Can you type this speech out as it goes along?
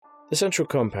The central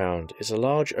compound is a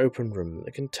large open room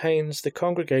that contains the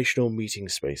congregational meeting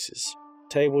spaces,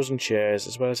 tables and chairs,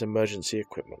 as well as emergency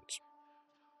equipment.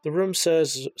 The room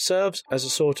serves as a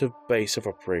sort of base of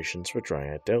operations for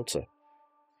Dryad Delta.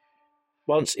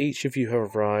 Once each of you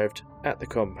have arrived at the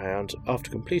compound after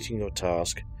completing your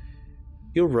task,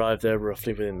 you'll arrive there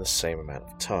roughly within the same amount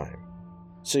of time.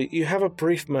 So you have a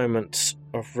brief moment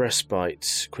of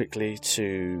respite quickly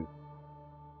to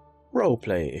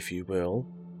roleplay, if you will.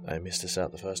 I missed this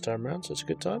out the first time round, so it's a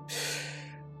good time.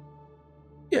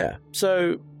 Yeah,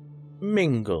 so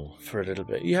mingle for a little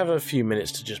bit. You have a few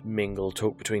minutes to just mingle,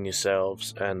 talk between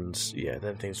yourselves, and yeah,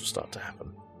 then things will start to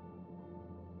happen.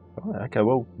 Okay,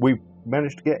 well, we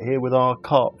managed to get here with our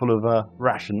cart full of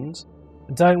rations.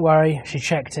 Don't worry, she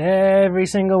checked every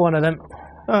single one of them.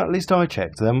 At least I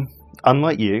checked them.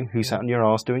 Unlike you, who sat on your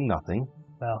arse doing nothing.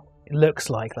 Well, it looks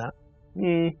like that.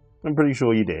 I'm pretty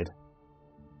sure you did.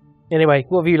 Anyway,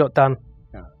 what have you lot done?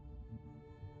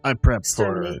 I prepped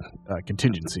for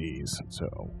contingencies, so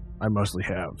I mostly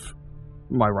have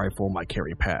my rifle, my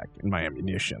carry pack, and my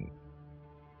ammunition.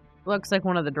 Looks like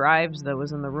one of the drives that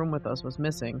was in the room with us was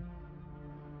missing.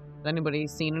 Has anybody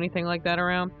seen anything like that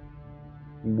around?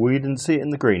 We didn't see it in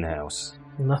the greenhouse.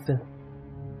 Nothing.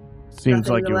 Seems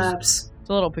Nothing like in it the was labs. It's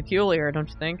a little peculiar, don't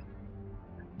you think?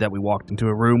 that we walked into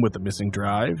a room with a missing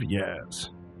drive.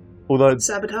 Yes. Although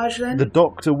Sabotage then? the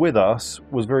doctor with us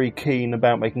was very keen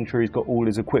about making sure he's got all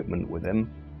his equipment with him.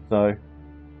 So,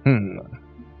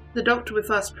 The doctor with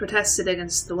us protested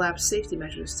against the lab's safety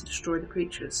measures to destroy the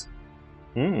creatures.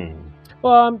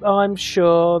 Well, I'm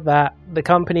sure that the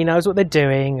company knows what they're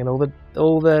doing, and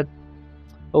all the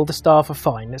staff are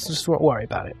fine. Let's just not worry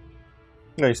about it.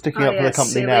 No, you're sticking up for the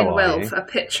company now, are Wealth, you? a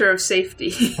picture of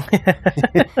safety.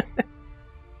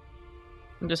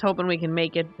 I'm just hoping we can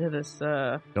make it to this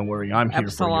Don't worry, I'm here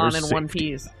for your Epsilon in one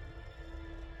safety. piece.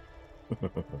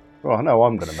 Well, I know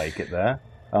I'm going to make it there.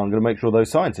 I'm going to make sure those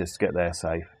scientists get there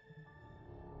safe.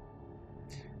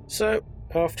 So,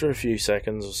 after a few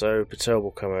seconds or so, Patel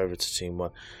will come over to Team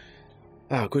 1.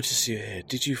 Ah, good to see you here.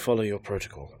 Did you follow your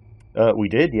protocol? We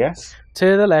did, yes.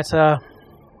 To the letter.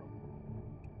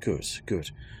 Good,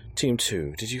 good. Team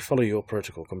 2, did you follow your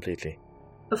protocol completely?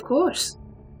 Of course.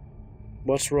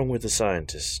 What's wrong with the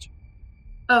scientist?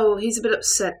 Oh, he's a bit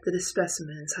upset that his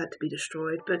specimens had to be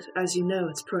destroyed, but as you know,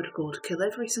 it's protocol to kill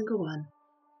every single one.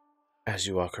 As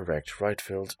you are correct,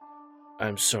 Rightfield.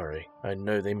 I'm sorry. I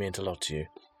know they meant a lot to you,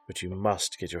 but you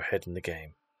must get your head in the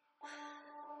game.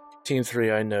 Team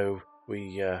 3, I know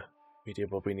we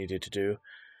did what we needed to do.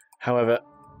 However,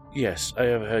 yes, I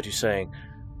overheard you saying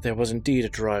there was indeed a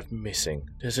drive missing.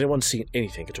 Has anyone seen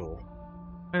anything at all?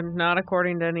 And not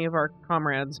according to any of our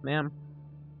comrades, ma'am.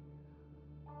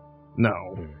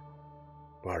 No.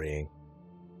 Worrying.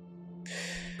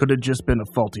 Could have just been a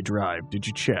faulty drive. Did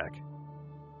you check?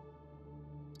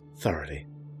 Thoroughly.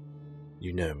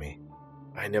 You know me.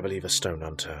 I never leave a stone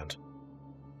unturned.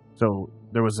 So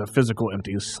there was a physical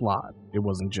empty slot. It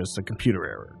wasn't just a computer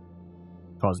error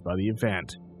caused by the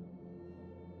event.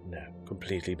 No,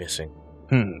 completely missing.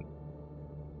 Hmm.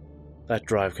 That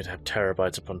drive could have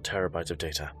terabytes upon terabytes of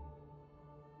data.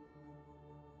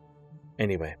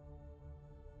 Anyway,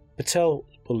 Patel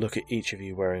will look at each of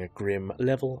you wearing a grim,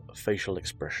 level facial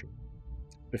expression,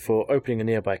 before opening a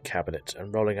nearby cabinet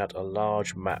and rolling out a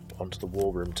large map onto the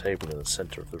war room table in the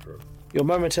centre of the room. You're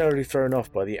momentarily thrown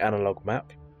off by the analogue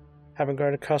map, having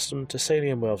grown accustomed to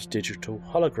Salienwell's digital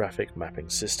holographic mapping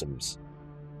systems.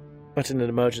 But in an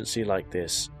emergency like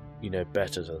this, you know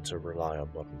better than to rely on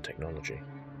modern technology.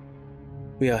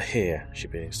 We are here, she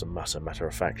begins to mutter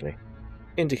matter-of-factly,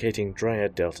 indicating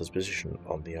Dryad Delta's position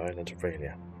on the island of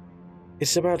Raelia.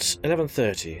 It's about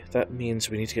 11:30. That means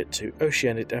we need to get to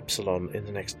Oceanid Epsilon in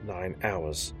the next 9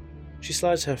 hours. She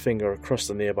slides her finger across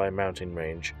the nearby mountain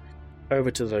range,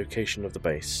 over to the location of the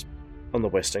base, on the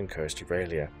western coast of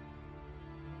Raelia.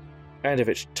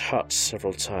 Andovich tuts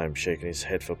several times, shaking his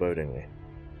head forebodingly.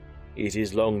 It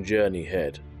is long journey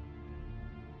head,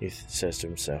 he says to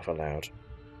himself aloud,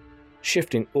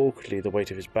 shifting awkwardly the weight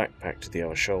of his backpack to the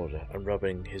other shoulder and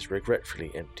rubbing his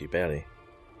regretfully empty belly.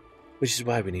 Which is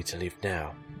why we need to leave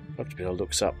now. Dr. Bill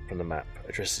looks up from the map,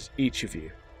 addresses each of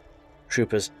you.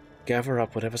 Troopers, gather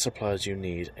up whatever supplies you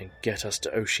need and get us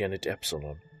to Oceanid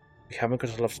Epsilon. We haven't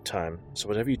got a lot of time, so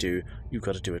whatever you do, you've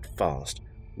got to do it fast.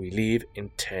 We leave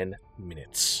in 10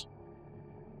 minutes.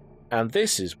 And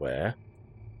this is where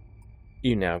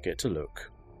you now get to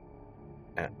look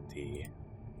at the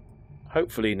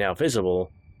hopefully now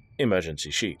visible emergency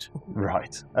sheet.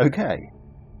 Right. Okay.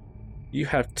 You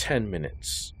have 10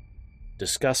 minutes.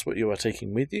 Discuss what you are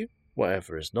taking with you.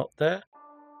 Whatever is not there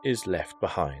is left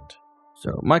behind.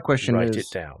 So my question Write it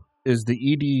down. is the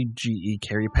EDGE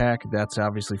carry pack, that's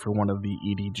obviously for one of the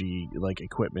EDG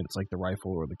equipment, it's like the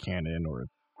rifle or the cannon or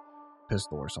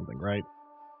pistol or something, right?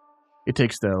 It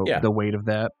takes the weight of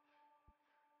that.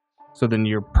 So then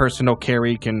your personal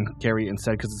carry can carry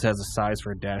instead because it has a size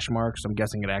for a dash mark. So I'm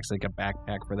guessing it acts like a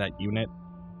backpack for that unit.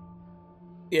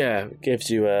 Yeah, it gives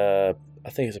you I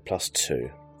think it's a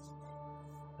 +2.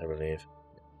 I believe.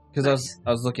 Because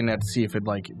I was looking at to see if it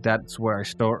that's where I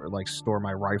store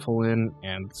my rifle in,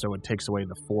 and so it takes away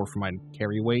the 4 from my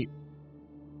carry weight,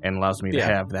 and allows me to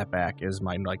have that back as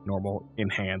my normal in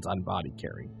hands on body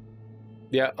carry.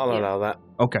 Yeah, I'll allow that.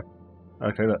 Okay.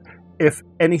 Look, if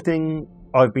anything,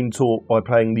 I've been taught by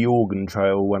playing the organ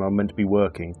trail when I'm meant to be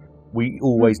working, we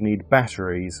always need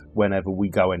batteries whenever we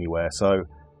go anywhere. So,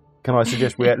 can I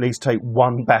suggest we at least take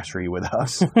one battery with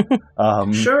us?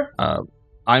 Sure.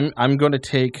 I'm going to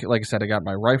take, like I said, I got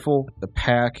my rifle, the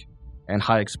pack, and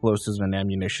high explosives and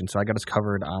ammunition, so I got us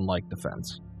covered on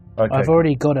defense. Okay. I've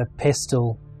already got a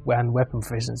pistol and weapon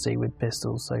proficiency with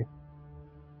pistols, so I've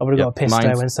already got a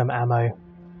pistol and some ammo.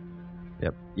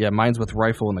 Yep. Yeah, mine's with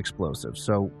rifle and explosives,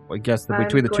 so I guess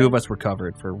between the two of us, we're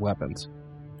covered for weapons.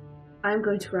 I'm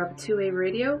going to grab a 2-way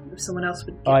radio if someone else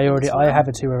would. I have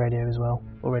a 2-way radio as well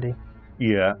already.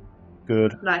 Yeah,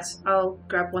 good. Nice. I'll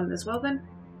grab one as well then.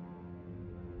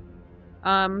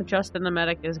 Justin the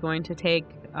medic is going to take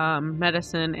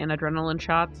medicine and adrenaline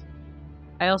shots.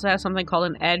 I also have something called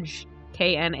an edge,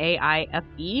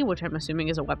 KNAIFE, which I'm assuming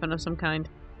is a weapon of some kind.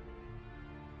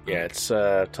 Yeah, it's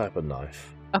a type of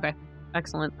knife. Okay,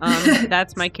 excellent.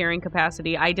 That's my carrying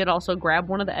capacity. I did also grab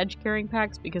one of the edge carrying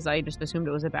packs because I just assumed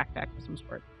it was a backpack of some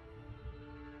sort.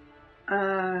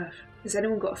 Has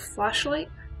anyone got a flashlight?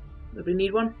 Do we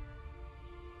need one?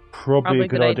 Probably a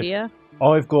good idea.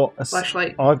 I've got a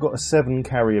flashlight. I've got a 7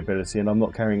 carry ability, and I'm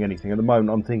not carrying anything at the moment.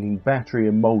 I'm thinking battery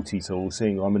and multi-tool.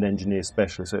 Seeing I'm an engineer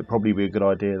specialist, so it'd probably be a good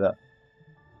idea that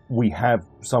we have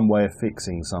some way of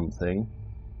fixing something.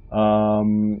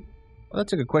 Well,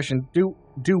 that's a good question. Do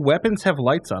weapons have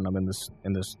lights on them in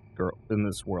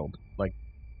this world?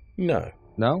 No.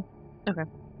 No? Okay.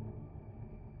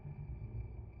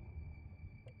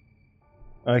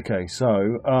 Okay,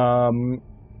 so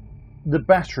the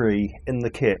battery in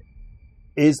the kit,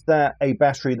 is that a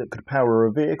battery that could power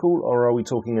a vehicle, or are we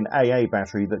talking an AA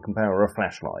battery that can power a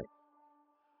flashlight?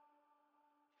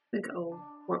 I think it'll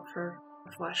work for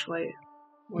a flashlight.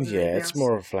 Yeah, it's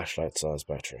more of a flashlight-sized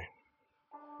battery.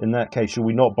 In that case, should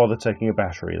we not bother taking a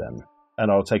battery then?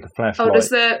 And I'll take a flashlight. Oh, does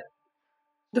the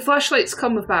flashlights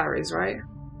come with batteries, right?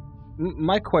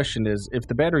 My question is, if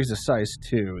the battery's a size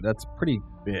 2, that's pretty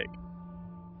big.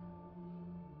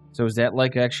 So is that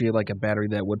actually a battery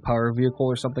that would power a vehicle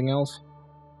or something else?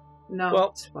 No.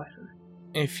 Well,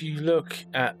 if you look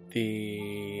at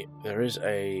there is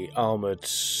a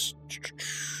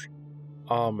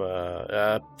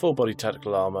full body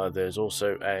tactical armor. There's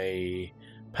also a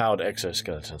powered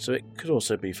exoskeleton, so it could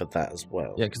also be for that as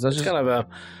well. Yeah, because it's kind of a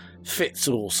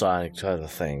fits-all kind of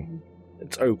thing.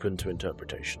 It's open to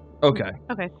interpretation. Okay.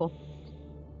 Okay, cool.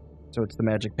 So it's the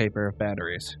magic paper of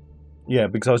batteries. Yeah,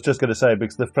 because I was just going to say,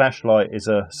 because the flashlight is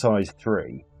a size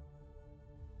 3.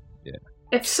 Yeah.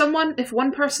 If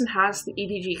one person has the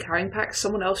EDG carrying pack,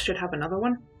 someone else should have another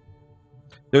one.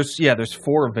 There's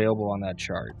 4 available on that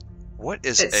chart. What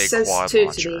is a quad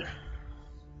launcher?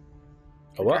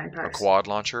 A what? A quad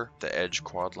launcher? The Edge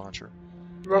quad launcher?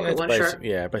 Rocket launcher.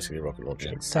 Basically a rocket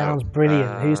launcher. It sounds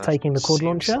brilliant. Who's taking the quad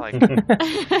launcher?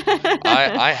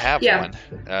 I have one.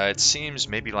 It seems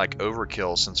maybe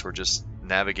overkill since we're just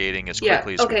navigating as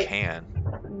quickly as we can.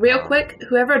 Real quick,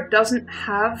 whoever doesn't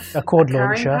have a quad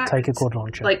launcher, take a quad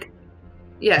launcher.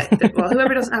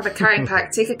 Whoever doesn't have a carrying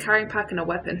pack, take a carrying pack and a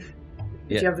weapon.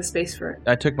 If you have the space for it.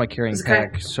 I took my carrying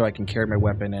pack so I can carry my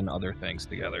weapon and other things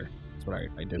together. That's what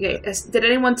I did. Yeah. Did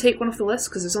anyone take one off the list?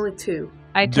 Because there's only 2.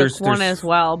 I took one as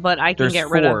well, but I can get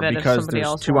rid of it if somebody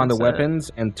else wants it. There's 2 on the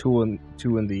weapons and 2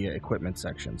 in the equipment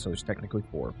section, so there's technically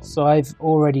 4 of them. So I've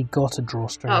already got a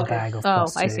drawstring bag of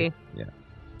 +2. I see. Yeah.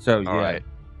 So, all right.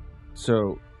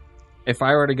 So, if I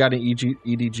already got an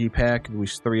EDG pack,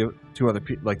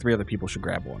 three other people should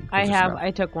grab one.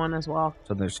 I took one as well.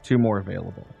 So there's 2 more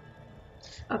available.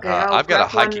 Okay, I've got a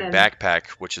hiking backpack,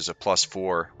 which is a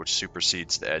 +4, which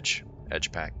supersedes the edge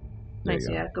pack. Nice,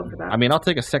 yeah, go for that. I mean, I'll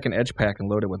take a second edge pack and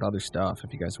load it with other stuff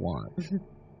if you guys want.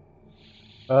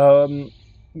 I'm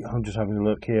just having a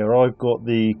look here. I've got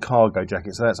the cargo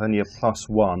jacket, so that's only a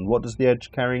 +1. What does the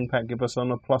edge carrying pack give us on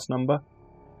a plus number?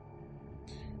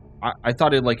 I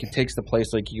thought it takes the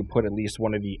place, you could put at least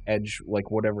one of the edge,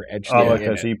 whatever edge. Oh,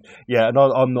 okay. So and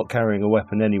I'm not carrying a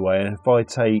weapon anyway. And if I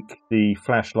take the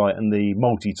flashlight and the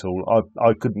multi-tool,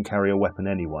 I couldn't carry a weapon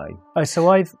anyway. Oh, so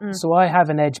I have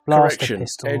an edge blaster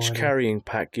pistol. Edge carrying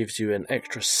pack gives you an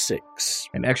extra 6.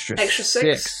 An extra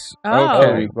 6. Oh,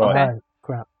 okay, right. Oh,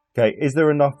 crap. Okay, is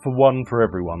there enough for one for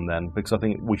everyone then? Because I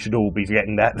think we should all be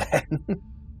getting that then.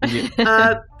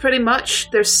 Pretty much.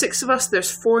 There's 6 of us.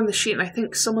 There's 4 in the sheet, and I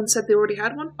think someone said they already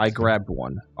had one. I grabbed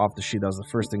one off the sheet. That was the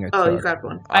first thing I took. Oh, you grabbed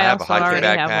one. I have a hiking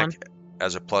backpack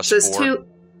as a plus 4. There's 2.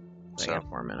 So I got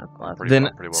 4 minutes left. Pretty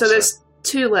well so there's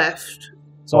 2 left.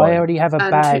 So I already have a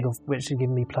bag of which has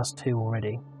given me +2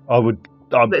 already. I would.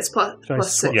 But it's plus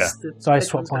 6. Yeah. So I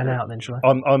swap mine out then, shall I?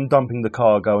 I'm dumping the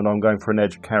cargo and I'm going for an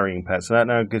edge carrying pack. So that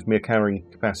now gives me a carrying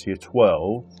capacity of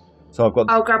 12. So I've got.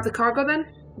 I'll grab the cargo then.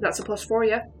 That's a +4,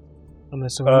 yeah.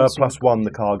 +1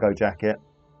 the cargo jacket.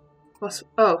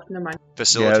 Never mind.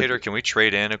 Facilitator, can we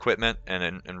trade in equipment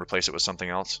and replace it with something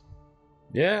else?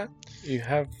 Yeah, you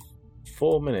have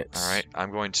 4 minutes. All right,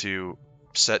 I'm going to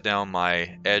set down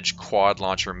my Edge quad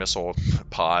launcher missile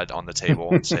pod on the table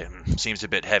and say, seems a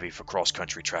bit heavy for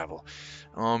cross-country travel.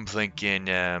 I'm thinking,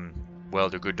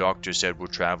 the good doctor said we're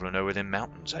traveling over them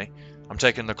mountains, eh? I'm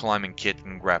taking the climbing kit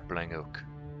and grappling hook.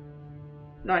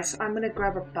 Nice. I'm going to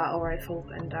grab a battle rifle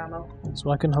and ammo. So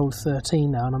I can hold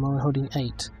 13 now, and I'm only holding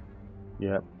 8.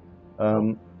 Yeah.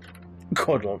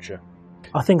 Quad launcher.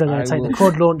 I think I'm going to take the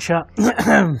quad launcher.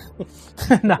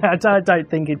 No, I don't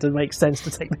think it makes sense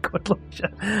to take the quad launcher,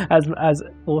 as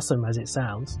awesome as it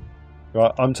sounds.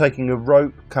 Right, I'm taking a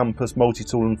rope, compass,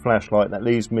 multi-tool, and flashlight. That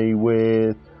leaves me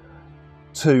with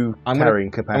 2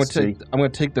 carrying capacity. I'm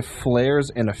going to take the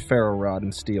flares and a ferro rod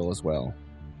and steel as well.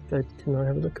 Good. Can I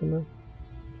have a look on that?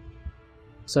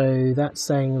 So that's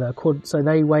saying that quad. So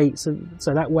they weigh. So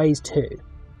that weighs 2.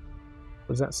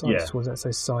 Was that size? Yeah. Was that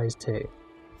so size 2?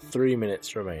 3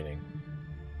 minutes remaining.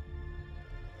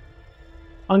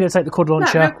 I'm going to take the quad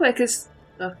launcher. Matt, real quick,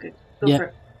 okay, go for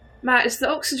it. Matt, is the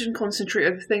oxygen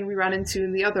concentrator the thing we ran into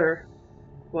in the other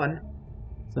one?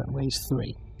 So that weighs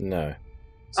 3. No.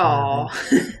 So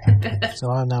so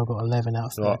I've now got 11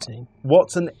 out of 13.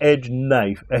 What's an edge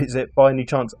knife? Is it by any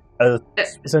chance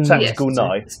it's a tactical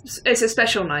knife? It's a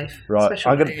special knife. Right. It's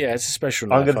a special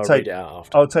knife. I'll read it out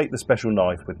after. I'll take the special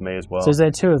knife with me as well. So is there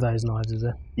 2 of those knives, is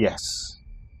there? Yes.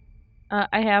 But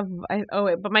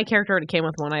my character already came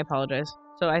with one. I apologize.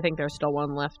 So I think there's still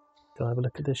one left. Can I have a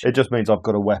look at this? It just means I've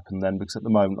got a weapon then, because at the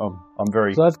moment I'm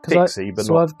very pixie, but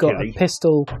so not I've got killy. a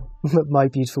pistol, my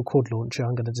beautiful quad launcher.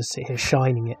 I'm going to just sit here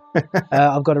shining it.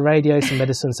 I've got a radio, some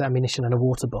medicines, ammunition, and a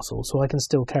water bottle, so I can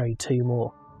still carry 2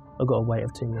 more. I've got a weight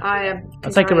of 2 more.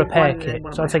 I'll take a repair kit.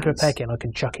 So I'll take a repair kit and I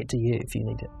can chuck it to you if you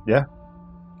need it. Yeah.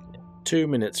 2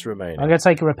 minutes remaining. I'm going to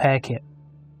take a repair kit.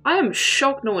 I am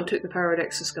shocked no one took the powered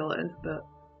exoskeleton, but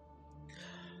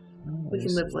we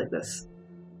can live like this.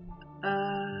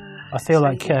 I feel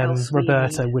like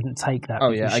Roberta wouldn't take that. Oh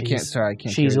yeah, I can't.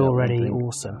 She's already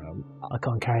awesome. I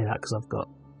can't carry that because I've got.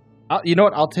 You know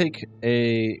what? I'll take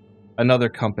another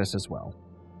compass as well.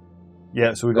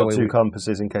 Yeah, so we've got 2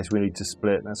 compasses in case we need to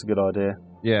split. That's a good idea.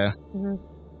 Yeah.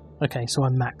 Mm-hmm. Okay, so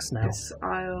I'm max now. Yes,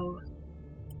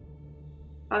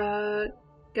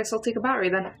 guess I'll take a battery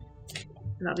then.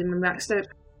 And that'll be my maxed out.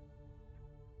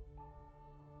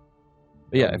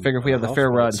 But yeah, I figure if we have the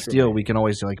ferro rod and steel, we can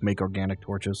always make organic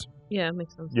torches. Yeah, it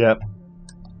makes sense. Yep.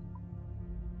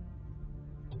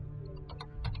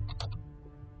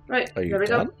 Right, Are you there we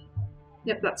done? go.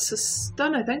 Yep, that's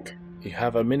done, I think. You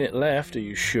have a minute left, are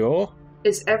you sure?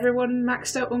 Is everyone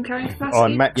maxed out on carrying capacity?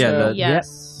 I'm maxed out.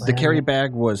 Yes. The carry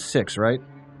bag was 6, right?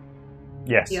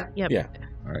 Yes. Yeah. Yep. Yeah.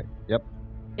 All right. Yep.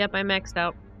 Yep, I maxed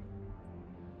out.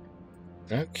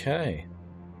 Okay.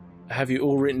 Have you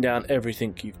all written down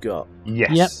everything you've got?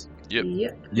 Yes.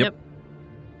 Yep.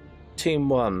 Team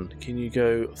 1, can you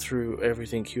go through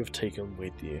everything you have taken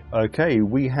with you? Okay,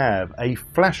 we have a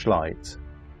flashlight,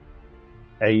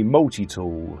 a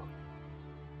multi-tool,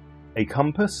 a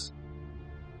compass,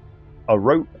 a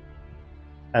rope,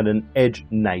 and an edge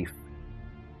knife.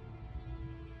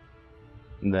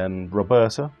 And then,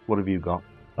 Roberta, what have you got?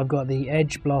 I've got the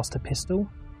edge blaster pistol,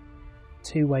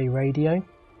 2-way radio,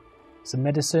 some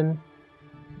medicine,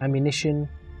 ammunition,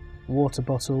 water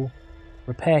bottle,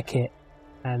 repair kit,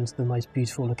 and the most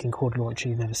beautiful looking quad launcher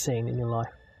you've ever seen in your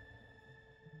life.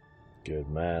 Good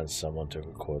man, someone took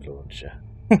a quad launcher.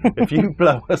 If you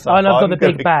blow us up, and I've got the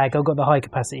big bag. I've got the high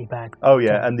capacity bag. Oh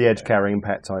yeah, and the edge carrying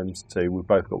pack times 2. We've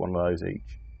both got one of those each.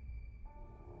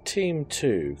 Team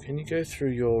 2, can you go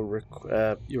through your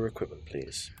equipment,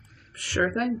 please?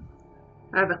 Sure thing.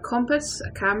 I have a compass,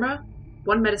 a camera,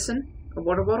 1 medicine, a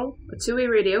water bottle, a two-way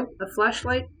radio, a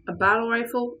flashlight, a battle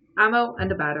rifle, ammo,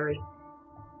 and a battery.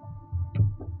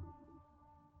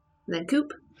 And then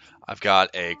Coop. I've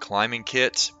got a climbing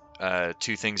kit,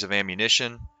 2 things of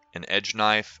ammunition, an edge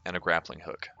knife, and a grappling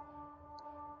hook.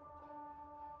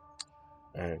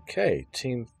 Okay,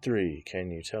 Team 3,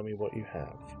 can you tell me what you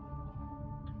have?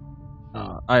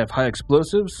 I have high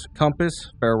explosives,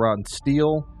 compass, ferro rod, and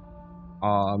steel,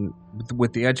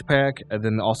 with the edge pack, and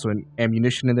then also an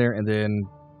ammunition in there, and then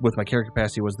with my carry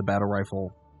capacity was the battle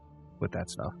rifle with that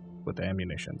stuff, with the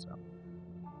ammunition. So.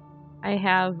 I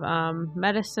have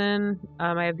medicine,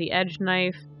 I have the edge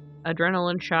knife,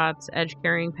 adrenaline shots, edge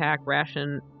carrying pack,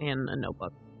 ration, and a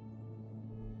notebook.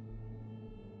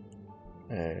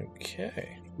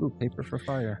 Okay. Ooh, paper for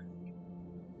fire.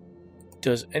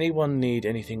 Does anyone need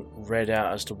anything read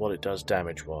out as to what it does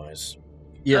damage-wise?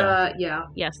 Yeah. Yeah.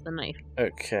 Yes, the knife.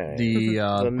 Okay. The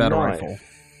battle rifle.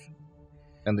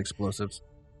 And the explosives.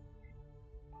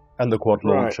 And the quad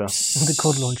launcher. The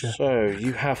quad launcher. So,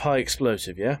 you have high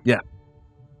explosive, yeah? Yeah.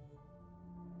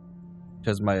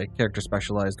 Because my character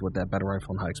specialized with that battle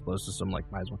rifle and high explosives, so I'm like,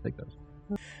 might as well take those.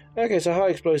 Okay, so high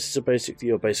explosives are basically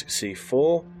your basic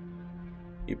C4.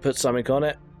 You put something on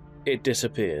it, it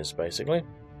disappears, basically.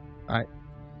 Alright.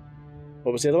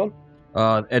 What was the other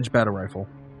one? Edge battle rifle.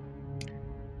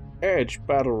 Edge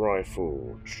battle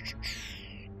rifle.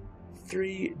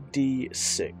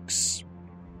 3d6.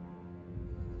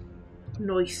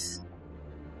 Nice.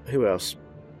 Who else?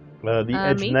 The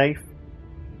edge me. knife.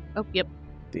 Oh, yep.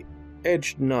 The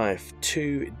edge knife,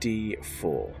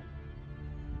 2d4.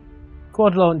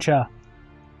 Quad launcher.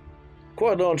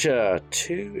 Quad launcher,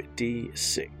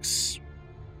 2d6.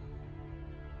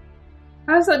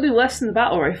 How does that do less than the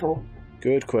battle rifle?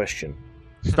 Good question.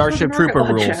 Starship Trooper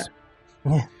rules.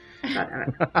 God damn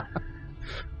it.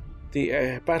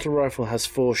 The battle rifle has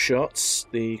 4 shots,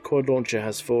 the quad launcher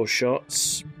has 4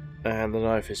 shots, and the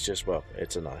knife is just, well,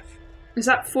 it's a knife. Is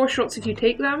that 4 shots if you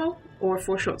take the ammo? Or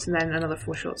 4 shots and then another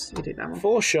 4 shots if you take the ammo?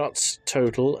 4 shots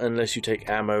total, unless you take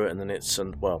ammo, and then it's,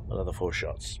 another 4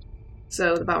 shots.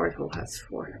 So the battle rifle has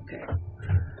 4, okay.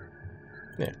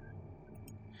 Yeah.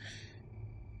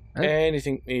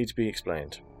 Anything need to be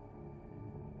explained?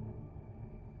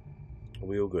 Are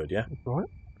we all good, yeah? Right.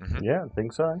 Mm-hmm. Yeah, I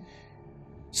think so.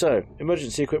 So,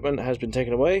 emergency equipment has been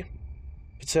taken away.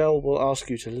 Patel will ask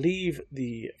you to leave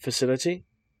the facility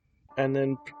and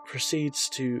then proceeds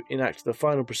to enact the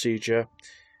final procedure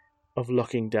of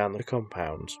locking down the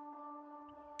compound.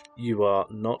 You are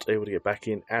not able to get back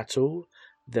in at all.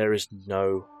 There is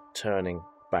no turning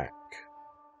back.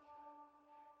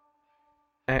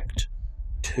 Act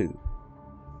 2.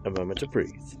 A moment to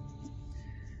breathe.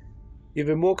 You've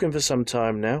been walking for some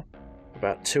time now,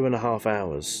 about 2.5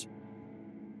 hours.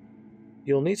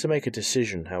 You'll need to make a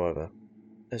decision, however,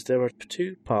 as there are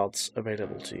 2 paths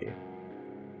available to you.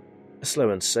 A slow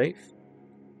and safe,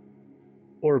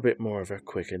 or a bit more of a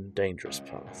quick and dangerous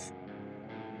path.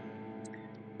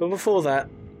 But before that,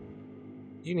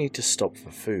 you need to stop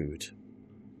for food,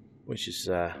 which is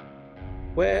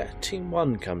where Team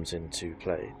 1 comes into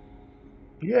play.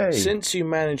 Yay! Since you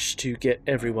managed to get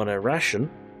everyone a ration,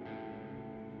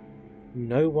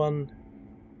 no one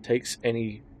takes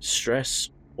any stress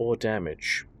or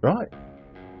damage. Right.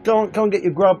 Go on, get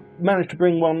your grub. Managed to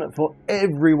bring one for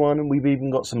everyone, and we've even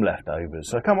got some leftovers.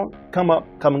 So come on, come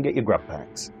and get your grub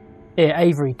packs. Yeah,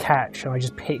 Avery catch, and I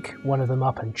just pick one of them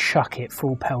up and chuck it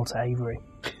full pelt at Avery.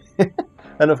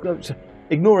 And I've got,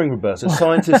 ignoring Roberta,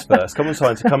 scientists first. Come on,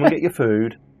 scientists, come and get your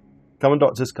food. Come on,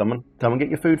 doctors, come and get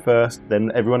your food first,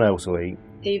 then everyone else will eat.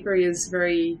 Avery is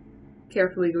very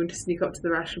carefully going to sneak up to the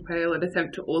ration pile and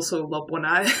attempt to also lob one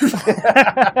at him.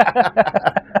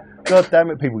 God damn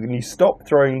it, people, can you stop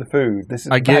throwing the food? This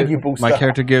is valuable stuff. My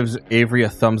character gives Avery a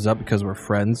thumbs up because we're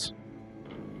friends.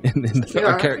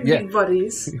 Yeah,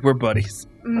 buddies. We're buddies.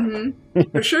 Mm-hmm.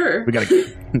 For sure. We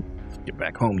gotta get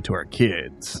back home to our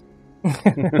kids.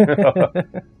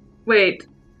 Wait,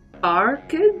 our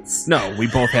kids? No, we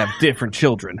both have different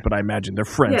children, but I imagine they're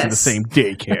friends in the same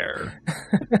daycare.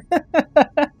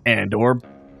 And or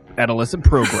adolescent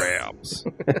programs.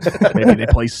 Maybe they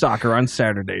play soccer on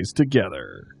Saturdays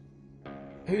together.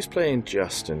 Who's playing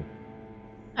Justin?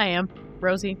 I am.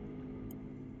 Rosie.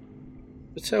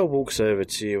 Patel walks over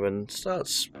to you and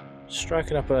starts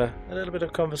striking up a little bit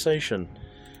of conversation.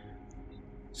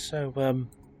 So,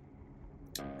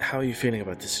 how are you feeling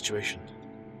about this situation?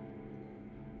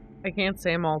 I can't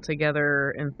say I'm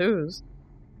altogether enthused.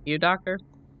 You, Doctor?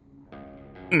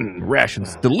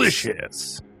 Ration's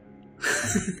delicious.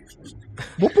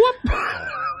 Whoop whoop.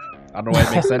 I don't know why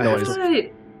it makes that noise.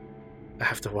 I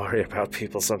have to worry about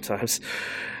people sometimes.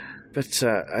 But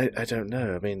I don't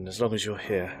know. I mean, as long as you're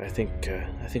here, I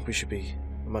think we should be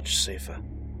much safer.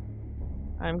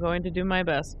 I'm going to do my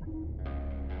best.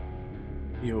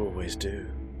 You always do.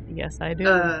 Yes, I do.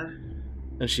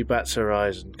 And she bats her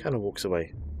eyes and kind of walks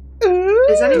away.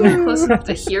 Is anyone close enough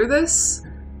to hear this?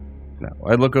 No,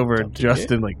 I look over at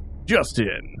Justin like,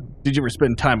 Justin, did you ever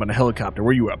spend time on a helicopter?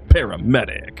 Were you a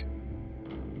paramedic?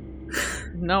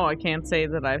 No, I can't say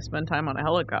that I've spent time on a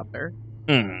helicopter.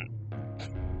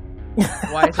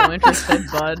 Why so interested,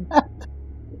 bud?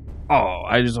 Oh,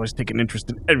 I just always take an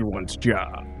interest in everyone's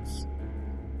jobs.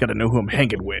 Gotta know who I'm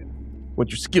hanging with, what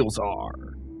your skills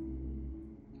are.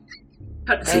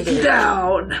 How to take you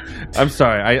down. I'm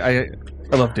sorry, I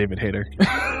love David Hayter.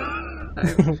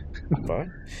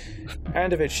 Fine.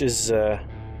 Andovich is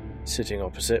sitting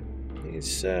opposite.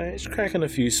 He's cracking a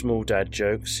few small dad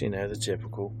jokes, the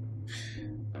typical.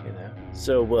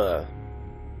 So,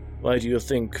 why do you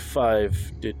think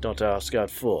 5 did not ask out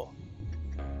 4?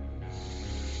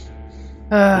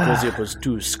 Because it was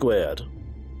too squared.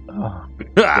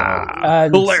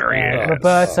 Hilarious.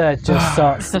 Roberta just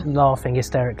starts laughing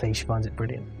hysterically. She finds it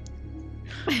brilliant.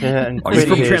 Yeah, and he's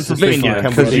from Transylvania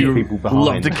because you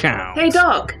love to count. Hey,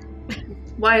 Doc.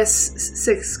 Why is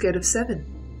 6 scared of 7?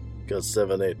 Because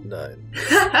 7, 8, 9.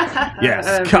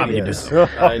 Yes, communism. Yes,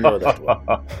 I know that one.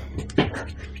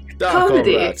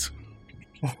 Comedy.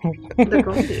 The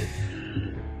comedy.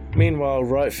 Meanwhile,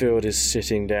 Rightfield is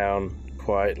sitting down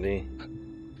quietly.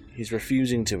 He's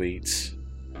refusing to eat.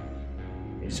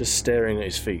 He's just staring at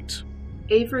his feet.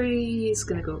 Avery's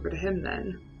gonna go over to him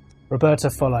then. Roberta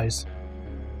follows.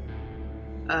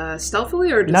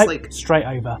 Stealthily or just straight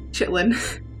over. Chitlin?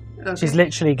 Okay. She's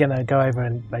literally gonna go over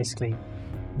and basically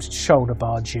shoulder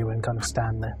barge you and kind of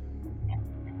stand there.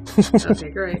 Okay,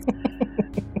 great.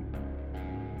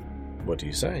 What do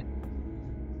you say?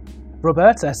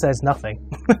 Roberta says nothing.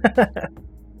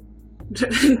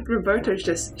 Roberta's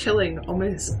just chilling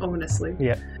ominously.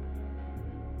 Yeah.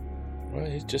 Well,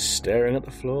 he's just staring at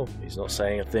the floor. He's not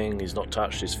saying a thing. He's not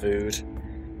touched his food.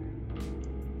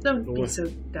 Don't be so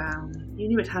down. You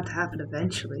knew it had to happen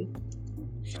eventually.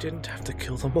 You didn't have to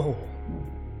kill them all.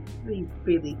 You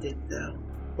really did, though.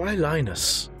 Why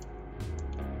Linus?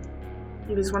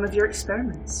 He was one of your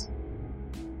experiments.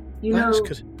 You know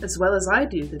as well as I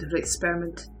do that if an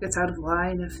experiment gets out of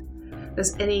line, if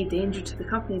there's any danger to the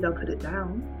company, they'll put it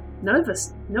down. No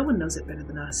one knows it better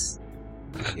than us.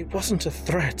 It wasn't a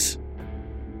threat.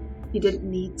 He didn't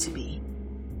need to be.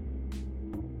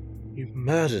 You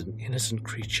murdered an innocent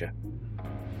creature.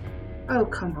 Oh,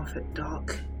 come off it,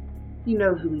 Doc. You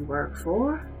know who we work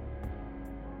for.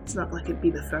 It's not like it'd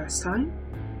be the first time.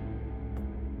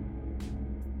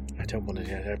 I don't want to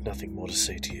have nothing more to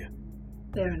say to you.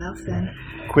 Fair enough, then.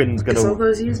 Quinn's gonna. All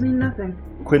those years mean nothing.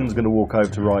 Quinn's gonna walk over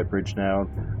to Rightbridge now.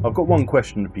 I've got one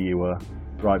question for you,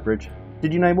 Rightbridge.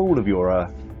 Did you name all of your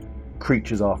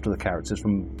creatures after the characters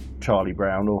from Charlie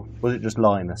Brown, or was it just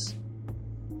Linus?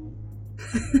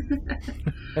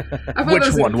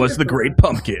 Which one was the Great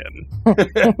Pumpkin?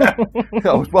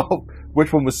 Oh, well,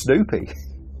 which one was Snoopy?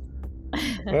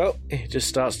 Well, he just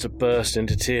starts to burst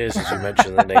into tears as you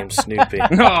mention the name Snoopy.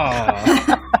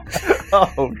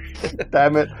 Oh,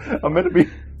 damn it. I'm meant to be...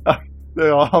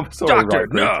 I'm sorry, Doctor,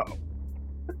 no!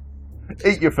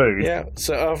 Eat your food. Yeah,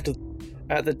 so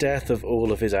at the death of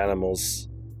all of his animals,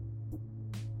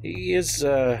 he's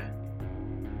not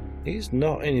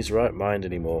in his right mind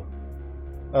anymore.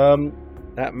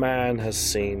 That man has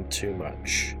seen too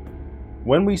much.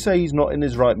 When we say he's not in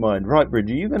his right mind, Rightbridge,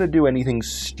 are you going to do anything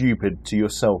stupid to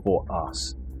yourself or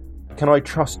us? Can I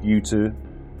trust you to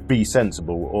be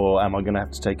sensible, or am I going to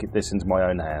have to take this into my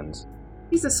own hands?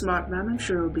 He's a smart man. I'm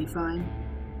sure he'll be fine.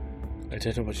 I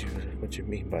don't know what you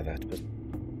mean by that, but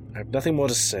I have nothing more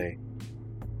to say.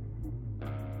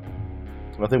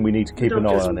 I think we need to keep an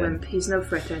eye on him. He's no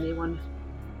threat to anyone.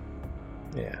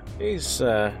 Yeah, he's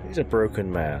a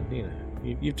broken man. You know,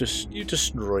 you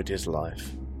destroyed his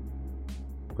life.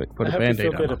 Put a Band-Aid on. I hope you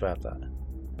feel good about that.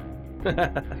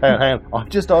 Hang on. I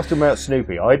just asked him about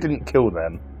Snoopy. I didn't kill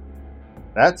them.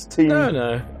 That's Team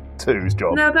 2's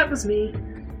job. No, that was me.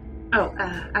 Oh,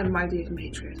 and my dear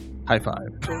compatriot. High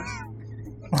five. Of course.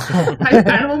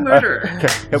 Animal murderer.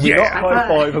 Can we not high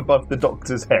five above the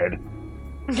doctor's head?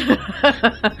 Oh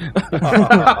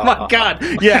my god,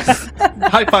 yes!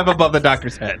 High five above the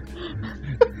doctor's head.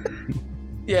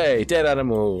 Yay, dead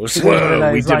animals.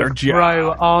 Whoa, we did our job.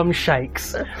 Bro, arm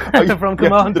shakes from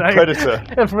Commando. The Predator.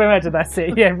 From Predator, that's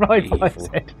it. Yeah, right by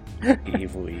it.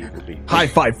 Evil. High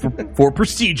five for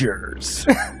procedures.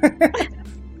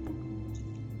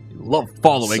 Love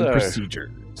following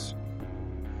procedures.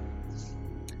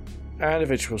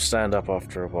 Anovich will stand up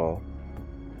after a while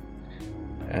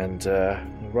and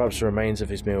wipes the remains of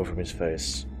his meal from his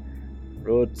face.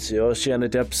 Road to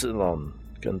SorinjayUwU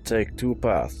can take 2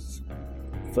 paths.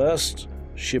 First,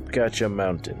 Shipcatcher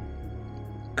Mountain.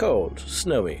 Cold,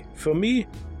 snowy. For me,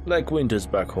 like winters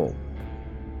back home.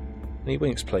 And he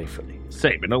winks playfully.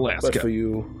 Same in Alaska. But for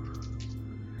you...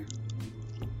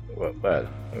 Well,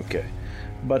 okay.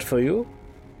 But for you,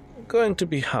 going to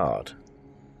be hard.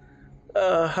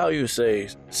 How you say,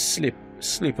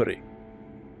 slippery.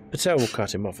 Patel will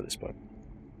cut him off at this point.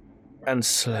 And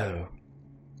slow.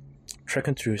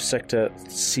 Trekking through Sector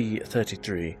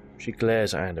C-33, she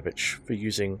glares at Anovich for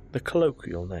using the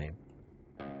colloquial name.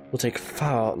 Will take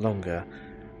far longer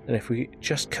than if we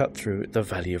just cut through the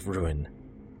Valley of Ruin.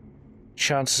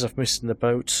 Chances of missing the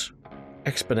boat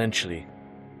exponentially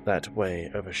that way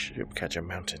over Shipcatcher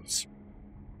Mountains.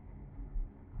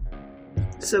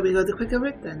 So we go the quicker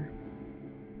route then?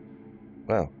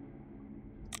 Well,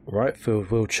 Rightfield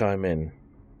will chime in.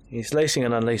 He's lacing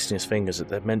and unlacing his fingers at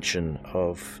the mention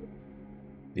of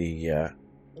the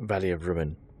Valley of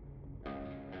Ruin.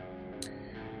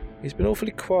 He's been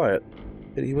awfully quiet,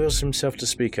 but he wills himself to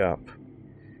speak up.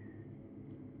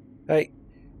 Hey,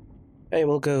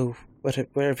 we'll go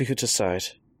wherever you decide.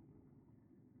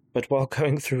 But while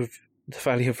going through the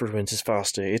Valley of Ruins is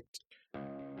faster,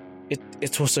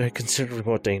 it's also considerably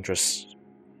more dangerous.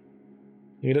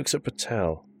 He looks at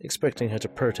Patel, expecting her to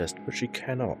protest, but she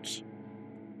cannot.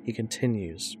 He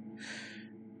continues.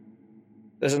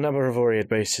 There's a number of Oread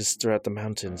bases throughout the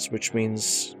mountains, which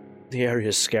means the area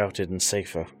is scouted and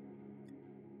safer.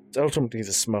 It's ultimately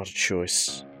the smarter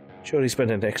choice. Surely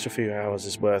spending an extra few hours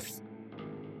is worth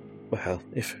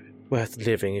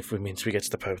living if it means we get to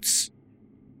the boats.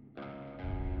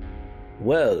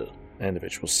 Well,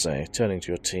 Anovich will say, turning to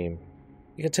your team.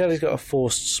 You can tell he's got a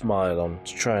forced smile on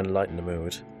to try and lighten the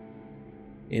mood.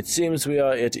 It seems we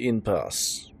are at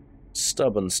impasse.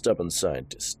 Stubborn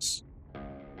scientists.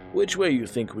 Which way you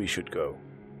think we should go?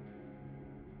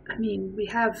 I mean, we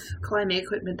have climbing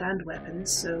equipment and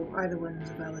weapons, so either one's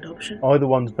a valid option. Either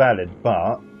one's valid,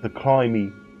 but the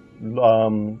climbing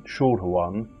shorter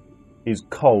one is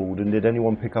cold, and did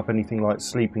anyone pick up anything like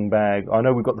sleeping bag? I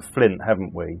know we've got the flint,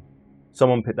 haven't we?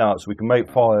 Someone picked that up so we can make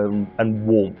fire and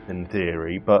warmth in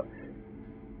theory, but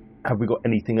have we got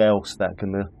anything else that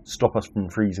can stop us from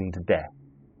freezing to death?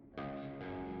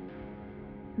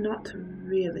 Not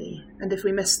really. And if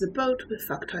we miss the boat, we're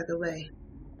fucked either way.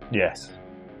 Yes.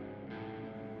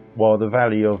 While the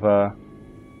Valley of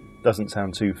doesn't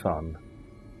sound too fun.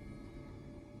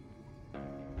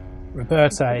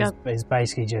 Roberta is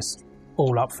basically just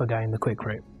all up for going the quick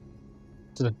route.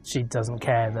 So she doesn't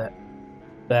care that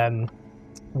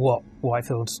what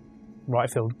Rightfield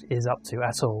is up to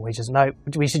at all.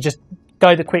 We should just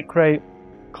go the quick route,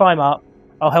 climb up,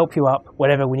 I'll help you up,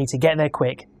 whatever we need to get there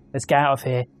quick. Let's get out of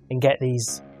here and get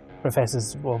these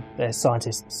professors, well, their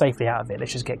scientists, safely out of it.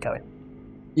 Let's just get going.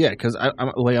 Yeah, because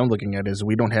the way I'm looking at it is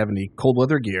we don't have any cold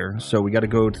weather gear, so we got to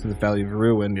go to the Valley of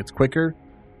Ruin. It's quicker,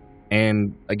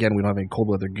 and again, we don't have any cold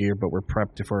weather gear, but we're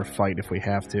prepped for a fight if we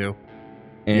have to.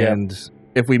 And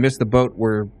if we miss the boat,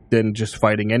 we're then just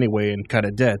fighting anyway and kind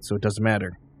of dead, so it doesn't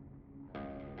matter.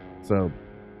 So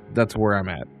that's where I'm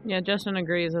at. Yeah, Justin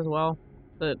agrees as well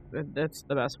that that's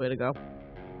the best way to go.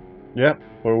 Yeah,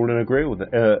 we're all in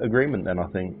agreement then, I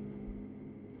think.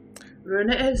 Ruin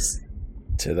it is.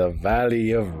 To the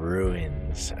Valley of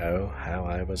Ruins. Oh, how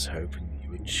I was hoping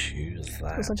you would choose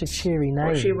that. That's such a cheery name.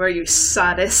 Actually, were you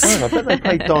saddest? Oh, I bet they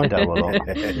played Dido a lot.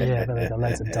 Yeah, but they've got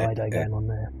loads of Dido going on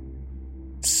there.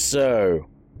 So,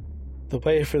 the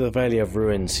way through the Valley of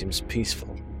Ruins seems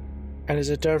peaceful, and is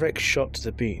a direct shot to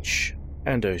the beach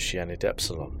and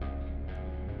SorinjayUwU.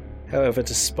 However,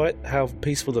 despite how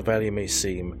peaceful the valley may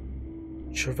seem,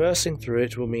 traversing through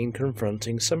it will mean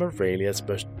confronting some of Raylia's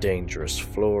most dangerous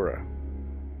flora.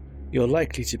 You're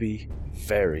likely to be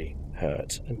very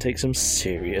hurt and take some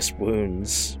serious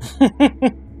wounds.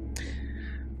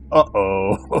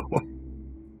 Uh-oh.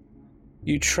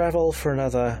 You travel for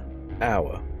another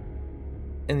hour,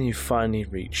 and then you finally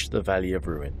reach the Valley of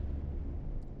Ruin.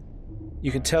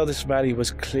 You can tell this valley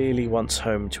was clearly once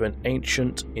home to an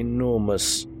ancient,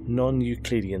 enormous,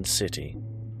 non-Euclidean city.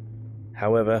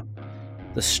 However,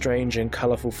 the strange and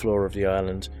colourful flora of the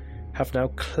island have now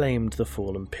claimed the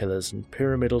fallen pillars and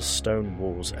pyramidal stone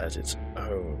walls as its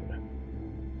own.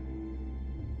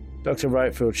 Dr.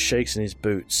 Rightfield shakes in his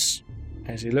boots.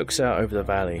 As he looks out over the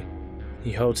valley,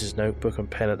 he holds his notebook and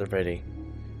pen at the ready.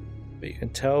 But you can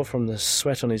tell from the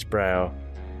sweat on his brow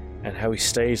and how he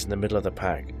stays in the middle of the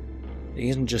pack that he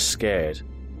isn't just scared,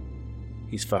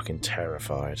 he's fucking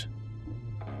terrified.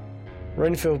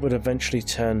 Renfield would eventually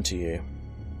turn to you,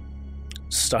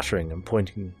 stuttering and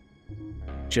pointing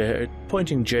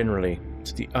generally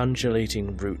to the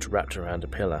undulating root wrapped around a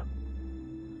pillar.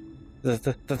 That's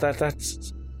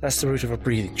the root of a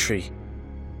breathing tree.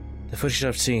 The footage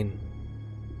I've seen,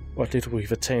 what little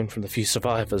we've obtained from the few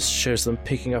survivors, shows them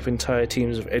picking up entire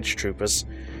teams of edge troopers,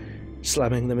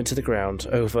 slamming them into the ground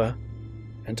over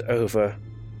and over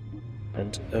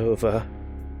and over.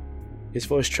 His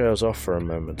voice trails off for a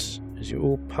moment as you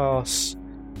all pass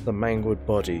the mangled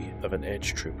body of an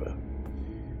edge trooper.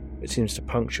 It seems to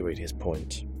punctuate his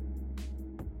point.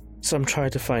 Some try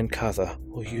to find cover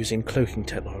or using cloaking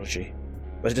technology,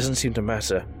 but it doesn't seem to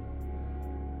matter.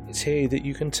 It's here that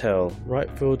you can tell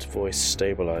Renfield's voice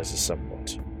stabilizes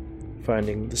somewhat,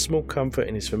 finding the small comfort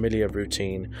in his familiar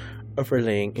routine of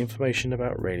relaying information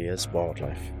about Radia's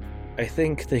wildlife. I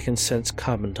think they can sense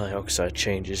carbon dioxide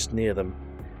changes near them,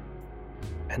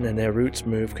 and then their roots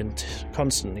move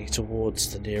constantly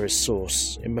towards the nearest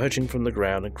source, emerging from the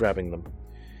ground and grabbing them,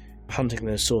 hunting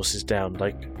those sources down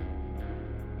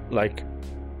like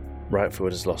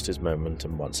Renfield has lost his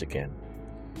momentum once again.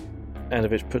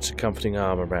 Andovich puts a comforting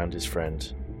arm around his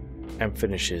friend and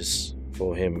finishes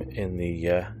for him in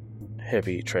the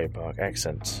heavy trademark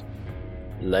accent.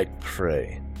 Like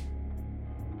prey.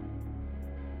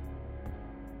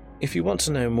 If you want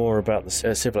to know more about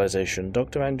the civilization,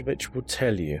 Dr. Andovich will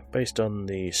tell you, based on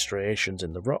the striations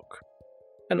in the rock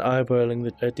and eyeballing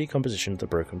the decomposition of the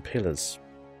broken pillars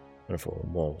and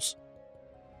fallen walls.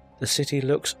 The city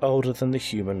looks older than the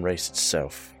human race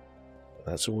itself.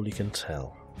 That's all you can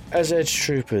tell. As edge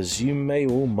troopers, you may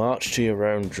all march to your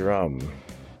own drum,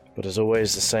 but as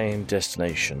always the same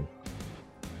destination.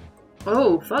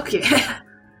 Oh, fuck yeah!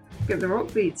 Get the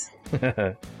rock beats.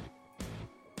 Right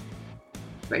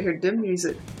here, dim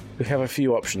music. We have a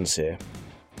few options here.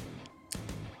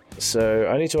 So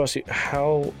I need to ask you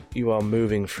how you are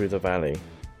moving through the valley,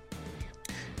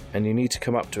 and you need to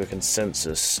come up to a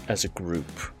consensus as a group,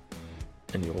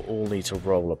 and you will all need to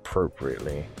roll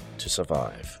appropriately to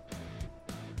survive.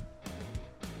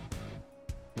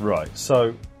 Right,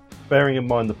 so bearing in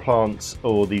mind the plants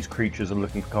or these creatures are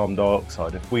looking for carbon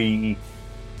dioxide, if we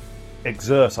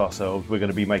exert ourselves, we're going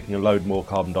to be making a load more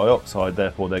carbon dioxide,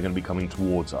 therefore they're going to be coming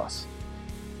towards us.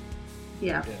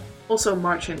 Yeah. Also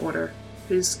marching order.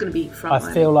 Who's going to be front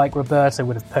line? I feel like Roberta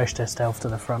would have pushed her stealth to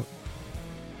the front.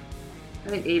 I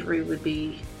think Avery would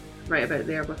be right about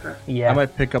there with her. Yeah. I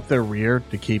might pick up their rear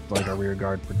to keep like a rear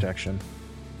guard protection.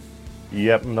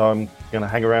 Yep, and I'm going to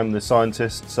hang around the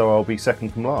scientist, so I'll be second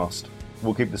from last.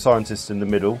 We'll keep the scientist in the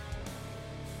middle.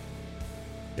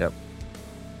 Yep.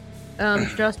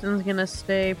 Justin's going to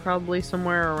stay probably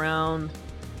somewhere around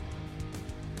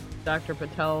Dr.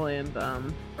 Patel and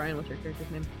Brian, what's your character's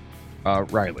name?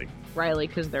 Riley. Riley,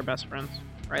 because they're best friends.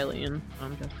 Riley and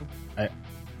Justin.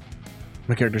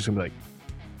 My character's going to be like,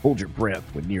 hold your breath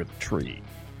when near the tree.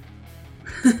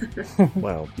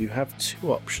 Well, you have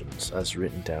two options as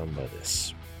written down by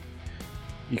this.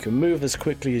 You can move as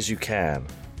quickly as you can,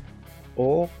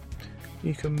 or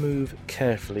you can move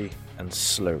carefully and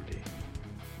slowly.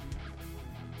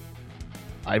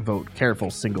 I vote careful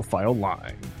single file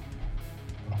line.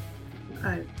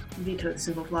 I veto the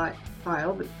single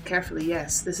file, but carefully,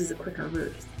 yes. This is a quicker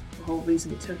route. The whole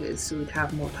reason we took it is so we'd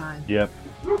have more time. Yep.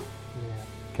 Yeah.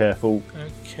 Careful.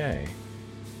 Okay.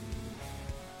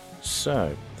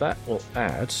 So, that will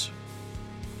add,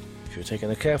 if you're taking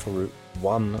the careful route,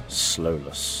 1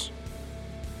 slowless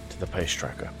to the pace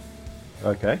tracker.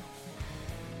 Okay.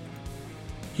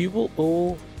 You will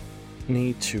all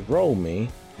need to roll me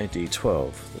a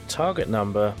d12. The target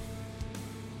number,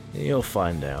 you'll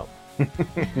find out.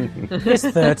 It's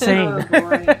 13. Oh,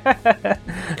 boy.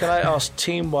 Can I ask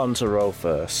Team 1 to roll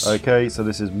first? Okay, so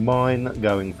this is mine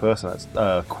going first.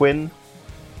 That's Quinn.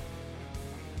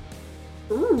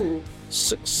 Ooh.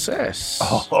 Success.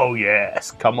 Oh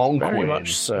yes, come on, Very Quinn.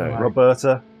 much so. Right.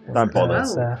 Roberta, don't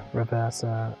bother.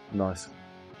 Roberta. Nice.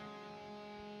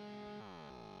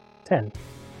 10.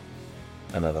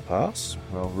 Another pass.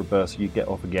 Well, Roberta, you get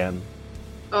off again.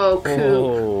 Oh, Coop.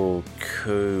 Oh,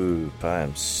 Coop.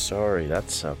 I'm sorry.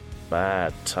 That's a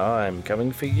bad time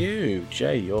coming for you.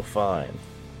 Jay, you're fine.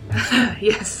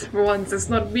 Yes, for once, it's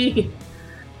not me.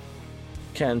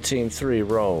 Can Team 3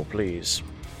 roll, please?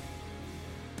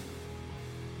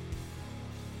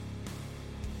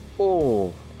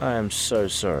 Oh, I am so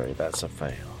sorry. That's a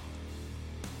fail.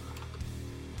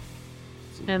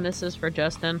 And this is for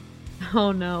Justin.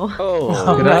 Oh no.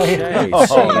 Oh, okay.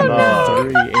 Oh,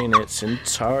 Team 3 in its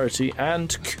entirety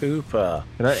and Cooper.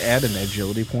 Can I add an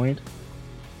agility point?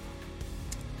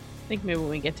 I think maybe when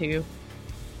we get to you.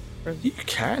 You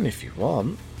can if you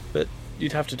want, but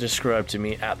You'd have to describe to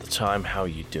me at the time how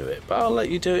you do it, but I'll let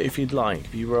you do it if you'd like.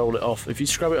 If you roll it off, if you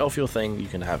scrub it off your thing, you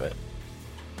can have it.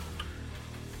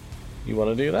 You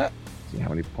want to do that? See, how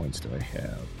many points do I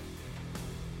have?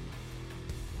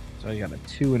 So I got a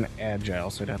 2 in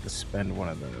agile, so I'd have to spend one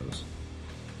of those.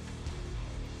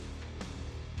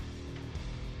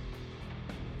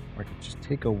 Or I could just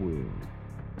take a wound.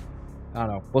 I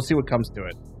don't know. We'll see what comes to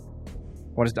it.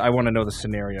 I want to know the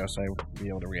scenario so I'll be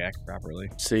able to react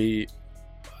properly. See,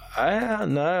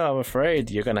 I'm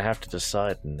afraid you're going to have to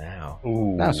decide now.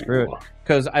 Ooh. No, screw it.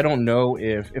 Because I don't know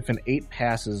if an 8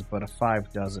 passes, but a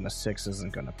 5 doesn't, a 6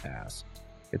 isn't going to pass.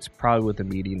 It's probably with a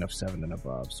median of 7 and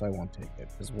above, so I won't take it,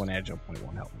 because 1 agile point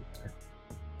won't help me there.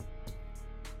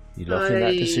 You locked in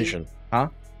that decision. Huh?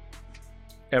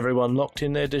 Everyone locked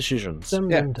in their decisions.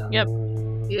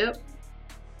 Yep.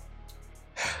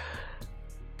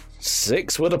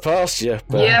 6 would have passed you.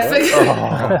 But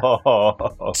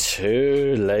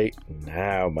too late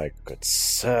now, my good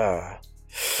sir.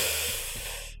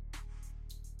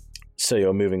 So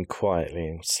you're moving quietly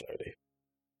and slowly.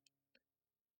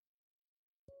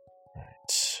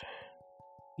 Right.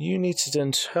 You need to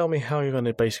then tell me how you're going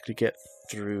to basically get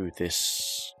through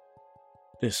this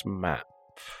map.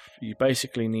 You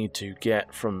basically need to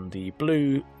get from the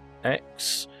blue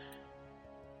X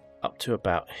up to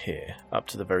about here, up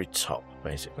to the very top,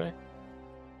 basically.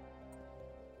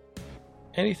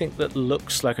 Anything that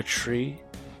looks like a tree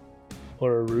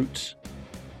or a root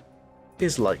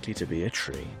is likely to be a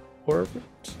tree or a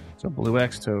root. So blue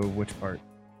X to which part?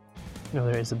 No,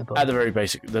 there is at the bottom. At the very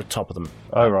basic, the top of them.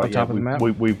 Oh, right. The top of the map?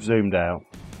 We've zoomed out.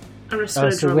 I'm just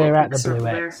going to draw we're a at the blue circle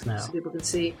X there now. so people can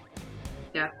see.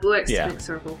 Yeah, blue X is a big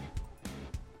circle.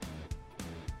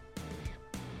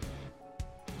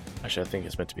 Actually, I think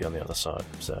it's meant to be on the other side,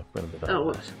 so we're going to do that.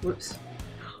 Oh, whoops.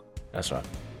 That's right.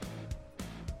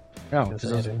 Oh,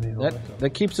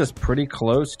 that keeps us pretty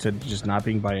close to just not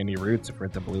being by any routes. If we're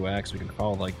at the blue X, we can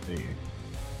follow like the...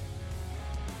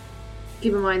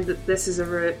 Keep in mind that this is a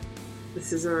route,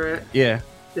 this is a route, yeah,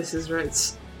 this is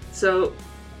routes. So,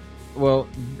 well,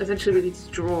 eventually we need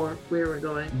to draw where we're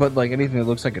going. But like anything that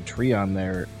looks like a tree on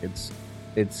there,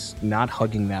 it's not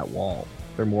hugging that wall.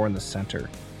 They're more in the center.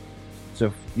 So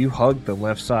if you hug the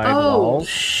left side wall,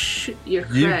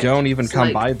 you don't even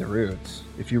come by the roots.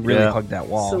 If you really hug that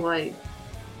wall. So like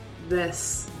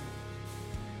this.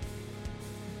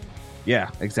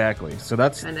 Yeah, exactly. So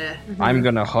that's I'm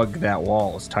gonna hug that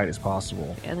wall as tight as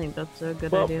possible. Yeah, I think that's a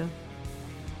good idea.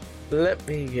 Let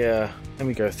me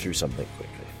go through something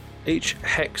quickly. Each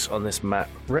hex on this map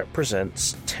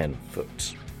represents 10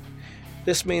 foot.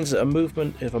 This means that a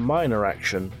movement of a minor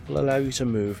action will allow you to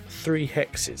move 3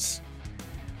 hexes.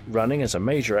 Running as a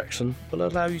major action will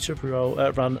allow you to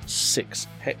run 6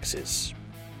 hexes.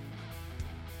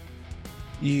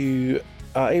 You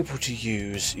are able to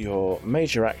use your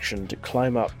major action to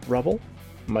climb up rubble.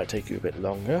 Might take you a bit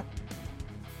longer,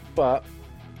 but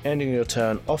ending your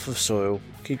turn off of soil will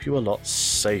keep you a lot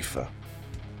safer.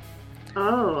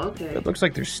 Oh, okay. It looks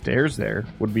like there's stairs there.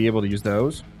 Would we be able to use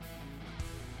those?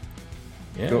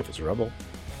 Yeah, if it's rubble.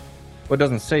 Well, it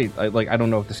doesn't say. I don't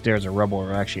know if the stairs are rubble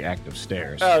or actually active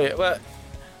stairs. Oh yeah, well,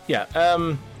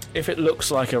 yeah. If it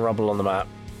looks like a rubble on the map,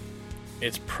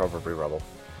 it's probably rubble.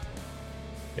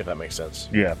 If that makes sense.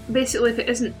 Yeah. Basically, if it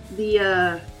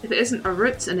isn't a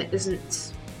root and it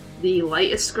isn't the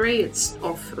lightest grey, it's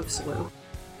off of soil.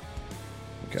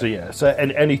 Okay. So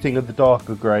anything of the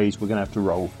darker greys, we're gonna have to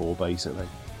roll for, basically.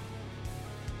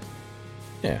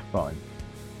 Yeah. Fine.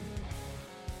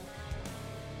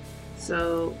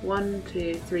 So 1,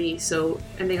 2, 3. So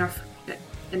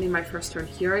ending my first turn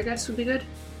here, I guess, would be good.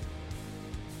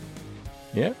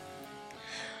 Yeah.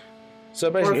 So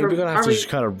basically, you're going to have to just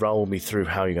kind of roll me through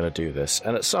how you're going to do this,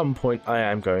 and at some point, I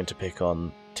am going to pick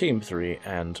on Team 3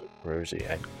 and Rosie.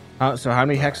 So how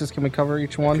many hexes can we cover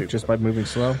each one, just by moving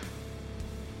slow?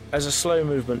 As a slow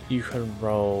movement, you can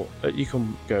roll. You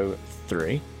can go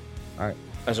 3. All right.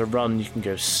 As a run, you can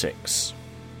go 6.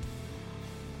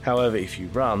 However, if you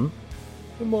run,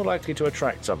 you're more likely to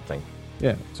attract something.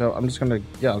 Yeah. So I'm just gonna.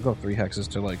 Yeah, I'll go 3 hexes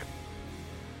to like.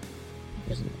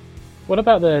 What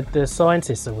about the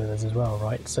scientists are with us as well,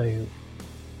 right? So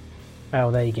how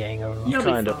are they getting over? You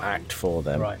kind of act for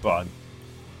them, right? Fine.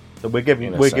 So we're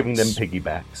giving them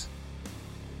piggybacks.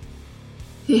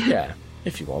 Yeah,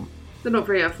 if you want. They're not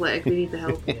very athletic. We need the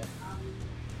help. Yeah.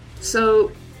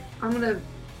 So I'm gonna.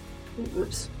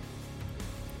 Whoops.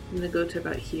 I'm gonna go to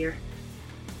about here.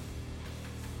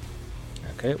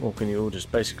 Okay. Well, can you all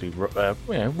just basically,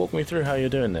 walk me through how you're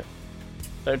doing it?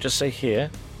 Don't just say here.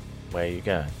 Where are you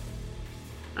going?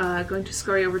 Going to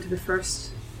scurry over to the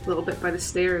first little bit by the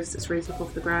stairs that's raised up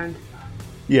off the ground.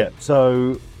 Yeah,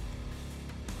 so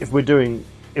if we're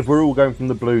all going from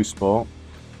the blue spot,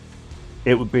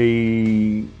 it would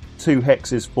be 2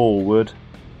 hexes forward,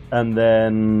 and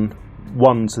then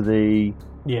 1 to the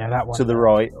that one to the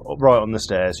right on the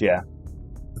stairs. Yeah,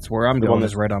 that's where I'm going.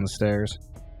 Is right on the stairs.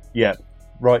 Yeah,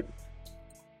 right.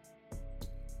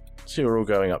 So you're all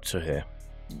going up to here.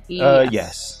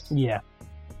 Yes. Yeah.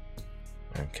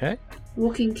 Okay.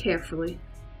 Walking carefully.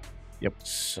 Yep.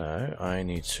 So I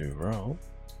need to roll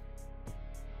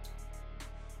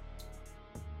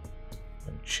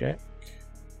and check.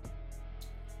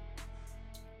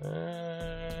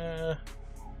 We're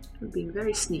being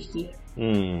very sneaky.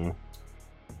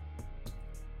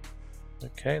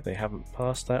 Okay, they haven't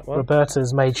passed that one.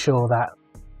 Roberta's made sure that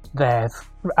they're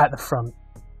at the front.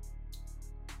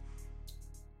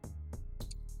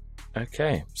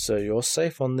 Okay, so you're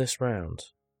safe on this round.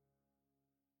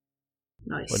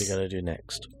 Nice. What are you going to do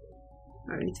next?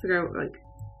 I need to figure out, are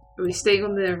we staying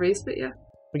on the raised bit yet?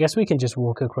 I guess we can just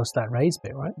walk across that raised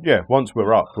bit, right? Yeah, once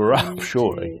we're up,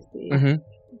 surely.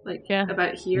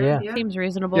 About here? Yeah. Seems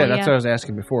reasonable. Yeah, that's what I was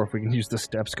asking before. If we can use the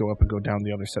steps, go up and go down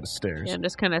the other set of stairs. Yeah,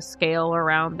 just kind of scale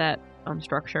around that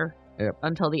structure. Yep.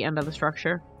 Until the end of the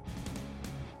structure.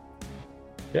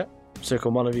 Yep. So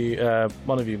can one of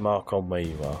you mark on where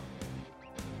you are?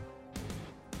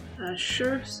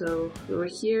 Sure. So we're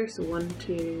here. So 1,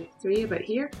 2, 3, about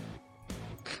here.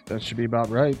 That should be about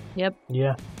right. Yep.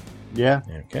 Yeah. Yeah.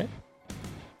 Okay.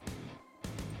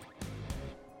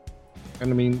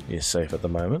 And I mean, you're safe at the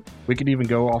moment. We could even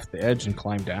go off the edge and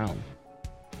climb down.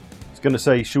 I was going to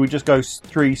say, should we just go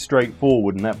 3 straight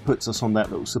forward, and that puts us on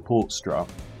that little support strut?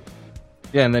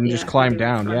 Yeah, and then just climb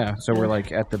down. Yeah. So we're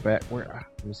at the back. Let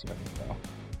me see if I can tell.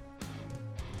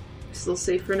 Still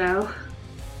safe for now.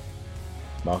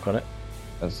 Mark on it.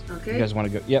 Okay. You guys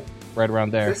want to go? Yep, right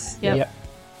around there. Yep.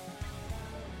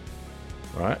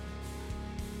 Right.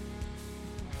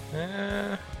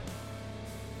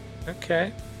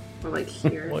 Okay. Or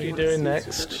here. What are you doing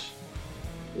next?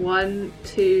 1,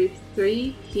 2,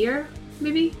 3, here,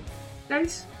 maybe,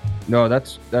 guys? No,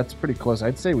 that's pretty close.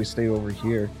 I'd say we stay over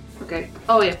here. Okay.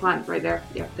 Oh yeah, plant right there.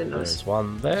 Yeah, didn't notice. There's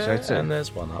one there, and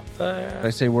there's one up there. Did I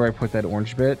say where I put that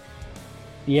orange bit?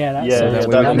 Yeah,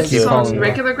 that's it's on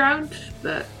regular ground,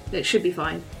 but it should be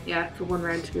fine. Yeah, for one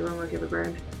round to be on regular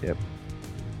ground. Yep.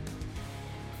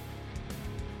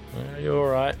 You're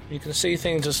alright. You can see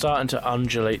things are starting to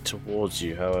undulate towards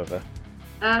you, however.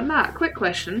 Matt, quick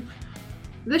question.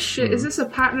 This shit, is this a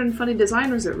pattern and funny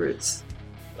design, or is it roots?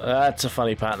 That's a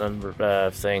funny pattern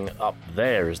thing. Up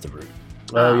there is the root.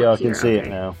 Oh yeah, I can see it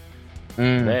now.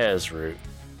 There's root.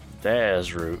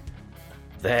 There's root.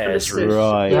 There's root.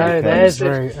 Right. Oh, there's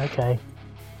root. Okay.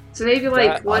 So maybe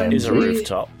that 1, is 2, a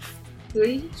rooftop.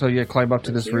 3. So you climb up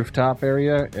to this rooftop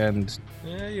area, and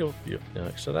you're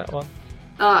next to that one.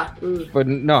 But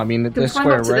no, I mean this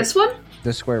square right. This one?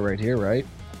 This square right here, right?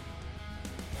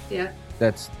 Yeah.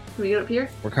 Can we get up here?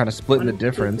 We're kind of splitting the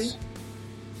difference.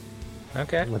 2,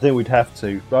 okay. I think we'd have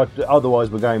to, but otherwise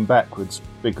we're going backwards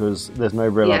because there's no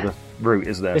real other route,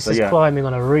 is there? This is climbing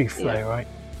on a roof, though, right?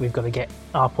 We've got to get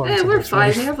up onto we're this fine.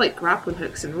 roof. We have grappling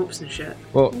hooks and ropes and shit.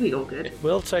 Well, we'll be all good. It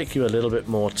will take you a little bit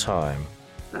more time.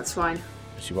 That's fine.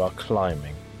 As you are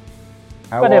climbing.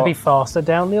 But it'll be faster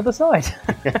down the other side.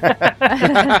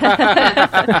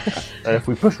 If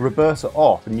we push Roberta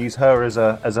off and use her as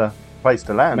a place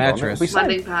to land mattress. on, it'll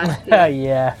be landing pad.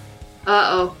 Yeah.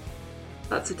 Uh-oh.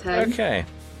 That's a 10. Okay.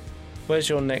 Where's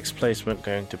your next placement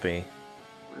going to be?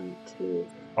 1, 2.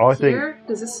 I here?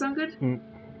 Does this sound good?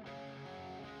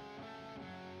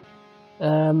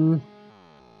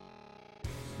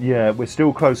 Yeah, we're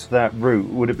still close to that route.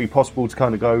 Would it be possible to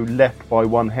kind of go left by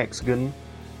 1 hexagon?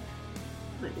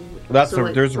 There's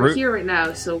we're route here right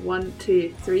now, so 1,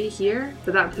 2, 3 here,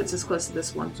 but that puts us close to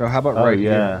this one. So how about right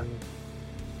here?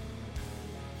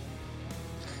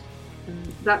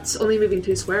 That's only moving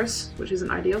 2 squares, which isn't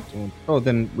ideal. Oh,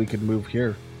 then we could move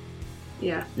here.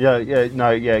 Yeah.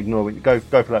 Ignore it. Go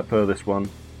for that furthest one.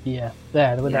 Yeah,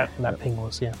 there, where that ping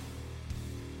was, yeah.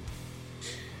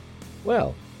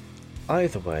 Well,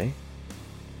 either way.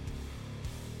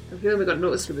 I feel we got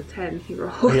noticed with the 10 he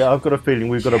rolled. Yeah, I've got a feeling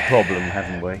we've got a problem,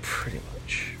 haven't we? Pretty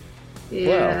much.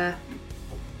 Yeah.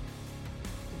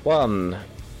 Well, 1,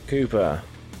 Cooper.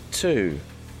 2,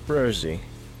 Rosie.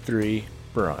 3,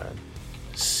 Brian.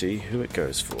 See who it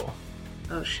goes for.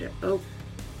 Oh shit. Oh.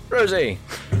 Rosie!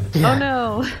 Oh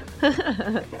no!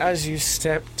 As you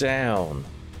step down,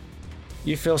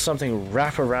 you feel something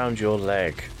wrap around your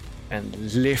leg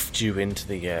and lift you into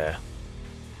the air.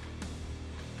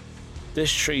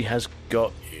 This tree has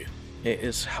got you. It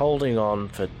is holding on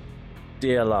for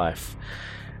dear life.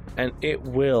 and it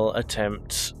will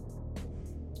attempt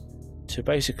to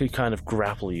basically kind of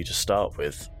grapple you to start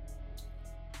with.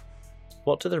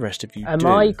 What do the rest of you do? Am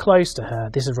I close to her?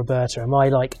 This is Roberta. Am I,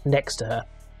 next to her?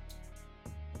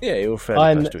 Yeah, you're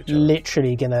fairly close to each other. I'm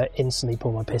literally going to instantly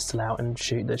pull my pistol out and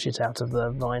shoot the shit out of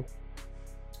the vine.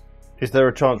 Is there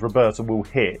a chance Roberta will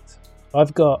hit?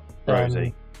 I've got...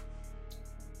 Rosie.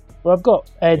 Well, I've got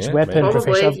edge weapon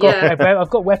proficiency. I've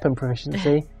got weapon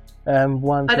proficiency. I don't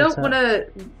want to...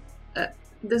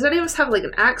 does any of us have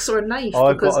an axe or a knife?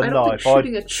 I've got a I don't knife. think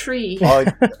shooting a tree.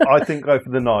 I think go for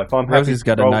the knife. I'm happy. Rosie's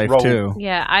got a knife too.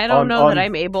 Yeah, I don't know that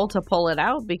I'm able to pull it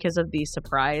out because of the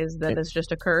surprise that has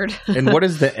just occurred. And what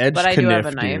does the edge but I do have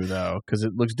a knife. do though? Because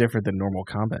it looks different than normal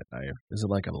combat knife. Is it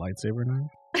like a lightsaber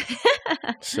knife?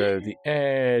 So the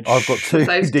edge. I've got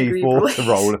 2d4 to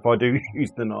roll if I do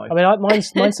use the knife. I mean,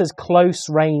 mine says close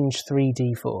range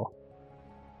 3d4.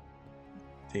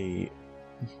 The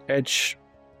edge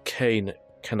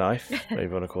knife, whatever you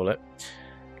want to call it.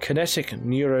 Kinetic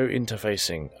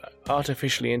neuro-interfacing.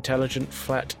 Artificially intelligent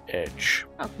flat edge.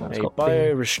 A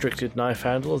bio-restricted knife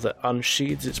handle that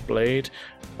unsheathes its blade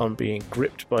on being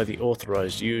gripped by the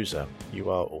authorized user. You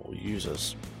are all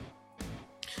users.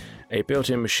 A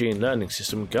built-in machine learning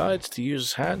system guides the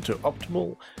user's hand to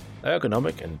optimal,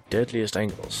 ergonomic, and deadliest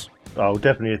angles. I'll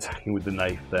definitely attacking with the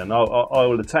knife then. I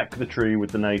will attack the tree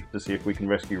with the knife to see if we can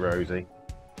rescue Rosie.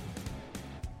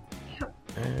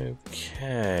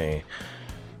 Okay.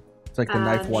 It's like the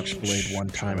knife watched blade one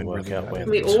time and work out where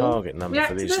the target number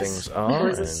for these things are,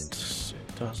 and it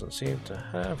doesn't seem to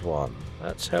have one.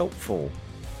 That's helpful.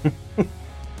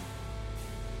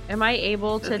 Am I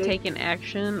able to take an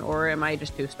action, or am I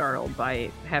just too startled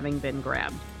by having been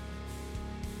grabbed?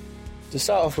 To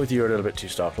start off with, you're a little bit too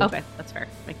startled. Okay, that's fair.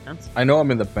 Makes sense. I know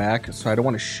I'm in the back, so I don't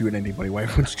want to shoot anybody while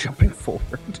everyone's jumping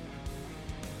forward.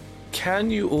 Can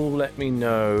you all let me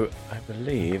know, I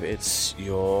believe it's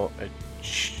your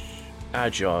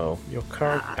agile, your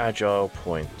current agile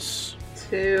points?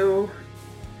 2.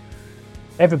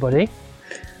 Everybody?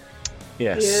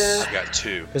 Yes. Yeah. I've got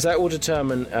 2. Because that will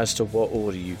determine as to what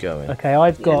order you go in. Okay,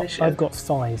 I've got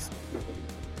 5.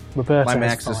 Roberta My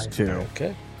max has 5. is 2.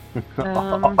 Okay.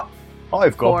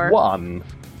 I've got 4. 1.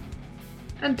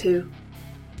 And 2.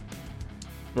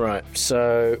 Right,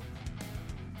 so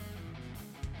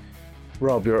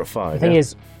Rob, you're at 5. The thing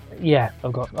is,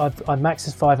 I've max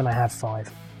is 5 and I have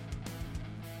 5.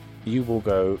 You will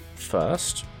go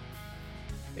first.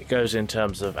 It goes in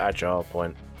terms of agile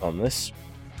point on this,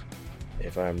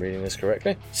 if I'm reading this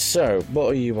correctly. So, what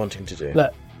are you wanting to do?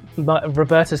 Look,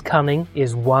 Roberta's cunning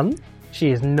is 1. She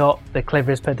is not the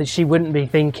cleverest person. She wouldn't be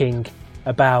thinking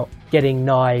about getting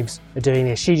knives or doing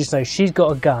this. She just knows she's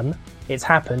got a gun. It's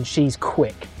happened. She's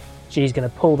quick. She's going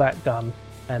to pull that gun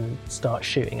and start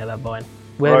shooting at that vine.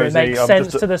 Whether Rosie, it makes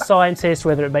sense to the scientist,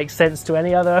 whether it makes sense to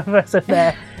any other person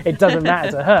there, it doesn't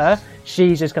matter to her.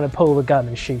 She's just going to pull the gun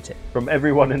and shoot it. From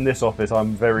everyone in this office,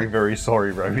 I'm very, very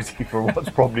sorry, Rosie, for what's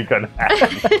probably going to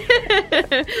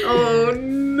happen. Oh,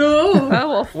 no. Oh,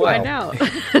 we'll find out.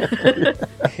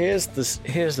 Here's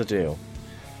the deal.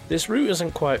 This root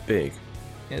isn't quite big.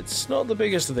 It's not the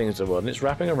biggest of things in the world, and it's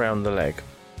wrapping around the leg.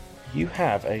 You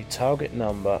have a target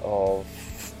number of,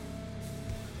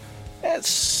 let's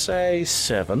say,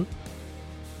 7.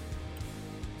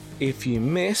 If you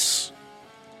miss,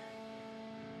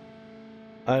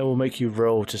 I will make you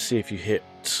roll to see if you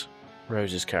hit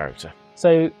Rose's character.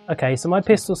 So my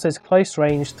pistol says close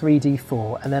range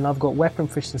 3d4, and then I've got weapon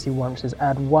proficiency 1, which says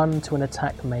add 1 to an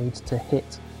attack made to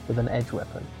hit with an edge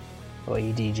weapon. Or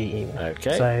EDG even.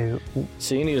 Okay.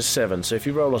 So you need a 7, so if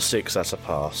you roll a 6, that's a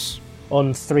pass.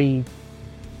 On 3d4.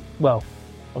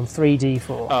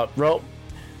 Roll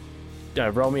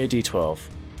me a d12.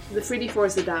 The 3d4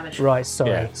 is the damage. Right,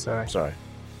 sorry.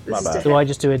 My bad. Do I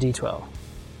just do a d12?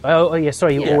 Oh yeah,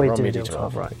 sorry, you always do a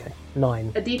d12. Right, okay.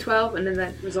 9. A d12, and then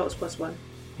that results +1.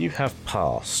 You have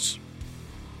passed.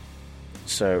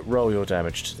 So roll your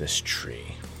damage to this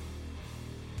tree.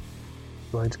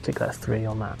 Do I click that 3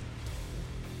 on that?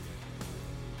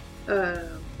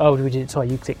 We did it. Sorry,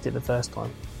 you clicked it the first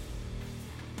time.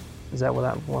 Is that what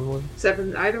that one was?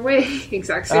 7 either way,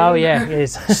 exact same. Oh yeah, it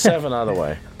is. 7 either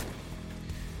way.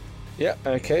 Yeah.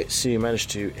 Okay. So you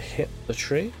managed to hit the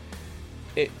tree.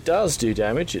 It does do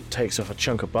damage. It takes off a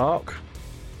chunk of bark,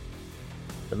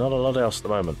 but not a lot else at the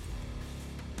moment.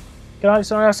 Can I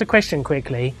ask a question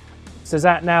quickly? So does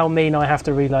that now mean I have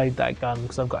to reload that gun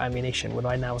because I've got ammunition? Would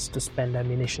I now have to spend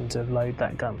ammunition to load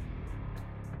that gun?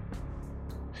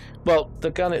 Well, the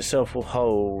gun itself will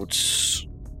hold...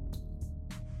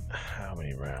 How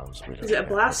many rounds? Is it a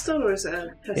blaster or is it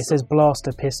a pistol? It says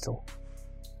blaster pistol.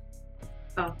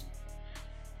 Oh.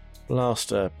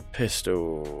 Blaster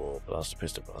pistol.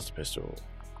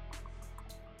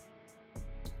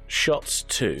 Shots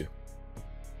 2.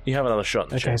 You have another shot in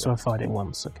the chamber. So I fired it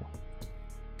once, okay.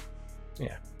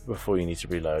 Yeah, before you need to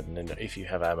reload, and then if you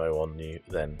have ammo on you,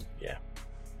 then yeah.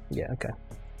 Yeah, okay.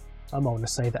 I might want to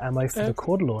save the ammo for the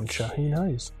quad launcher, who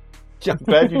knows? I'm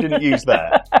glad you didn't use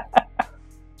that.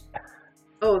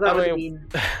 Oh, that would have been...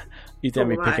 You'd then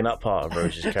be picking up part of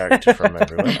Rose's character from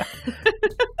everywhere.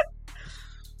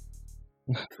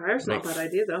 Fire's not a bad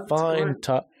idea, though.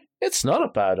 It's not a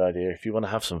bad idea if you want to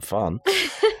have some fun.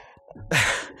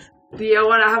 Do you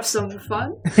want to have some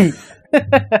fun?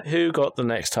 Who got the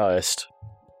next highest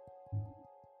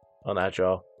on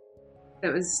Agile?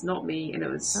 It was not me, and it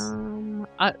was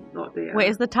not the... Wait,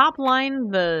 is the top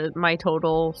line my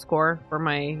total score for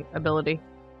my ability?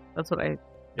 That's what I...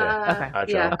 Yeah. Okay.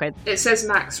 Agile. Yeah. Okay. It says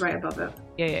max right above it.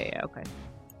 Yeah, okay.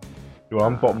 Well,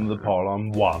 I'm bottom of the pile,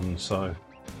 I'm 1, so...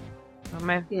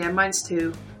 Yeah, mine's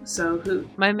 2. So who...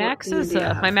 My max is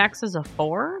a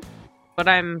 4, but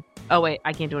I'm... Oh wait,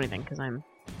 I can't do anything because I'm...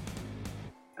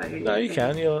 No, you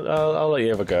can. I'll let you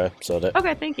have a go. Sort it.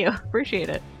 Okay, thank you. Appreciate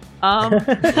it.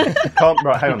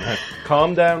 Right, hang on.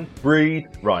 Calm down, breathe.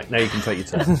 Right, now you can take your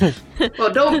turn.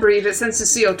 Well, don't breathe, it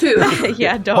senses CO2.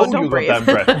 Yeah, don't breathe.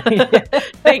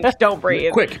 Thanks, don't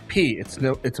breathe. Quick, pee. It's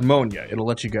ammonia. It'll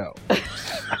let you go.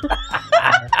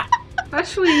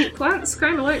 Actually, plants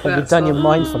kind of like that. You've done your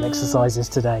mindful exercises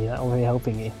today. That will be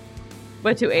helping you.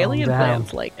 But do alien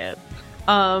plants like it?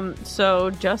 So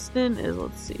Justin is,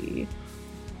 let's see,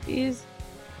 he's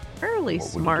fairly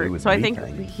smart. So I think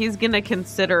he's gonna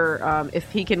consider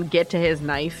if he can get to his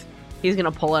knife, he's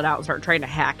gonna pull it out and start trying to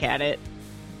hack at it.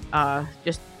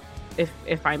 Just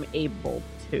if I'm able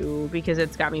to, because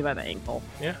it's got me by the ankle.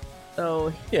 Yeah.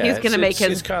 So he's gonna make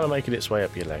his. It's kind of making its way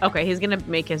up your leg. Okay, he's gonna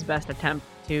make his best attempt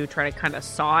to try to kind of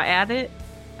saw at it,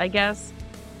 I guess,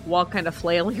 while kind of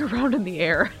flailing around in the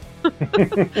air.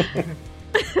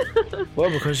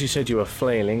 Well, because you said you were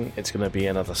flailing, it's going to be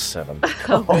another 7.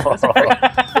 Oh, sorry.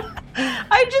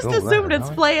 I just assumed it's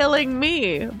flailing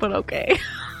me, but okay.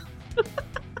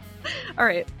 All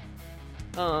right.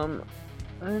 I'm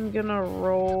gonna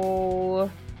roll.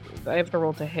 I have to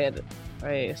roll to hit,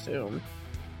 I assume.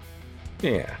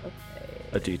 Yeah. Okay.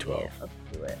 A D12. Yeah, let's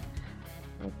do it.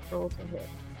 Let's roll to hit.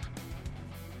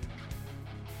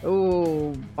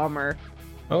 Ooh, bummer.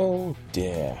 Oh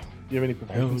dear. Do you have any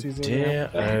proficiencies?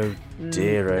 Oh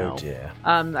dear.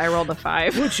 No. I rolled a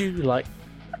 5. Would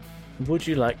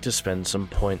you like to spend some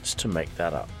points to make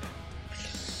that up?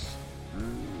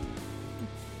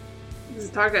 Is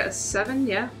the target a 7?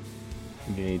 Yeah.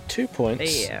 You need 2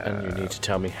 points, and you need to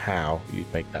tell me how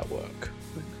you'd make that work.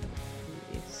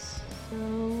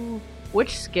 So,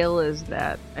 which skill is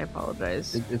that? I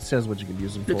apologize. It says what you can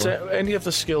use them for. It's any of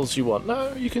the skills you want.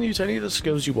 No, you can use any of the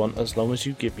skills you want as long as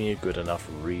you give me a good enough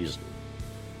reason.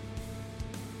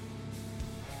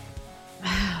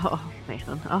 Oh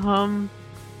man.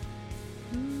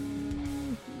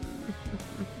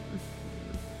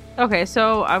 Okay,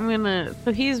 so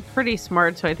so he's pretty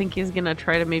smart, so I think he's gonna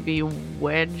try to maybe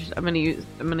wedge. I'm gonna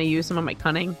use some of my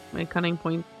cunning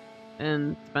points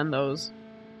and spend those.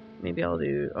 Maybe I'll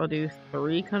do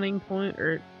 3 cunning points.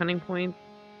 You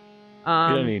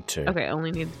don't need 2. Okay, I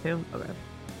only need 2. Okay.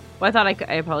 Well,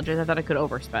 I apologize. I thought I could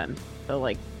overspend to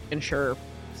like ensure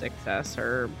success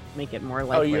or make it more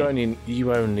likely. Oh,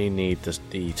 you only need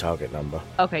the target number.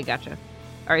 Okay, gotcha.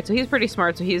 All right, so he's pretty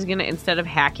smart. So he's gonna, instead of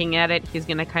hacking at it, he's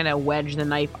gonna kind of wedge the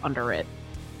knife under it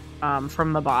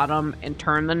from the bottom and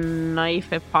turn the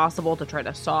knife, if possible, to try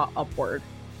to saw upward.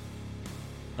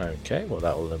 Okay, well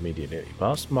that will immediately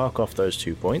pass. Mark off those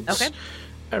 2 points. Okay.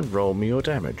 And roll me your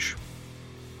damage.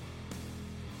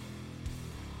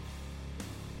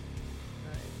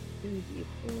 Alright,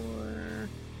 2d4.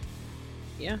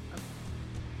 Yeah.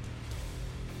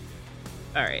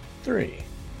 Alright. 3.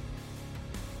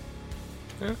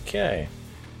 Okay.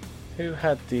 Who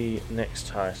had the next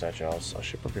highest agiles? I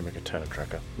should probably make a turn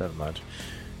tracker. Never mind.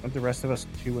 Aren't the rest of us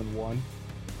 2 and 1?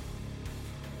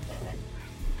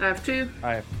 I have 2.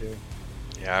 I have 2.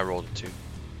 Yeah, I rolled a 2.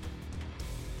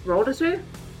 Rolled a 2?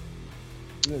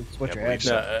 It's what your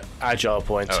agile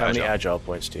points. Oh, How many agile. agile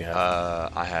points do you have?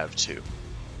 I have 2.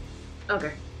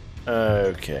 Okay.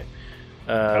 Okay.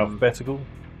 Alphabetical?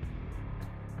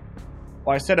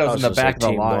 Well, I said I was in the back of the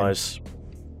line. Wise.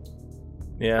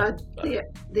 Yeah.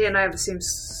 The and I have the same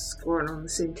score and on the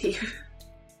same team.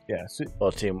 Yeah.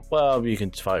 Well, you can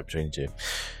fight between the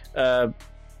 2.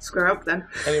 Square up then.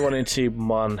 Anyone in team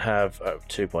 1 have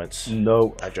 2 points?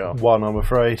 No. Agile. 1, I'm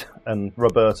afraid. And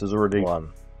Roberta's already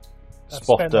 1.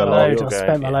 spotted I've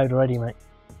spent my load already, mate.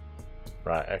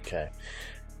 Right, okay.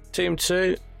 Team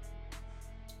 2,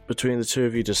 between the two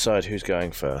of you, decide who's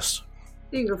going first.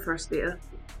 You can go first, Beta.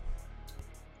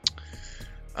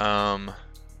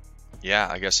 Yeah,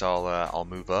 I guess I'll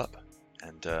move up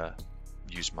and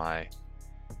use my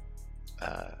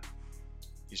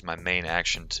main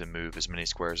action to move as many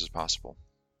squares as possible.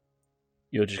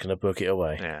 You're just gonna book it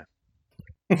away. Yeah.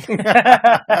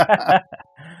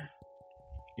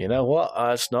 You know what?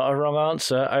 It's not a wrong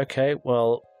answer. Okay,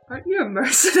 well. Aren't you a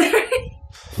mercenary?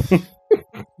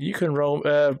 You can roll.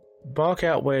 Mark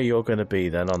out where you're going to be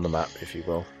then on the map, if you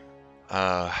will.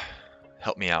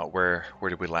 Help me out. Where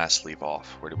did we last leave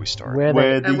off? Where did we start?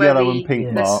 Where the yellow and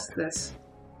pink mark. This.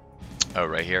 Oh,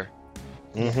 right here.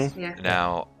 Mm-hmm. Yeah.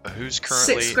 Now, who's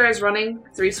currently 6 squares running,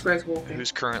 3 squares walking.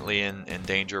 Who's currently in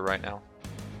danger right now?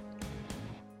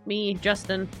 Me,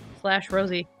 Justin /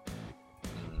 Rosie.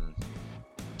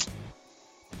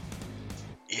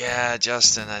 Yeah,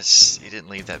 Justin, he didn't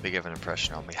leave that big of an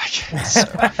impression on me, I guess. So.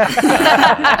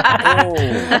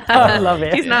 I love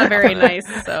it. He's not very nice,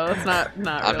 so it's not I'm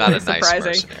really not a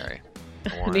surprising. Nice mercenary.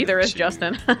 1, Neither is 2,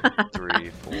 Justin. 3,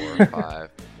 4, 5,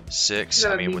 6.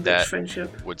 I mean,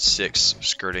 would 6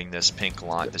 skirting this pink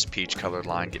line, this peach colored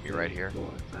line, get me right here?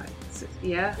 4, 5, 6.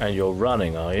 Yeah. And you're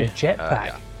running, are you?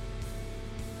 Jetpack.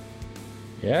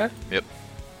 Yeah? Yep.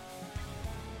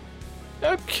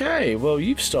 Okay, well,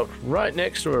 you've stopped right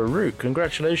next to a root.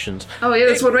 Congratulations. Oh, yeah,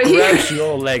 there's one right here. Grabs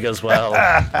your leg as well.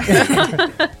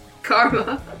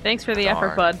 Karma. Thanks for the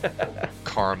effort, bud.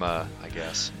 Karma, I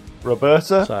guess.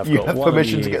 Roberta, So you have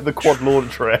permission to get the quad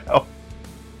launcher out.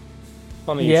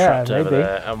 One of you trapped over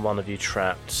there, and one of you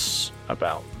trapped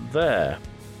about there.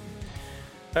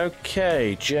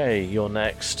 Okay, Jay, you're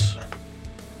next.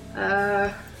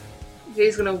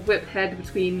 Jay's gonna whip head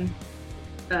between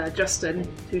Justin,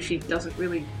 who she doesn't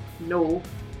really know.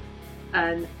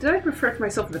 And did I refer to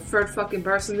myself as the third fucking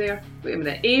person there? Wait a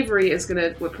minute. Avery is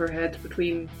gonna whip her head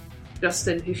between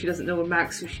Justin, who she doesn't know, and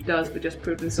Max, who she does, but just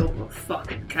proved himself a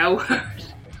fucking coward.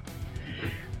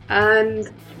 And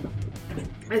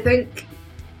I think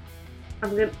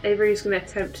Avery's gonna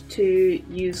attempt to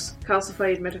use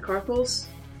calcified metacarpals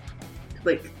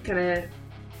to kind of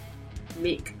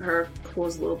make her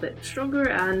claws a little bit stronger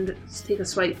and take a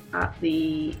swipe at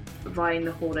the vine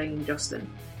holding Justin.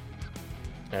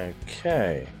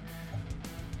 Okay.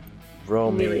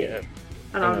 Roll me an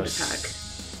armed attack.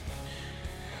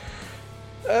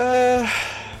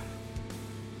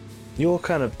 You're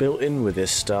kind of built in with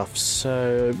this stuff,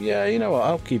 so yeah, you know what?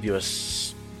 I'll give you a.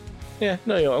 I'm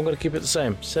going to keep it the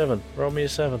same. 7. Roll me a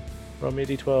 7. Roll me a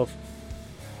d12.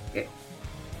 Okay.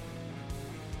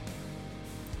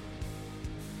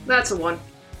 That's a 1.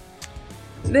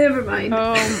 Never mind.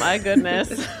 Oh my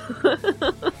goodness.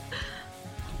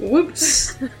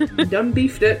 Whoops. Done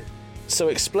beefed it. So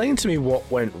explain to me what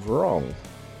went wrong,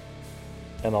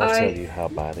 and I'll tell you how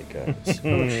bad it goes.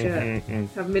 Oh shit.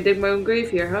 Having me dig my own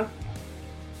grave here, huh?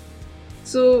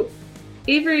 So,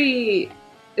 Avery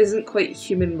isn't quite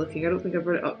human looking. I don't think I've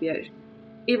brought it up yet.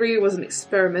 Avery was an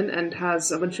experiment and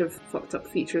has a bunch of fucked up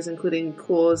features, including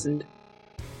claws and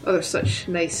other such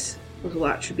nice little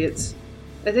attributes.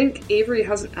 I think Avery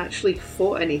hasn't actually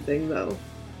fought anything, though.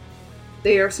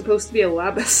 They are supposed to be a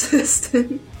lab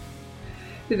assistant.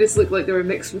 They just look like they were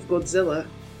mixed with Godzilla.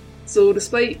 So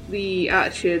despite the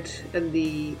attitude and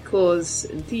the claws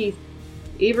and teeth,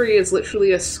 Avery is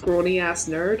literally a scrawny-ass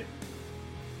nerd.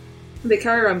 They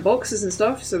carry around boxes and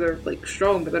stuff, so they're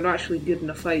strong, but they're not actually good in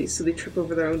a fight, so they trip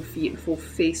over their own feet and fall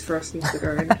face first into the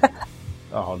ground.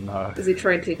 Oh no. As they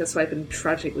try and take a swipe and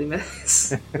tragically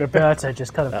miss. Roberta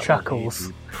just kind of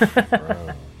chuckles.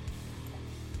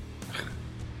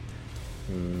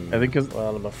 I think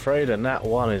well, I'm afraid a nat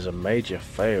 1 is a major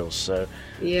fail, so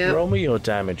yep. Roll me your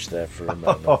damage there for a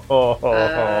moment. Oh,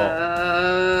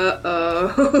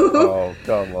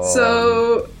 come on.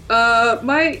 So,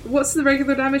 what's the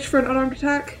regular damage for an unarmed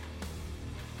attack?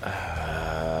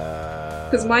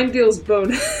 Because mine deals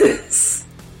bonus.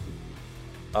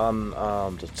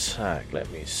 Unarmed attack.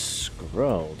 Let me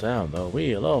scroll down the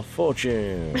Wheel of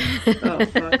Fortune. Oh,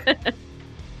 fuck.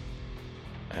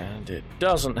 And it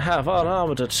doesn't have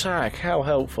unarmed attack. How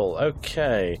helpful.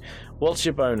 Okay. What's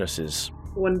your bonuses?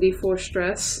 1d4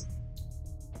 stress.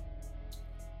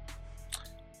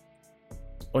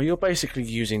 Well, you're basically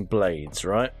using blades,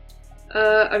 right?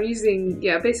 I'm using,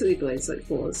 basically blades, like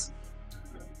claws.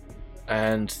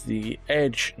 And the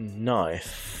edge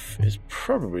knife is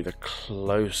probably the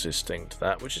closest thing to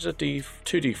that, which is a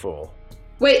 2d4.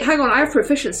 Wait, hang on, I have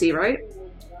proficiency, right?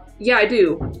 Yeah, I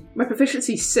do. My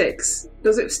proficiency's 6.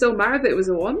 Does it still matter that it was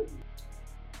a 1?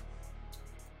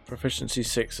 Proficiency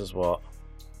 6 is what?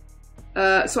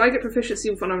 So I get proficiency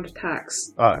with unarmed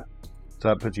attacks. Oh. So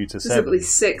that puts you to 7. Specifically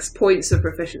 6 points of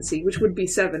proficiency, which would be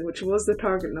 7, which was the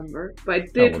target number. But I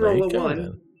did roll a 1.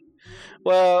 Then.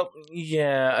 Well,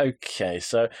 yeah, okay.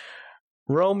 So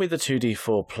roll me the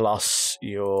 2d4 plus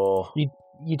your...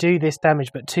 You do this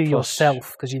damage, but to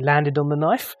yourself, because you landed on the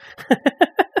knife.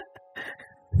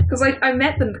 Because I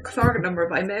met the target number,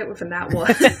 but I met it with a nat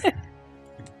 1.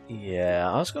 Yeah,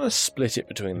 I was going to split it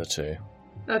between the two.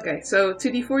 Okay, so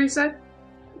 2d4 you said?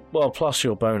 Well, plus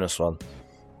your bonus one.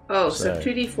 Oh, so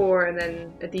 2d4 and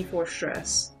then a d4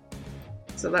 stress.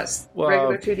 So that's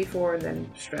regular 2d4 and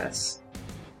then stress.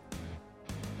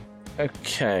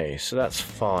 Okay, so that's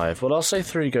 5. Well, I'll say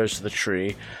 3 goes to the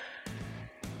tree.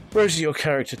 Rosie, your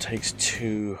character takes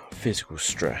 2 physical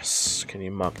stress. Can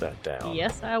you mark that down?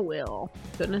 Yes, I will.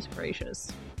 Goodness gracious.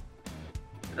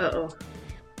 Uh-oh.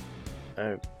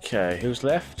 Okay, who's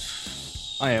left?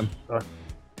 I am.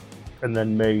 And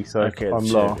then me, so okay, I'm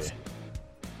last.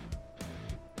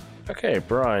 Okay,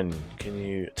 Brian, can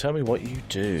you tell me what you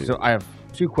do? So I have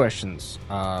 2 questions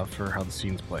for how the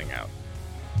scene's playing out.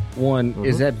 One,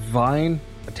 is that vine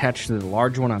attached to the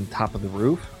large one on top of the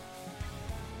roof?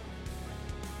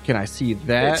 Can I see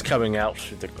that? It's coming out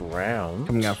through the ground.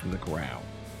 Coming out from the ground.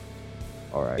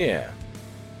 All right. Yeah.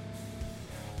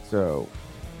 So,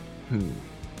 let me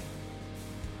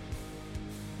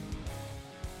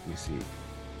see.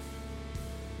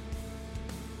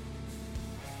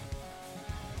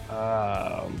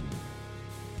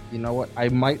 You know what?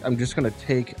 I'm just going to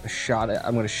take a shot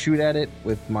I'm going to shoot at it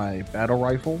with my battle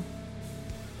rifle.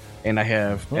 And I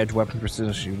have edge weapon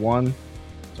proficiency 1.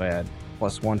 So I add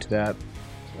 +1 to that.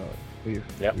 So we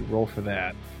roll for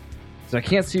that. So I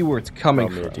can't see where it's coming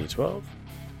from. A D12. So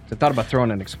I thought about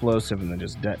throwing an explosive and then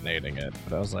just detonating it.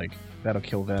 But I was like, that'll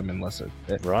kill them unless it...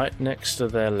 Right next to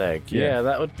their leg. Yeah,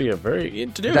 that would be a very...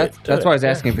 That's why I was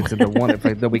asking if it's the one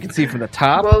that we can see from the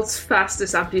top. World's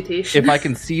fastest amputation. If I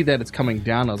can see that it's coming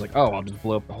down, I was like, I'll just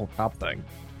blow up the whole top thing.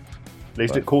 At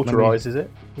least it cauterizes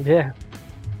it. Yeah.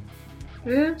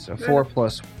 Yeah. So 4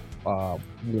 plus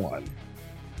 1.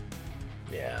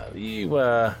 Yeah, you,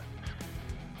 I'll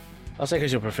say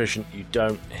because you're proficient, you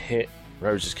don't hit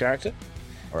Rose's character.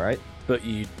 Alright. But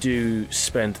you do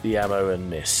spend the ammo and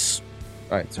miss.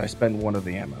 Alright, so I spend 1 of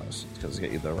the ammos, because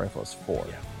the rifle is 4.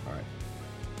 Yeah. Alright.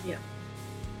 Yeah.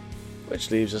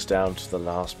 Which leaves us down to the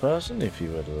last person, if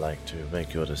you would like to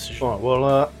make your decision. Alright,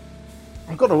 well,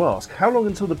 I've got to ask, how long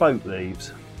until the boat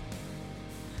leaves?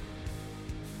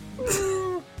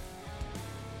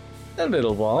 A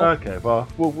little while. Okay, well,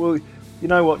 you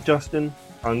know what, Justin?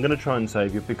 I'm going to try and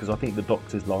save you because I think the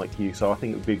doctors like you, so I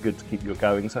think it would be good to keep you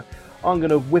going. So I'm going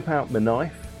to whip out my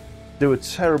knife, do a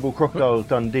terrible Crocodile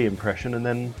Dundee impression, and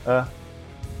then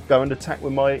go and attack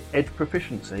with my edge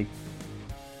proficiency.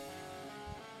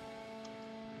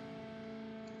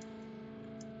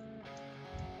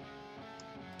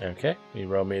 Okay, you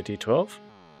roll me a d12.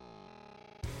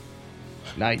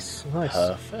 Nice.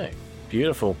 Perfect.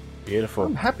 Beautiful.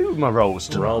 I'm happy with my rolls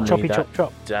tonight. Roll me Choppy, that chop,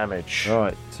 chop. damage.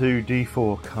 Right,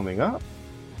 2d4 coming up.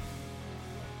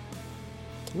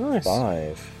 Nice.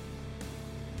 5.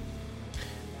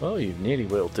 Well, you've nearly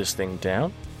whittled this thing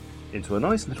down. Into a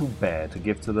nice little bear to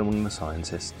give to them and the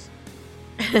scientists.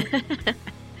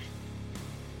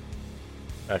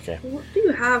 Okay. What do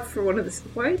you have for one of the...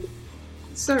 Why?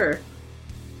 Sir.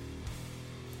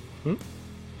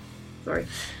 Sorry.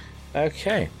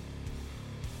 Okay.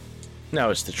 Now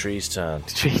it's the tree's turn.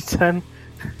 The tree's turn.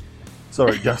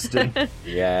 Sorry, Justin.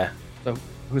 Yeah. So,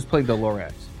 who's played the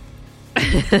Lorax?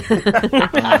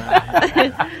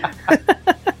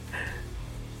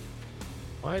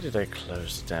 Why did I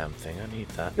close the damn thing? I need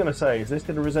that. I was going to say, is this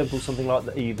going to resemble something like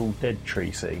the Evil Dead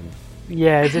tree scene?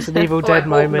 Yeah, is this an Evil Dead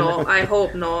moment? I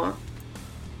hope not.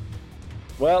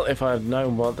 Well, if I'd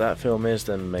known what that film is,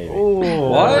 then maybe. Oh,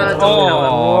 what?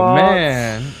 Oh,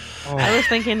 man. Oh. I was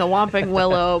thinking the Whomping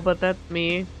Willow, but that's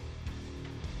me.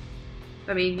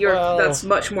 I mean, that's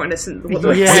much more innocent than what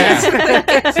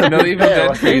So no Evil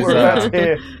Dead trees.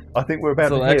 I think we're about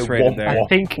to hear X-rated there.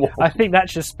 I think that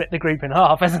should split the group in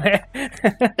half, hasn't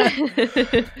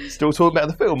it? Still talking about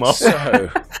the film, are So,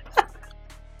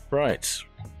 right.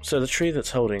 So the tree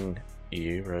that's holding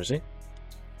you, Rosie.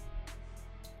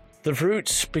 The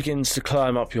root begins to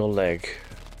climb up your leg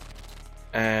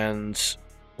and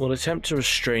will attempt to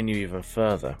restrain you even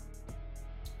further.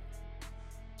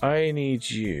 I need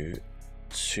you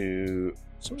to...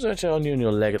 Someone's on you on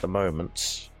your leg at the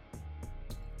moment.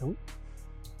 Ooh.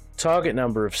 Target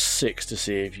number of 6 to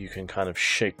see if you can kind of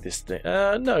shake this thing.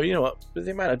 No, you know what? With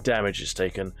the amount of damage it's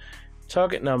taken,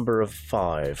 target number of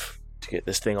 5 to get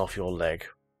this thing off your leg.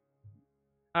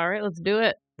 Alright, let's do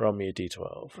it. Roll me a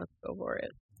d12. Let's go for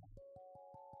it.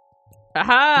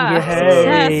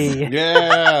 Aha! Yay. Success!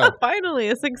 Yeah! Finally,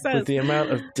 a success. With the amount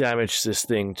of damage this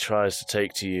thing tries to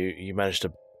take to you, you manage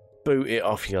to boot it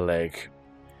off your leg.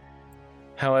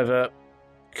 However,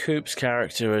 Coop's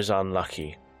character is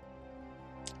unlucky,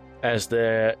 as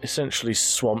they're essentially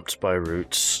swamped by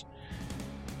roots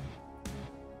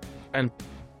and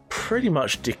pretty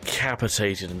much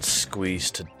decapitated and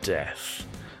squeezed to death.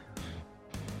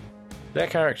 Their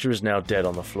character is now dead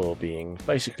on the floor, being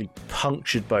basically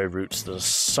punctured by roots that are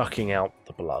sucking out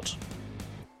the blood.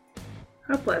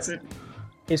 How pleasant.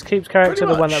 Is Coop's character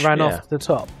the one that ran off the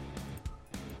top?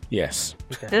 Yes.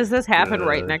 Okay. Does this happen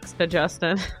right next to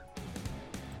Justin?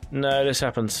 No, this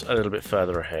happens a little bit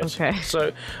further ahead. Okay.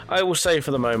 So I will say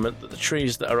for the moment that the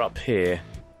trees that are up here,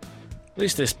 at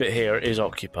least this bit here, is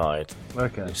occupied.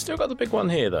 Okay. You've still got the big one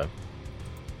here, though.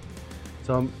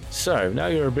 So now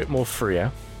you're a bit more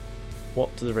freer.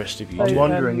 What do the rest of you do? I'm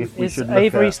wondering if we should look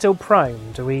Avery still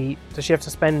prone? Does she have to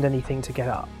spend anything to get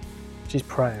up? She's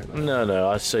prone. No,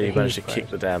 I'd say you managed to kick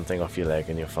the damn thing off your leg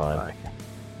and you're fine. Okay.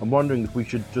 I'm wondering if we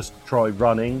should just try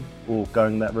running or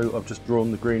going that route. I've just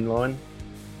drawn the green line.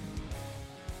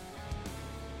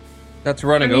 That's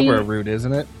running over a route,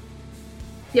 isn't it?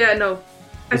 Yeah, no.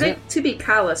 I think to be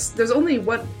callous, there's only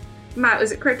one... Matt,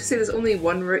 is it correct to say there's only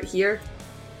one route here?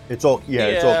 It's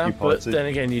occupied. But then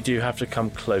again, you do have to come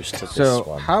close to this one.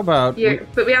 So, how about... Yeah,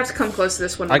 but we have to come close to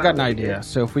this one. I got an idea.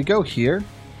 So if we go here,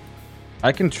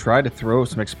 I can try to throw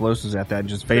some explosives at that and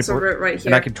just There's a route right here.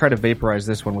 And I can try to vaporize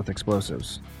this one with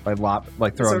explosives. By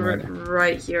throwing it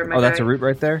right here, my guy. that's a route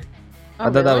right there? Oh,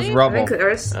 I thought that was rubble. I think there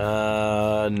is.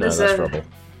 No, that's rubble.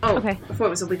 Oh, okay. I thought it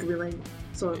was a wiggly line.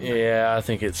 So... Yeah, I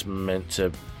think it's meant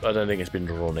to... I don't think it's been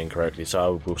drawn incorrectly, so I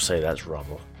will say that's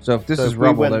rubble. So if this is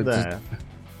rubble... We went there...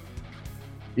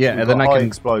 Yeah, and then I can...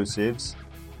 explosives.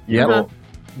 Yep. Got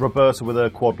Roberta with a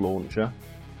quad launcher.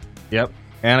 Yep.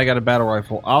 And I got a battle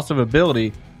rifle. I also have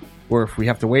ability where if we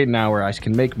have to wait an hour, I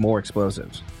can make more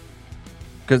explosives.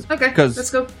 Okay,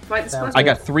 let's go fight this class. I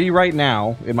got 3 right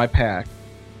now in my pack.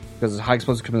 Because high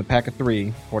explosives come in a pack of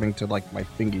 3, according to like my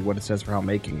thingy, what it says for how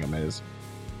making them is.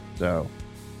 So,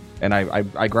 and I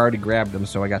already grabbed them,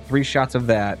 so I got 3 shots of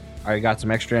that. I got some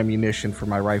extra ammunition for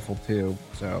my rifle too.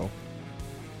 So,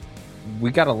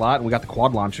 we got a lot, and we got the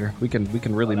quad launcher. We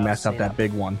can really mess up that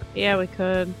big one. Yeah, we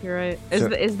could. You're right.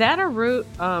 Is that a route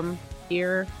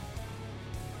here?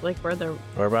 Like where the...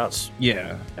 Whereabouts?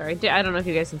 Yeah. Sorry, I don't know if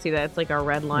you guys can see that. It's like our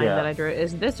red line that I drew.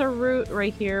 Is this a route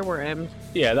right here where I'm...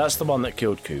 Yeah, that's the one that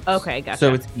killed Coop. Okay, gotcha.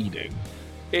 So it's eating.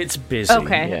 It's busy.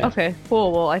 Okay,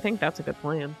 cool. Well, I think that's a good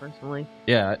plan, personally.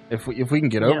 Yeah, if we can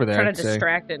get over there... Try to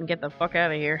distract it and get the fuck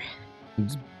out of here.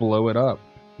 Just blow it up.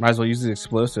 Might as well use the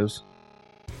explosives.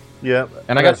 Yeah.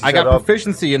 And I got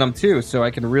proficiency in them too, so I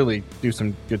can really do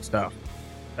some good stuff.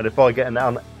 And if I get an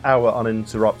hour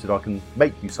uninterrupted, I can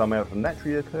make you some out of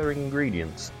naturally occurring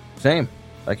ingredients. Same.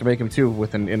 I can make them too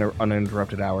with an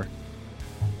uninterrupted hour.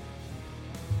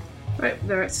 Right,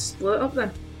 let's split up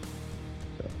then.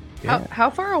 So, yeah. How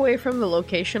far away from the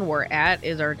location we're at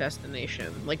is our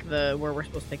destination? Like where we're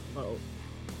supposed to take the boat?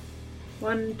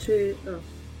 1, 2, oh.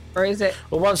 Or is it...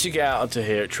 Well, once you get out to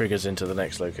here, it triggers into the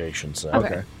next location, so...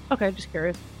 Okay, just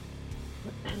curious.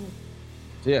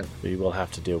 Yeah. We will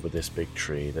have to deal with this big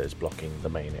tree that is blocking the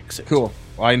main exit. Cool.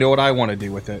 Well, I know what I want to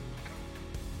do with it.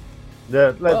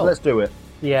 Yeah, let's do it.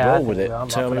 Yeah. Roll with it.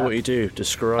 Tell me what you do.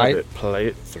 Describe it. Play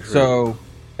it through. So,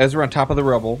 as we're on top of the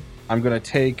rubble, I'm going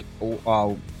to take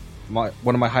one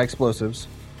of my high explosives,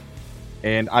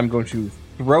 and I'm going to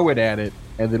throw it at it,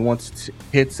 and then once it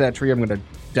hits that tree, I'm going to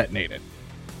detonate it.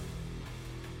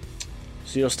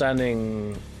 So you're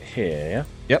standing here, yeah?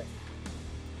 Yep.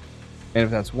 And if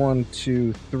that's 1,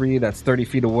 2, 3, that's 30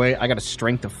 feet away. I got a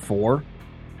strength of 4.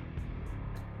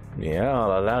 Yeah,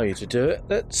 I'll allow you to do it.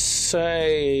 Let's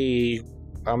say...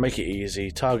 I'll make it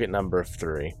easy. Target number of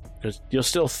 3. Because you're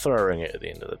still throwing it at the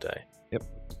end of the day. Yep.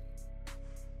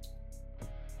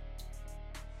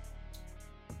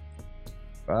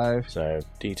 Five. So,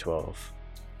 D12.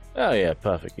 Oh yeah,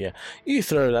 perfect, yeah. You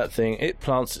throw that thing, it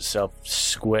plants itself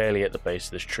squarely at the base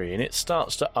of this tree, and it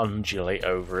starts to undulate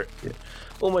over it. Yeah.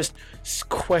 Almost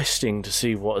questing to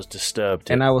see what has disturbed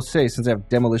it. And I will say, since I have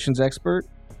Demolitions Expert,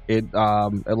 it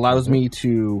allows me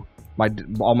to...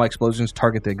 all my explosions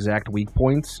target the exact weak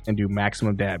points and do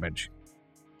maximum damage.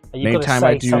 You've got to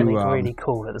say something really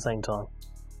cool at the same time.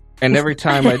 And every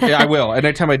time I will. And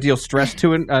every time I deal stress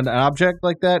to an object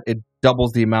like that, it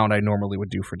doubles the amount I normally would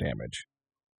do for damage.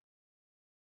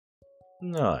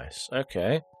 Nice.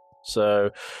 Okay. So,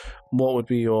 what would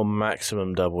be your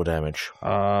maximum double damage?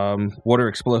 What are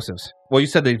explosives? Well, you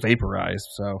said they vaporize,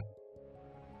 so...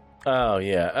 Oh,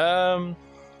 yeah.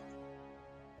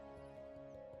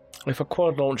 If a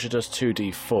quad launcher does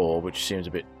 2d4, which seems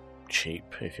a bit cheap,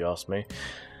 if you ask me.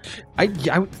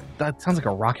 That sounds like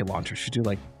a rocket launcher. It should do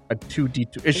like a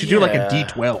 2d2. It should do like a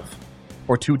d12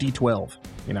 or 2d12,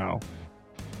 you know.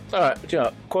 Alright,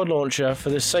 quad launcher, for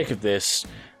the sake of this,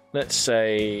 let's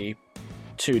say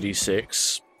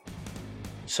 2d6.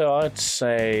 So I'd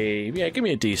say, give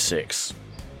me a d6.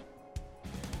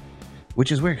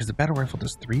 Which is weird, because the battle rifle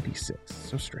does 3d6.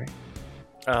 So strange.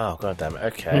 Oh, god damn it.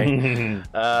 Okay.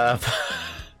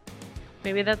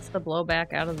 Maybe that's the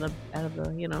blowback out of the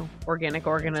organic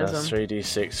organism. That's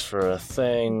 3d6 for a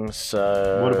thing,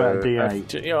 so... What about a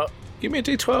d8? Give me a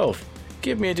d12.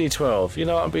 Give me a d12. You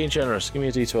know what? I'm being generous. Give me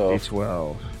a d12.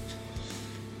 D12.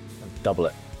 Double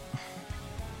it.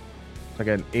 I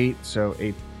got an 8, so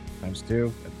 8 times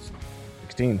 2. That's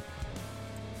 16.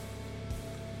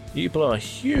 You blow a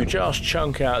huge ass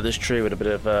chunk out of this tree with a bit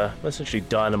of essentially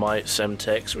dynamite,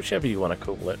 semtex, whichever you want to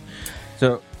call it.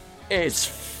 So it's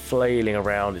flailing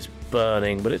around, it's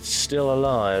burning, but it's still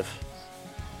alive.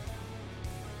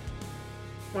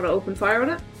 Want to open fire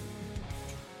on it?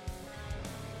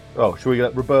 Oh, should we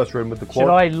get reverse room with the quad? Should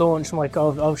I launch my...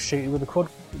 I'll shoot you with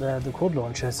the quad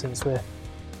launcher, since we're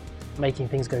making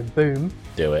things go boom.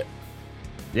 Do it.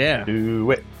 Yeah.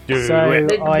 Do it. So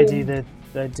I do the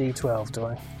D12, do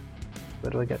I? Where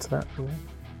do I get to that from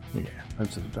here? Yeah,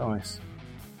 those are the dice.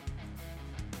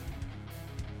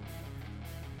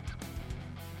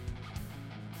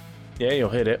 Yeah, you'll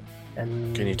hit it.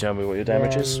 And can you tell me what your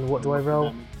damage is? What do I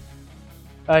roll?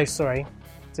 Oh, sorry.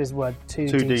 It says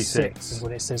 2d6 is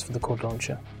what it says for the quad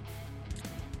launcher.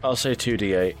 I'll say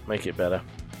 2d8. Make it better.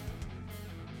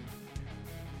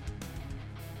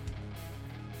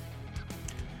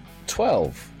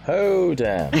 $12. Oh,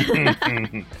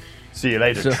 damn. See you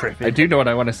later, Trippy. I do know what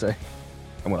I want to say.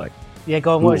 I'm like... Yeah,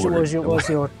 go on. What's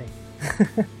your thing?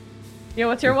 Yeah,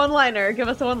 what's your one-liner? Give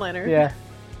us a one-liner. Yeah.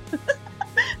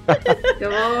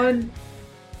 Come on.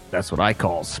 That's what I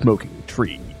call smoking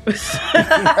trees.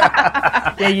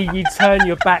 Yeah, you turn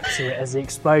your back to it as the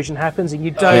explosion happens and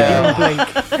you don't even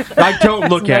blink. I don't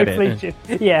look at it.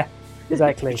 Yeah,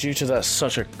 exactly. Due to that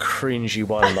such a cringy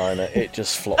one-liner, it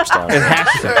just flops down. It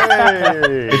has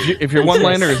to. If your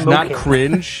one-liner is not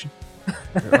cringe,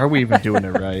 are we even doing it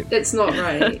right? It's not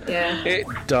right, yeah. It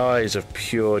dies of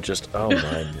pure just, oh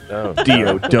man. Oh,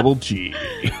 D-O-double-G.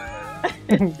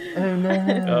 Oh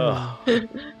no. Oh.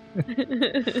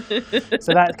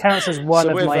 So that counts as one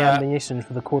of my ammunition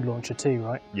for the quad launcher too,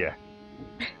 right? Yeah.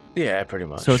 Yeah, pretty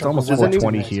much. So it's almost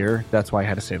 420 here. That's why I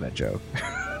had to say that joke.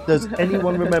 Does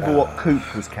anyone remember what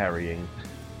Coop was carrying?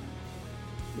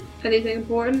 Anything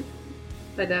important?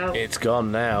 I doubt. It's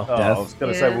gone now. Oh, I was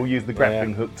going to say we'll use the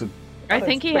grappling hook to... I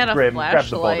think he had a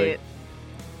flashlight.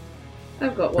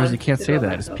 I've got one. Because you can't say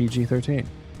that. It's PG-13.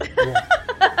 Yeah.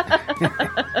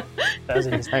 That was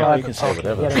in his you can say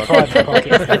whatever.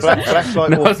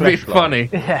 Flashlight or must be funny.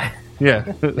 Yeah. Yeah.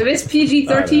 If it's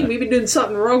PG-13, we've been doing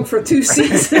something wrong for 2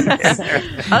 seasons.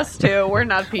 Us too. We're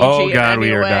not PG. Oh God,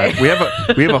 we are not. We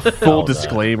have a full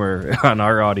disclaimer on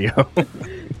our audio.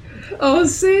 Oh,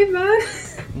 same man.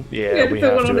 Yeah, we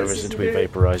have to ever since we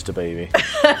vaporized a baby.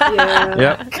 Yeah.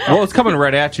 Yep. Well, it's coming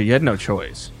right at you. You had no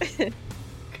choice.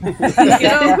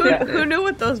 Who knew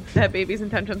what that baby's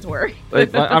intentions were?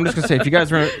 I'm just gonna say, if you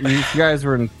guys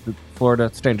were in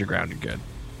Florida, stand your ground. You're good.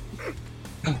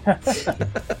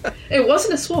 It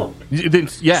wasn't a swamp.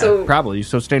 Probably.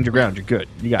 So stand your ground. You're good.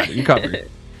 You got it. You covered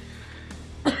it.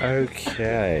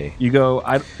 Okay. You go.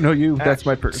 I know you. That's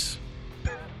my purse.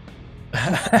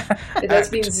 It has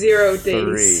been 0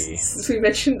 days since we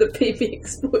mentioned the baby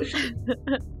explosion.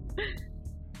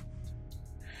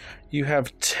 You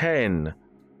have 10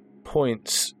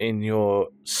 points in your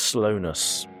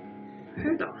slowness.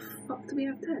 How the fuck do we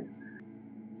have 10?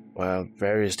 Well,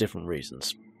 various different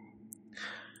reasons.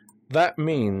 That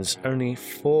means only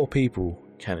 4 people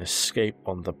can escape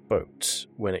on the boat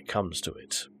when it comes to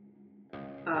it.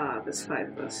 There's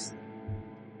 5 of us.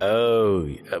 Oh,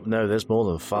 no, there's more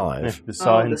than 5. The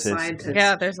scientists. The scientists.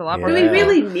 Yeah, there's a lot more. Do we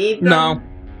really need them? No.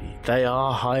 They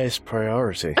are highest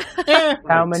priority.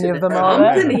 How many of them are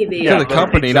there? To the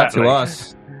company, not to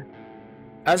us.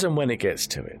 As and when it gets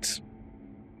to it.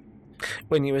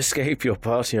 When you escape, your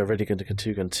party are ready to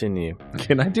continue.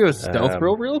 Can I do a stealth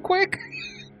roll real quick?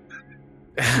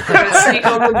 Sneak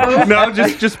on the boat? No,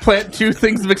 just plant 2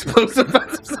 things of explosive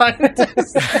on some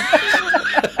scientists.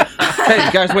 Hey,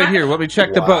 guys, wait here. Let me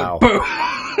check the boat. Boom.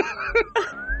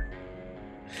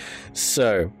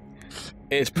 So,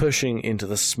 it's pushing into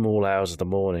the small hours of the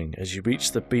morning as you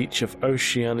reach the beach of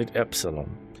Oceanid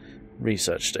Epsilon,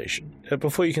 research station.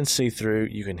 Before you can see through,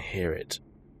 you can hear it.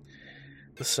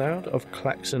 The sound of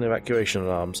klaxon evacuation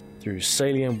alarms through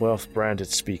Salian Wealth branded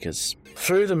speakers.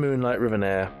 Through the moonlight riven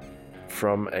air,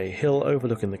 from a hill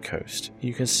overlooking the coast,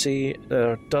 you can see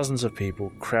there are dozens of people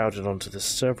crowded onto the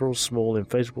several small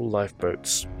inflatable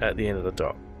lifeboats at the end of the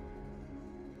dock.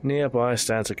 Nearby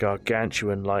stands a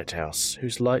gargantuan lighthouse,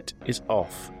 whose light is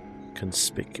off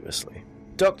conspicuously.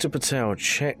 Dr. Patel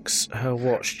checks her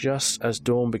watch just as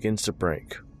dawn begins to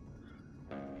break.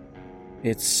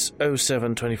 It's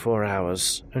 07:24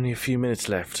 hours, only a few minutes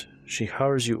left. She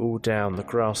hurries you all down the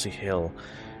grassy hill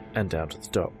and down to the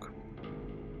dock.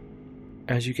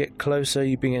 As you get closer,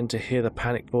 you begin to hear the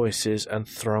panicked voices and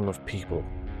throng of people,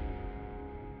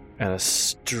 and a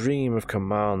stream of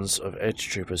commands of edge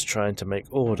troopers trying to make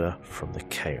order from the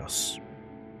chaos.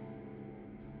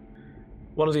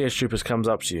 One of the edge troopers comes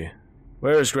up to you.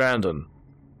 "Where is Grandon?"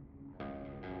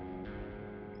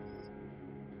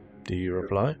 Do you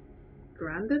reply?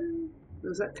 Grandon?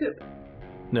 Was that Tip?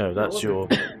 No, that's your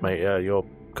mate, your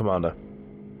commander.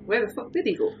 Where the fuck did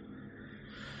he go?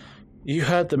 You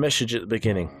heard the message at the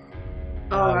beginning.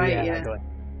 Oh, right, yeah.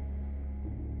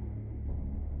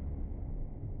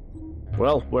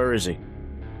 Well, where is he?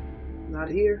 Not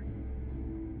here.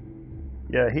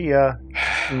 Yeah,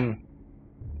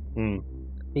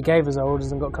 He gave us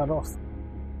orders and got cut off.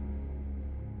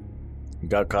 He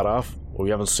got cut off? Well, we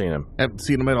haven't seen him. Haven't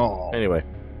seen him at all. Anyway.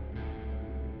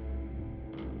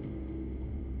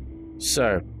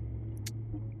 So,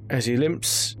 as he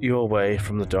limps your way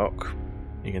from the dock,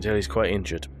 you can tell he's quite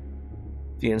injured.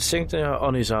 The insignia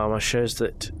on his armour shows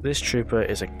that this trooper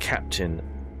is a captain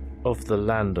of the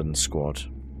Landon Squad,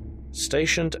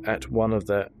 stationed at one of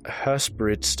the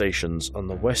Hurstbridge stations on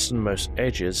the westernmost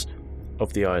edges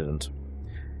of the island.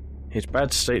 His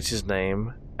badge states his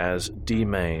name as D.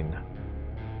 Main.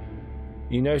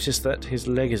 You notice that his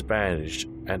leg is bandaged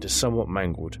and is somewhat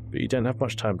mangled, but you don't have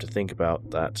much time to think about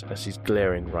that as he's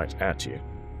glaring right at you.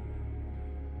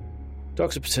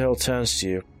 Dr. Patel turns to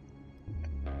you.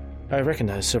 "I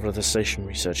recognize several of the station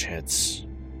research heads.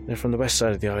 They're from the west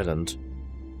side of the island.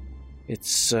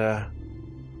 It's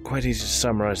quite easy to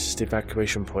summarize as the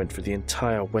evacuation point for the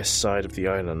entire west side of the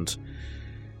island.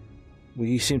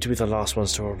 We seem to be the last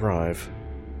ones to arrive.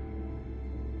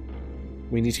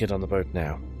 We need to get on the boat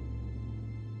now."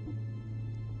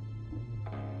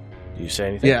 Do you say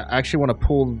anything? Yeah, I actually want to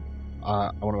pull...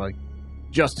 I want to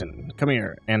Justin, come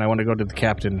here. And I want to go to the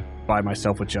captain by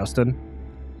myself with Justin.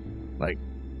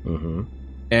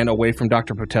 And away from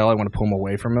Dr. Patel, I want to pull him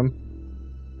away from him.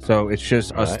 So it's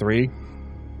just us three.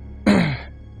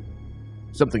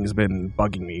 Something's been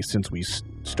bugging me since we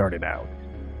started out.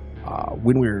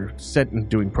 When we were set and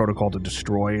doing protocol to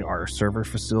destroy our server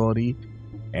facility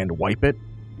and wipe it,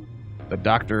 the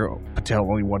Dr. Patel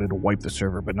only wanted to wipe the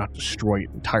server but not destroy it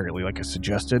entirely like I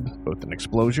suggested, with an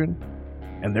explosion.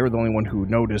 And they were the only one who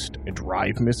noticed a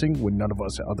drive missing when none of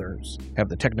us others have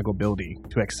the technical ability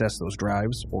to access those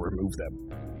drives or remove them.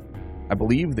 I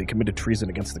believe they committed treason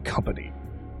against the company.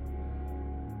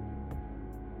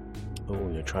 Oh,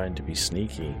 you're trying to be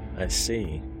sneaky. I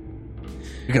see.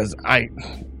 Because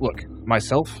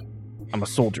myself, I'm a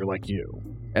soldier like you,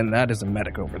 and that is a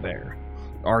medic over there.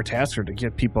 Our tasks are to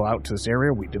get people out to this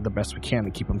area. We did the best we can to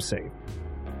keep them safe.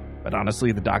 But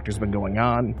honestly, the doctor's been going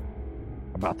on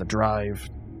about the drive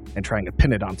and trying to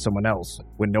pin it on someone else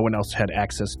when no one else had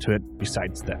access to it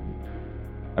besides them.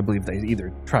 I believe they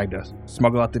either tried to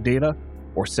smuggle out the data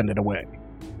or send it away.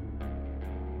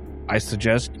 I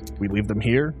suggest we leave them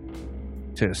here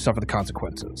to suffer the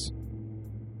consequences.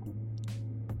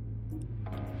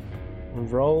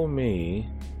 Roll me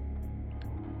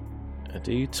a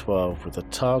d12 with a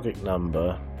target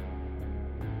number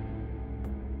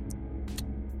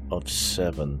of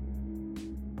 7.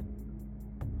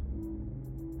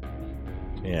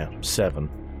 Yeah, 7.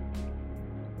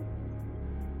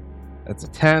 That's a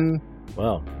 10.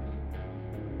 Wow.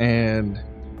 And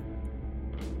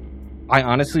I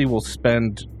honestly will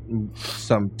spend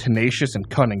some tenacious and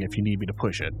cunning if you need me to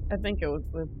push it. I think it was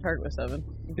target was 7.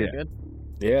 Yeah. Good.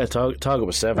 Yeah, target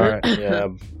was 7. Right. Yeah,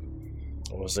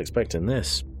 I wasn't expecting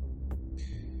this.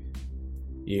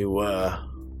 You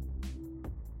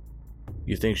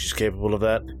think she's capable of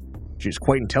that? She's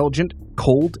quite intelligent,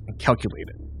 cold, and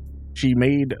calculated. She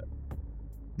made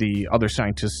the other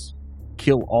scientists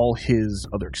kill all his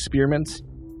other experiments,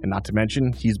 and not to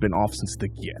mention, he's been off since the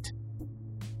get.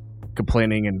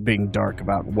 Complaining and being dark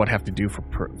about what have to do for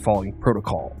following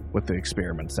protocol with the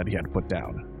experiments that he had to put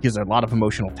down. He has a lot of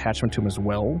emotional attachment to him as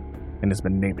well, and has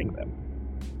been naming them,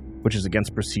 which is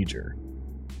against procedure.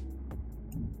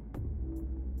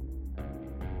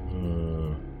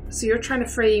 So you're trying to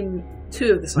frame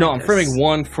 2 of the scientists? No, I'm framing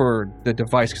one for the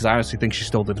device because I honestly think she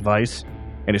stole the device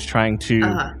and is trying to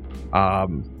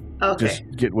just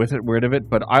get rid of it.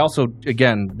 But I also,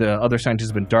 again, the other scientist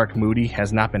has been dark, moody,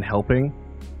 has not been helping,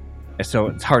 and so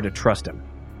it's hard to trust him.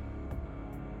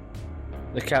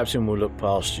 The captain will look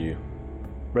past you,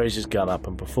 raise his gun up,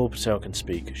 and before Patel can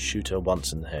speak, shoot her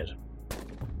once in the head.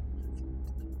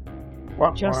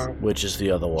 Which is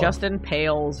the other one? Justin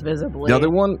pales visibly. The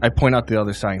other one, I point out the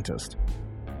other scientist.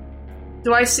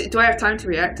 Do I have time to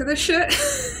react to this shit?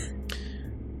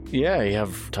 Yeah, you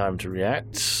have time to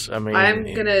react. I mean,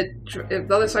 the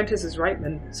other scientist is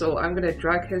Reitman, so I'm gonna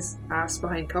drag his ass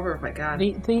behind cover if I can.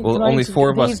 Only 4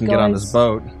 of us can get on this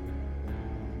boat.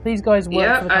 These guys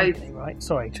work for the company, right?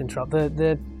 Sorry to interrupt.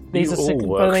 These are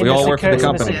we all work for the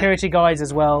company. The security guys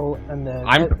as well, and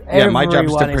my job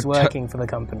is working for the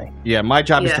company. Yeah, my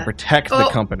job is to protect the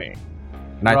company,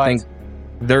 and I think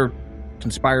they're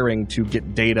conspiring to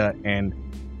get data and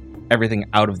everything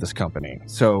out of this company.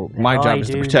 So my job is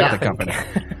to protect the company.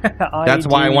 That's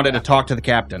why I wanted to talk to the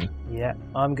captain. Yeah,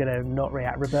 I'm gonna not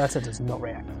react. Roberta does not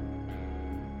react.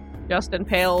 Justin's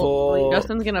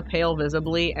gonna pale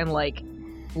visibly and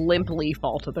limply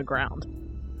fall to the ground.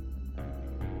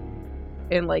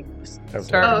 And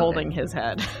start holding his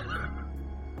head.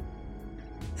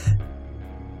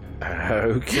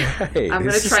 Okay. I'm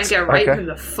gonna try and get Reitman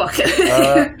the fuck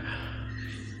out.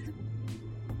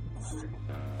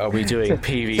 Are we doing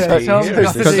PvP?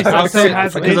 I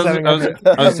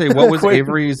was saying, what was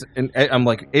Avery's? And I'm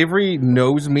like, Avery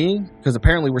knows me because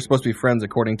apparently we're supposed to be friends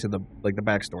according to the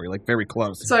backstory, very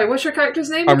close. Sorry, what's your character's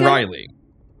name? I'm Riley.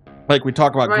 We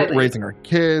talk about raising our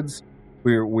kids.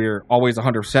 We're always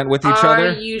 100% with each other.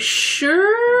 Are you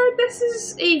sure this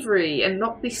is Avery and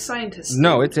not the scientist?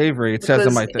 No, it's Avery. It says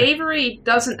on my thing. Avery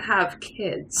doesn't have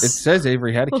kids. It says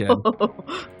Avery had a kid.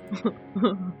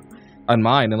 On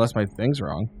mine, unless my thing's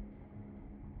wrong.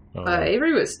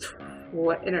 Avery was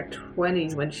in her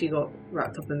 20s when she got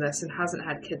wrapped up in this and hasn't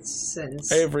had kids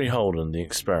since. Avery Holden, the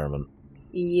experiment.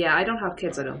 Yeah, I don't have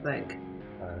kids, I don't think.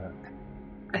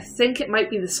 I think it might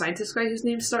be the scientist guy whose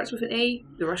name starts with an A,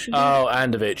 the Russian guy. Oh,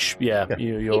 Andovich. Yeah,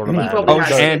 you're a man.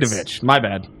 Andovich. My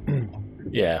bad.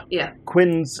 Yeah. Yeah.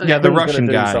 Quinn's... Okay. Yeah, the Russian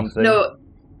guy. Something. No,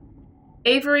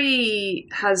 Avery's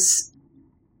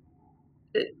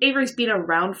been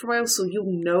around for a while, so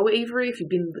you'll know Avery if you've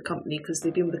been with the company, because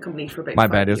they've been with the company for about 5 years.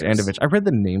 My bad, it was Andovich. I read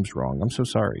the names wrong. I'm so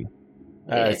sorry.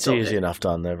 It's easy enough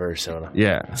done. They're very similar.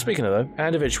 Yeah. Speaking of that,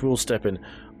 Andovich will step in.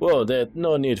 Whoa, there's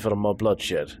no need for more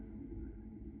bloodshed.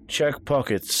 Check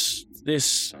pockets.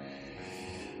 This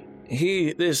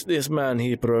man,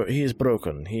 he is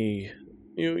broken.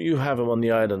 You have him on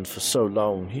the island for so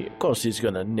long. Of course he's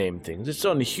gonna name things. It's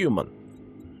only human.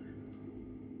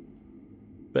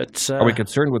 But are we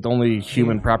concerned with only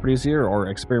human properties here, or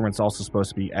experiments also supposed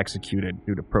to be executed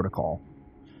due to protocol?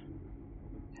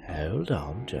 Hold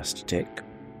on, just a tick.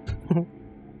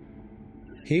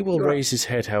 He will raise his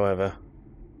head, however,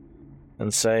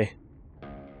 and say,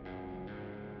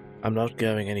 I'm not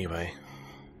going anyway.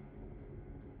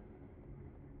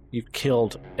 You've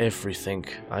killed everything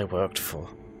I worked for.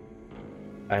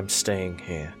 I'm staying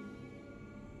here.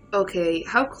 Okay,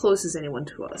 how close is anyone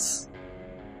to us?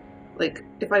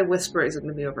 If I whisper, is it going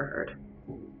to be overheard?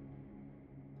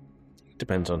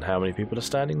 Depends on how many people are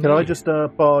standing there. Can I just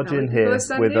barge in here with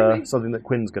something that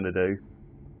Quinn's going to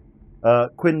do?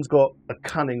 Quinn's got a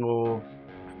cunning of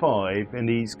 5, and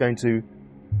he's going to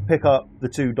pick up the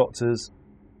 2 doctors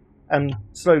and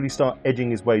slowly start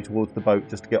edging his way towards the boat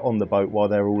just to get on the boat while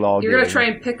they're all arguing. You're going to try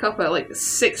and pick up a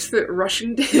 6-foot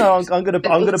Russian dude? No, I'm going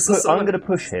to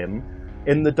push him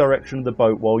in the direction of the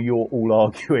boat while you're all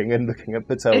arguing and looking at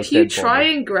Patel's If you try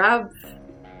and grab...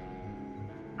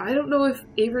 I don't know if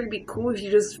Avery would be cool if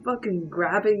you're just fucking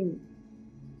grabbing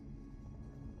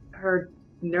her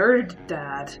nerd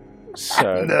dad.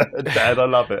 So, nerd dad, I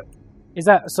love it. Is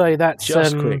that... Sorry, that's...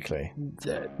 Just quickly.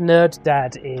 Nerd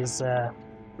dad is...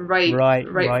 Right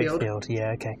field.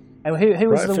 Yeah, okay. And who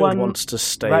was the one? Wants to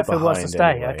stay Rightfield behind. Wants to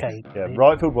stay. Anyway. Okay. Yeah,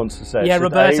 Rightfield wants to stay. Yeah, so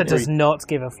Roberta does not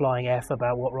give a flying F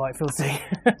about what Rightfield's doing.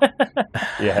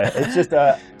 Yeah, it's just.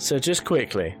 So just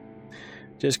quickly,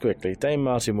 Dame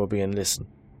Martin will begin listen.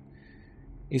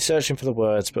 He's searching for the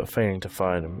words but failing to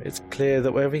find them. It's clear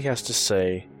that whatever he has to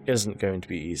say isn't going to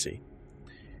be easy.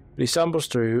 But he stumbles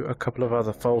through a couple of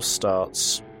other false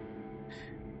starts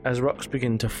as rocks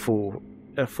begin to form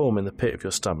in the pit of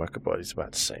your stomach at what he's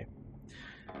about to say.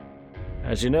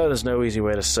 As you know, there's no easy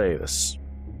way to say this.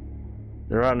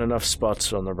 There aren't enough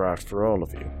spots on the raft for all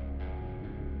of you.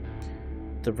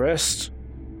 The rest,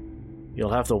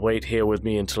 you'll have to wait here with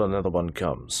me until another one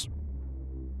comes.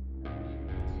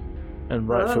 And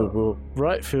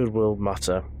Rightfield will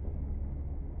mutter,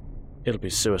 "It'll be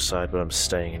suicide, but I'm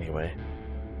staying anyway."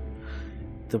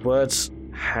 The words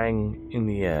hang in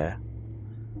the air,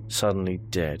 suddenly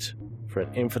dead, for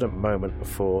an infinite moment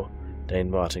before Dane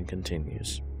Martin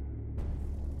continues.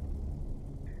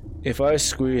 "If I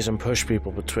squeeze and push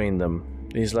people between them,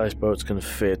 these lifeboats can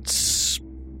fit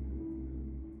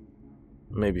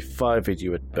maybe 5 of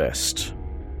you at best.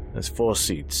 There's 4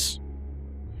 seats.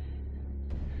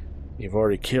 You've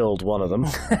already killed one of them."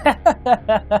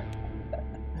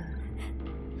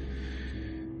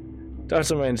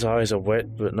 Dr. Main's eyes are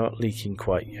wet but not leaking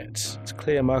quite yet. It's a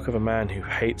clear mark of a man who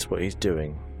hates what he's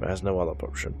doing but has no other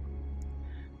option.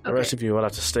 The rest of you will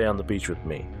have to stay on the beach with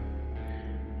me.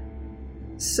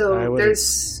 So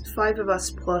there's 5 of us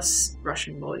plus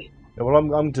Russian boy. Yeah, well,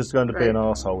 I'm just going to be an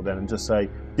arsehole then and just say,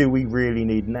 do we really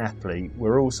need an athlete?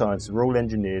 We're all scientists, we're all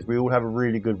engineers, we all have a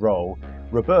really good role.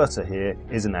 Roberta here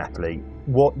is an athlete.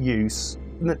 What use?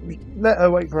 Let her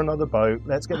wait for another boat.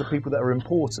 Let's get the people that are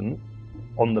important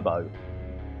on the boat.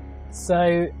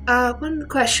 So... one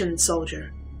question,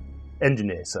 soldier.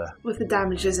 Engineer, sir. With the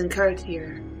damages incurred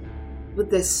here, would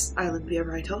this island be a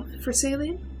write-off for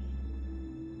sailing?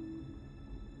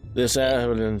 This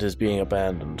island is being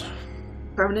abandoned.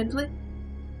 Permanently?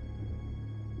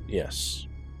 Yes.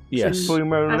 I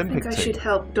think I should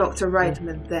help Dr.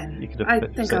 Reitman then. I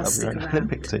think I'll stick around.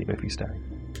 Olympic team if you stay.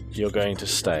 You're going to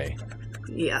stay?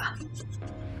 Yeah.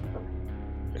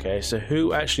 Okay, so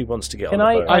who actually wants to get on the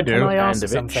boat? I do. Can I ask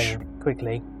something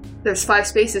quickly? There's 5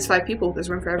 spaces, 5 people. There's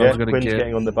room for everyone. Yeah, Quinn's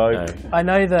getting on the boat. No. I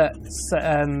know that...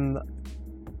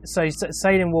 So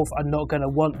Sailing Wolf are not going to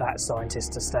want that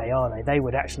scientist to stay, are they? They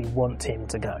would actually want him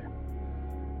to go.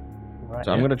 Right.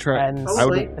 So I'm going to try...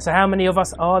 So how many of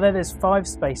us are there? There's 5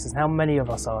 spaces. How many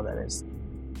of us are there?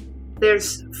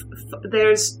 There's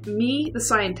me, the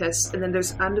scientist, and then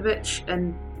there's Andovich,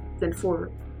 and then 4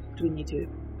 between you two.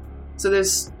 So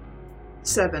there's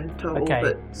 7 total,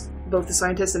 but both the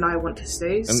scientist and I want to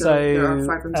stay, so there are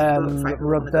 5 rooms to go.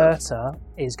 Roberta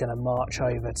is going to march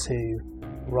over to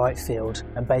Rightfield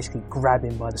and basically grab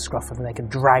him by the scruff of the neck and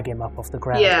drag him up off the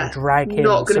ground and drag him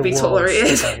not going to be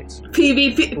tolerated.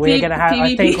 PvP. We're going to have.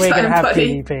 I think we're going to have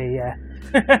PvP. Yeah.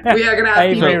 We are going to have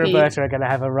Avery PvP. and Roberta are going to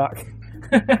have a ruck.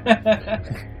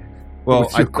 Well,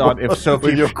 I thought if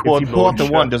you pull out the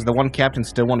one, does the one captain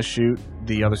still want to shoot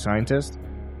the other scientist?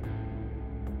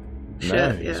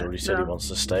 No, he's already said he wants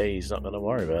to stay. He's not going to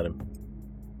worry about him.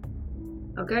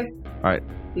 Okay. All right.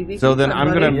 So then I'm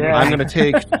gonna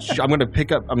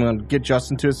get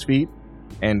Justin to his feet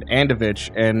and Andovich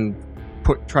and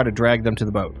try to drag them to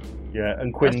the boat. Yeah,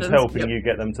 and Quinn's helping you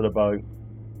get them to the boat.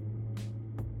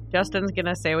 Justin's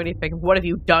gonna say what he thinks. "What have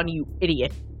you done, you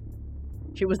idiot?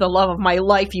 She was the love of my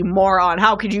life, you moron.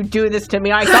 How could you do this to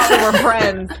me? I thought we were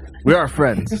friends." We are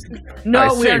friends. No, I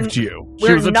saved you.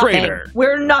 She was a traitor.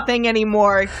 We're nothing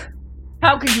anymore.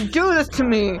 How could you do this to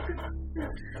me?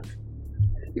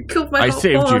 You killed my whole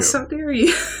boss. How dare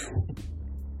you?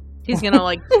 He's gonna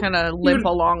kind of limp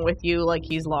along with you, like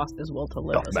he's lost his will to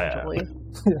live. Essentially.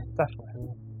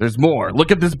 There's more. Look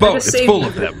at this boat. It's full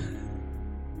of them.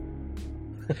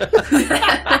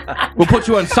 We'll put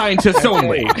you on scientists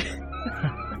only.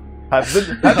 Have this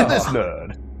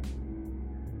nerd.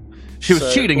 She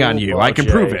was cheating on you. I can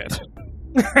prove it.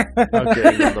 I'm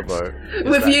getting on the boat.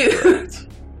 With you.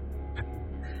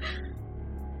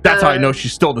 That's how I know she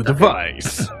stole the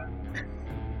device.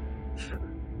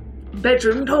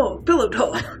 Bedroom talk, pillow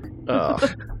talk.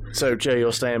 So, Jay,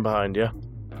 you're staying behind, yeah?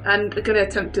 And going to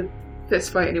attempt to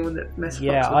fist fight anyone that messes up.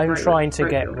 Yeah, I'm trying to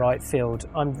get Rightfield.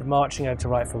 I'm marching over to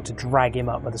Rightfield to drag him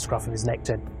up by the scruff of his neck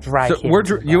to drag him.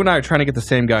 You and I are trying to get the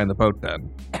same guy in the boat, then.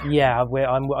 Yeah,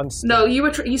 I'm No,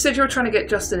 you said you were trying to get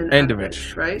Justin and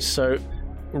Andovich, right? So,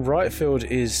 Rightfield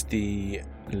is the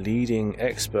leading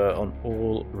expert on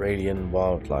all Radian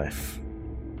wildlife,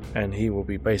 and he will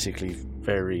be basically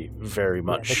very, very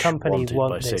much the company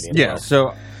wanted by Salian. Yeah,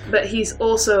 so... But he's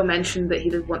also mentioned that he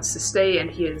wants to stay, and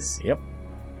he is... Yep.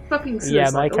 Fucking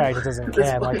suicidal. My character doesn't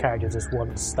care. My character just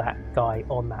wants that guy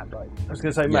on that boat. I was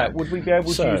going to say, Matt, would we be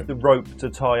able to use the rope to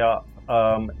tie up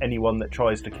anyone that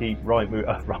tries to keep Rightfield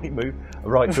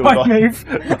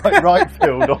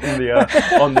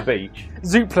on the beach?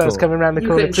 Zoopler's coming around the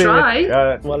corner too. You can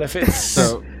try. Well, if it's...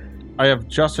 So, I have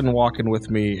Justin walking with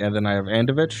me, and then I have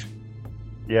Andovich.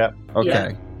 Yeah. Okay.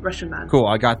 Yeah, Russian man. Cool,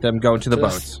 I got them going to the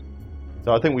boats.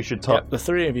 So I think we should tie... the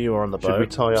 3 of you are on the boat. Should we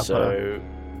tie up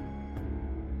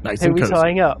Nice. Who are we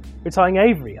tying up? We're tying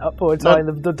Avery up, or we're tying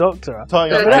the doctor up?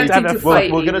 Tying up we're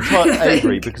going to tie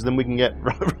Avery because then we can get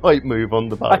right move on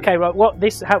the boat. Okay, right. What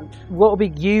will be?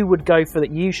 You would go for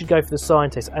that. You should go for the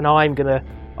scientist, and I'm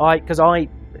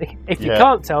if you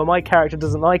can't tell, my character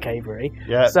doesn't like Avery.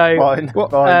 Yeah, so fine.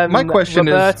 My question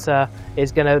Roberta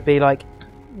is going to be like,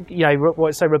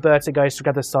 so Roberta goes to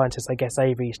gather scientists. I guess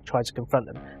Avery tries to confront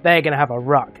them. They're going to have a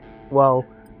ruck. Well,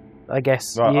 I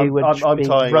guess you would. I'm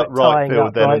tying up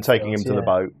Rightfield then and taking him to the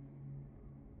boat.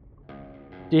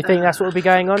 Do you think that's what will be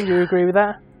going on? Do you agree with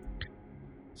that?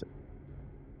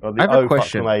 Well, I have a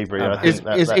question. From Avery.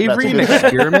 Is Avery an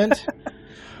experiment?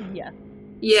 Yeah.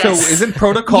 Yes. So isn't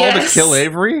protocol to kill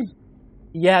Avery?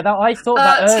 Yeah, I thought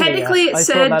that earlier. Technically, it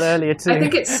said. Earlier too. I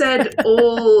think it said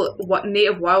all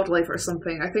native wildlife or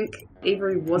something. I think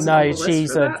Avery wasn't. No,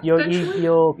 she's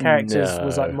your character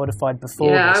was like modified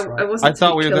before. Yeah, this, right? I wasn't.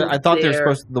 I thought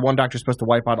the one doctor's supposed to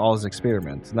wipe out all his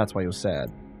experiments, and that's why he was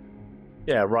sad.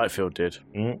 Yeah, Rightfield did.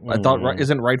 I thought,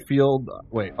 isn't Rightfield...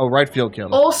 Wait, Rightfield killed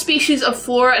him. All species of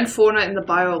flora and fauna in the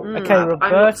biome. Okay,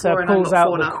 Roberta pulls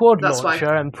out the quad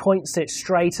launcher and points it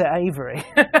straight at Avery.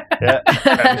 Yeah.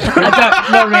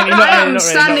 I am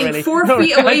standing 4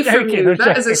 feet away from you.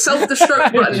 That is a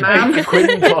self-destruct button, man.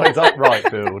 Quinn ties up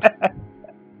Rightfield.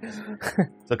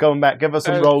 So coming back, give us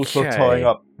some rolls for tying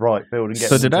up Rightfield and get.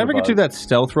 So did I ever get to that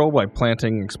stealth roll by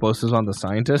planting explosives on the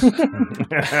scientist?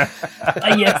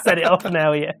 Yeah, set it off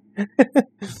now. Yeah.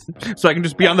 So I can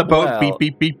just be on the boat, beep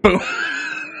beep beep, boom.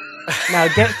 Now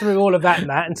get through all of that,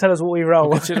 Matt, and tell us what we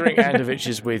roll. Considering Andovich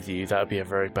is with you, that would be a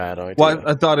very bad idea. Well,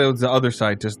 I thought it was the other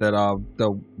scientist that the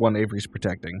one Avery's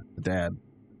protecting, the dad.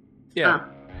 Yeah,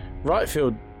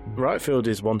 Rightfield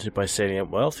is wanted by Salient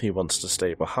Wealth. He wants to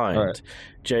stay behind. Right.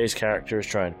 Jay's character is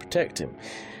trying to protect him.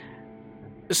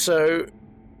 So,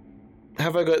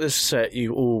 have I got this set?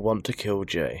 You all want to kill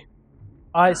Jay?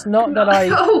 It's not that I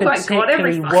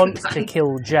particularly want to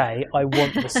kill Jay. I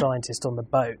want the scientist on the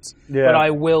boat. Yeah. But I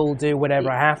will do whatever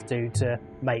I have to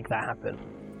make that happen.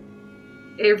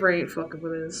 Avery ain't fucking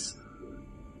with us.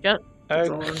 Yep.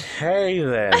 Okay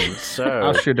then. So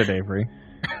I'll shoot at Avery.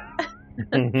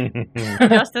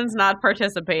 Justin's not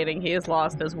participating. He has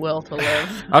lost his will to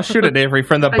live. I'll shoot at Avery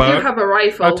from the boat. I do have a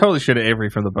rifle. I'll totally shoot at Avery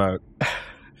from the boat.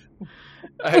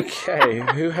 Okay,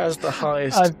 who has the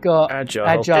highest? I've got agile.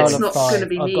 It's not going to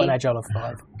be me. I've got an agile of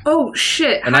 5. Oh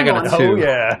shit! And I got a 2. Oh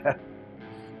yeah.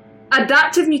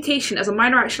 Adaptive mutation. As a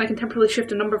minor action, I can temporarily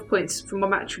shift a number of points from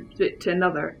one attribute to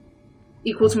another,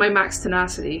 equals my max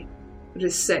tenacity, which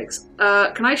is 6.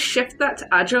 Can I shift that to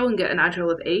agile and get an agile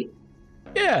of 8?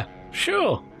 Yeah.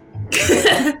 Sure.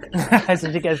 So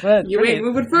you go first. You ain't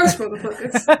moving first,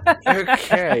 motherfuckers.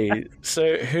 Okay,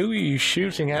 so who are you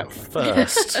shooting at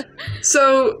first?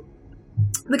 So,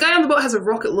 the guy on the boat has a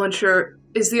rocket launcher.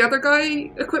 Is the other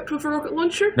guy equipped with a rocket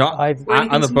launcher? No,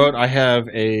 on the boat I have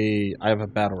a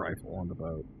battle rifle on the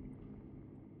boat.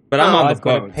 But I'm on the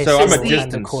boat, so I'm a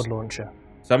distance cord launcher.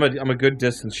 So I'm a good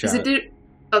distance shot.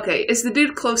 Is the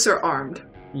dude closer armed?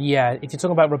 Yeah, if you're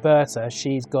talking about Roberta,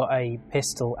 she's got a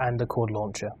pistol and a cord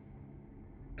launcher.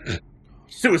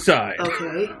 Suicide!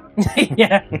 Okay.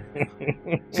 Yeah.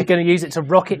 She's going to use it to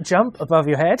rocket jump above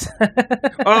your head.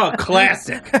 Oh,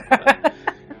 classic!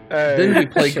 Then we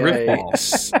play Griffball.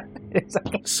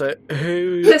 So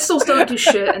who... Pistols don't do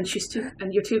shit, and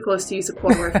you're too close to use a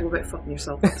quad rifle without fucking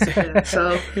yourself up.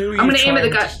 So I'm going to aim at the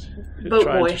guy... Boat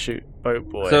boy. To shoot boat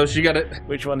boy. So she got it.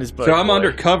 Which one is boat boy? So I'm boy?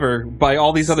 Undercover by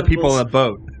all these other people on the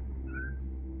boat.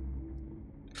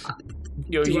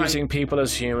 You're using people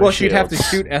as human Well, she'd have to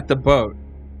shoot at the boat.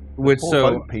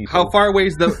 How far away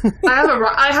is the...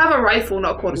 I have a rifle,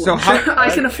 not a quad launcher.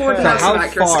 I can afford to have some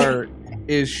accuracy. How far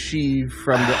is she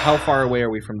from the... How far away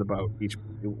are we from the boat?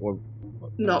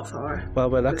 Not far. Well,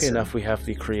 we're lucky enough we have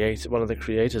one of the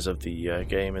creators of the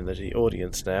game in the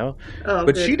audience now. Oh,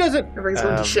 but good. she doesn't...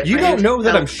 you don't know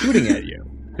that I'm shooting at you,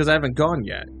 because I haven't gone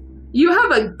yet. You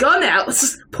have a gun out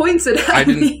pointed at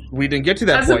me. We didn't get to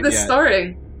that point yet. As of the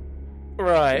starting.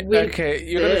 Right, okay.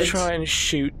 You're going to try and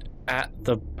shoot at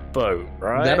the boat,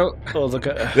 right?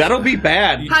 That'll be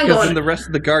bad, because then the rest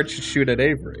of the guards should shoot at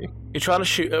Avery. You're trying to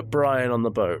shoot at Brian on the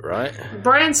boat, right?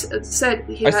 Brian said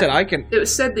I can. It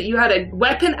was said that you had a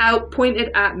weapon out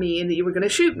pointed at me and that you were going to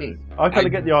shoot me. I kind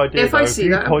of get the idea. If I see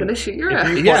that, I'm going to shoot your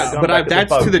ass. Yeah, but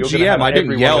that's to the GM. I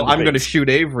didn't yell, I'm going to shoot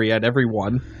Avery at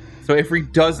everyone. So Avery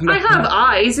does not... I have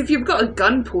eyes. If you've got a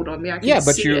gun pulled on me, I can see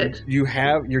it.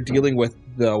 Yeah, but you're dealing with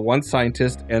the one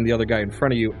scientist and the other guy in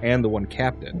front of you and the one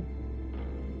captain.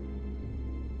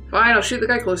 Fine, I'll shoot the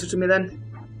guy closer to me then.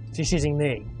 She's shooting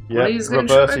me. Yeah,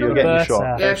 Roberta, you're getting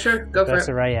shot. Yeah, sure, go for it.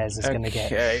 Roberta Reyes is going to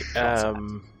get Yeah,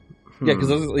 because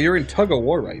you're in tug of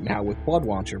war right now with Blood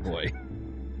Launcher Boy.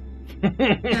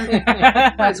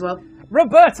 Might as well.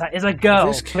 Roberta is a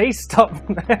girl. Please stop.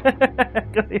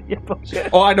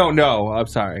 Oh, I don't know. I'm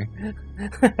sorry.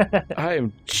 I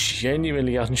am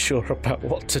genuinely unsure about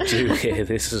what to do here.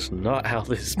 This is not how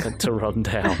this is meant to run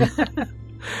down.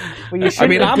 Well,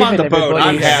 I'm on the boat.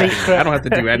 I'm happy. I don't have to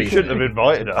do anything. You shouldn't have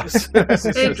invited us.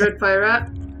 Hey, Dread Pirate.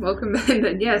 Welcome in.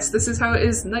 And yes, this is how it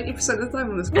is 90% of the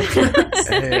time on this podcast.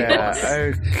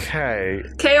 Yeah, okay.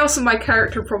 Chaos and my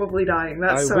character probably dying.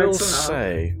 That's I will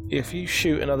say, if you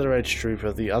shoot another edge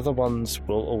trooper, the other ones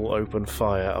will all open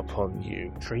fire upon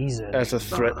you. Treason. As a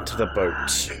threat to the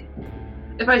boat.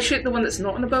 If I shoot the one that's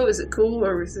not on the boat, is it cool,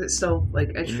 or is it still like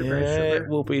edge trooper? It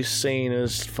will be seen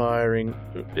as firing.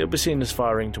 It'll be seen as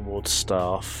firing towards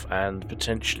staff and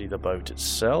potentially the boat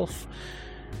itself.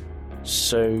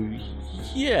 So,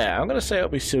 yeah, I'm going to say it'll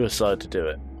be suicide to do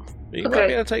it. But you might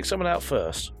be able to take someone out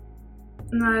first.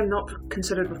 No, I'm not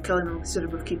considered with killing. I'm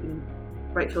considered with keeping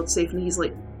Rightfield safe, and he's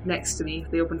like next to me. If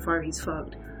they open fire, he's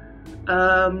fucked.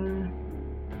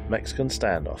 Mexican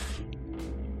standoff.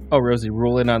 Oh, Rosie,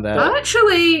 rule in on that.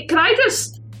 Actually, can I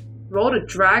just roll to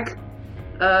drag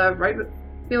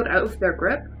Rightfield out of their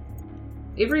grip?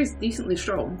 Avery's decently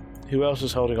strong. Who else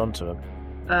is holding on to him?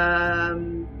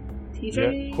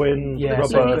 TJ? Yeah, Quinn,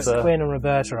 Roberta. So Quinn and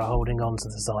Roberta are holding on to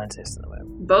the scientist at the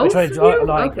moment. Both? I've got him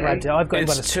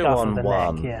by the scuff of the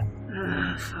neck,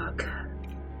 yeah. Fuck.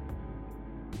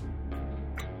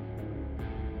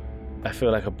 I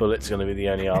feel like a bullet's going to be the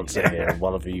only answer here, and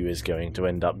one of you is going to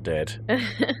end up dead.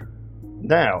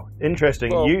 Now,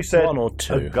 interesting, you said one or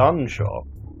two. A gunshot.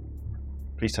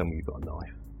 Please tell me you've got a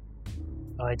knife.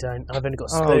 I don't. I've only got a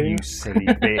spoon. Oh, you silly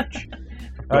bitch.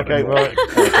 Okay, right.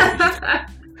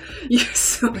 You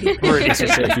silly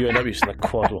bitch. If you end up using a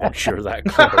quad launcher that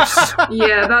close.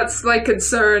 Yeah, that's my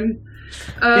concern.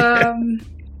 I'm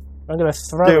going to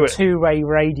throw a two-way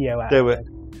radio at Do it.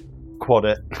 Quad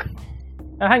it.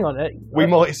 Hang on. We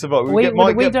might survive. We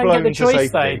don't get the choice, safety.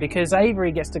 though, because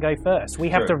Avery gets to go first. We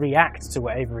have to react to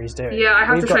what Avery's doing. Yeah, I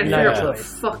have to try and figure out what the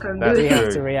fuck I'm doing. We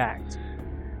have to react.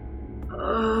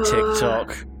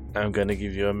 TikTok. I'm going to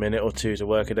give you a minute or two to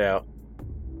work it out.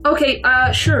 Okay,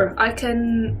 sure. I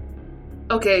can...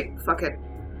 Okay, fuck it.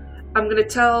 I'm going to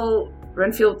tell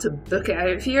Renfield to book it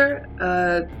out of here,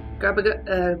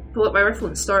 pull up my rifle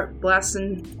and start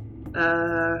blasting...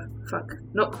 fuck.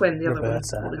 Not Quinn, the other one.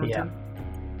 Holding on to.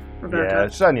 Roberta. Yeah,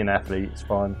 it's only an athlete, it's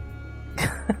fine.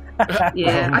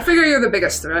 Yeah, I figure you're the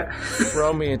biggest threat.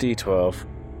 Roll me a d12.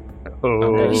 Oh. I'm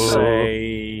going to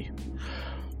say...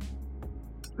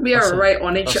 We are right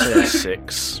on each other.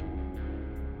 6.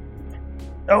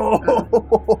 Oh,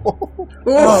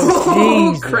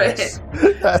 crit.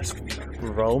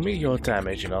 Roll me your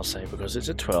damage, and I'll say because it's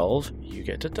a 12, you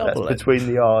get to double it. Between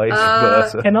the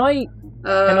eyes. Can I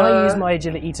use my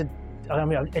agility to? I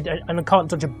mean, and I can't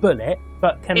dodge a bullet,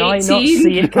 but can 18? I not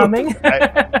see it coming?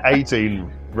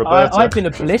 18, Roberta. I've been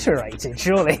obliterated,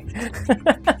 surely.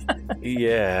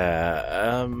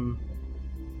 Yeah.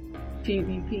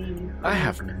 PvP. I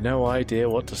have no idea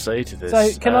what to say to this.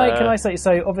 So can I say?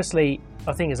 So obviously,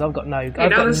 I think I've got no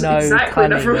cunning or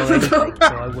anything.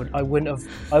 So I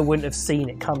wouldn't have seen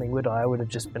it coming, would I? I would have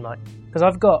just been like, because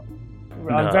I'm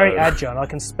very agile. I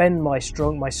can spend my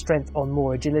strength on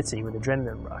more agility with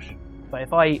adrenaline rush. But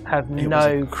if I have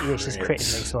it's just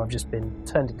critting me, so I've just been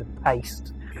turned into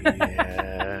paste.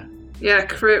 Yeah. Yeah,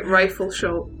 crit rifle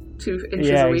shot 2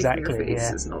 inches away from your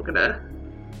face is not gonna.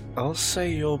 I'll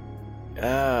say you're.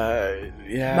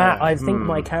 Yeah. Matt, I think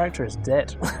my character is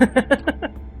dead.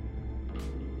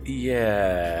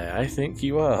 Yeah, I think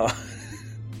you are.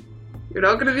 You're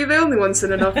not going to be the only one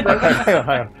soon enough, though.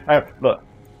 Hang on. Look,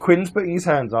 Quinn's putting his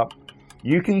hands up.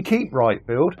 You can keep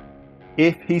Rightfield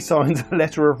if he signs a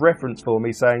letter of reference for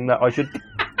me saying that I should get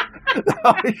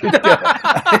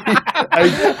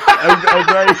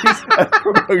a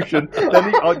promotion.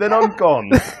 Then I'm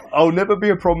gone. I'll never be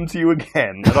a problem to you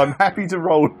again, and I'm happy to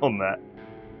roll on that.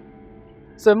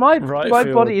 So my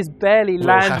body is barely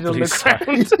landed on the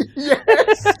ground.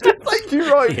 Yes, thank you,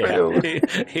 Rightfield.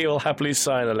 Yeah, he will happily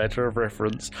sign a letter of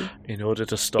reference in order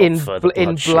to stop further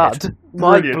blood.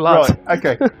 My blood. Right,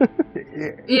 okay.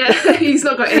 Yeah, he's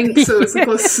not got ink, so it's the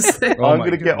closest thing. I'm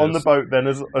going to get on the boat then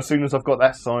as soon as I've got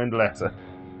that signed letter.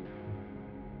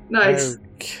 Nice.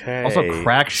 Okay. Also,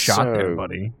 crack shot there,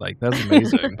 buddy. Like, that's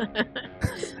amazing.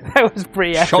 That was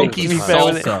pretty epic. Chunky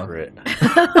salsa.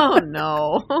 Oh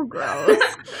no, gross.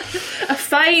 A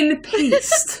fine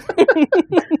paste.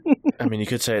 I mean, you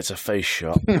could say it's a face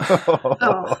shot.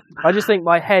 Oh. I just think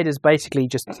my head is basically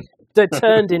just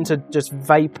turned into just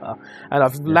vapor, and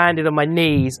I've landed on my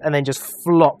knees and then just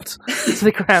flopped to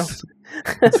the ground.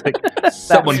 It's like,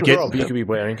 someone get... You could be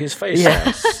wearing his face.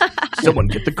 Yes. Someone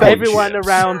get the code. Everyone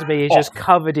around me is just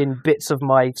covered in bits of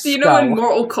my skull. You know in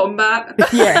Mortal Kombat?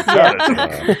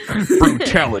 Yeah.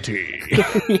 Brutality.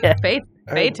 Yeah.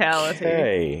 Fatality.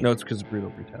 Okay. No, it's because of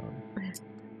brutal brutality.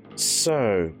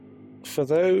 So, for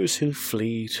those who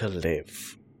flee to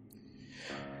live,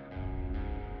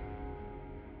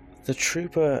 the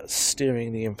trooper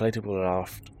steering the inflatable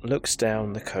raft looks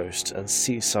down the coast and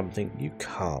sees something you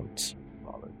can't.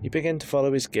 You begin to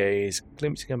follow his gaze,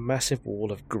 glimpsing a massive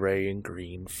wall of grey and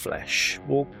green flesh,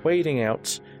 wading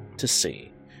out to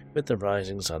sea, with the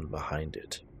rising sun behind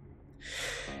it.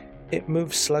 It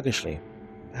moves sluggishly,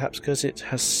 perhaps because it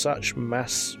has such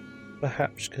mass,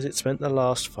 perhaps because it spent the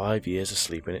last 5 years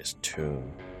asleep in its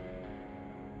tomb.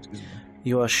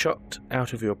 You are shocked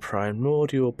out of your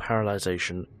primordial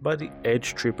paralyzation by the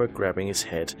edge trooper grabbing his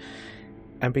head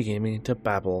and beginning to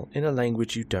babble in a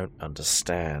language you don't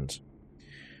understand.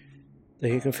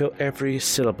 You can feel every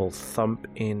syllable thump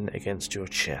in against your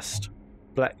chest.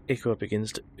 Black ichor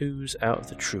begins to ooze out of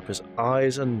the trooper's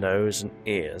eyes and nose and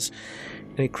ears,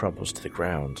 and he crumbles to the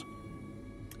ground.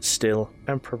 Still,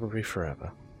 and probably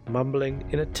forever, mumbling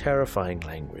in a terrifying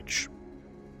language.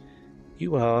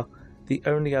 You are the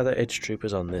only other edge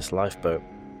troopers on this lifeboat,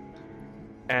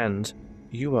 and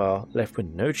you are left with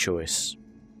no choice.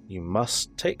 You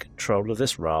must take control of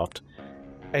this raft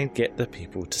and get the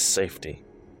people to safety.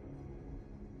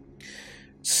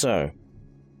 So,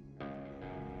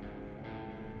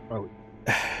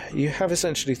 you have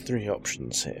essentially 3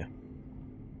 options here.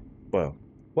 Well,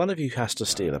 one of you has to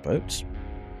steal a boat.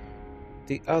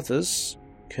 The others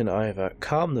can either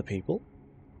calm the people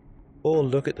or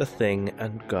look at the thing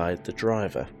and guide the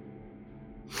driver.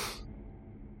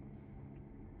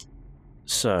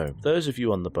 So, those of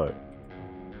you on the boat,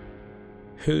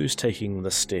 who's taking the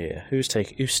steer? Who's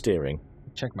steering?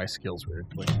 Check my skills really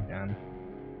quick again.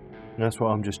 That's what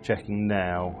I'm just checking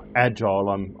now. Agile,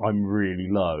 I'm really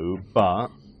low, but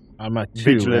I'm at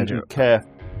 2. Vigilant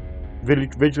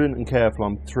and careful,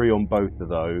 I'm 3 on both of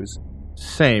those.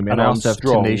 Same, and I also have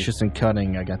tenacious and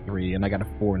cunning. I got 3, and I got a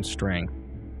 4 in strength.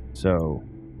 So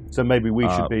maybe we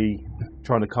should be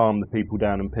trying to calm the people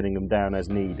down and pinning them down as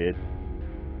needed.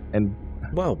 And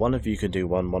well, one of you can do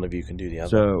one of you can do the other.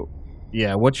 So,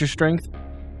 yeah, what's your strength?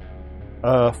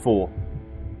 4.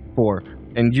 4.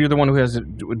 And you're the one who has...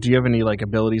 Do you have any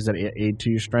abilities that aid to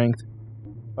your strength?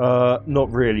 Not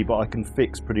really, but I can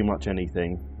fix pretty much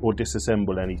anything, or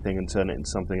disassemble anything and turn it into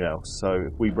something else. So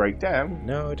if we break down...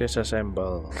 No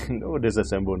disassemble. No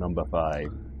disassemble number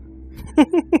 5.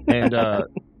 And,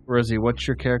 Rosie, what's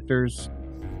your character's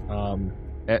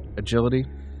agility?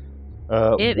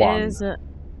 It 1. is...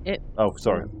 Oh,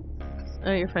 sorry.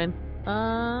 Oh, you're fine.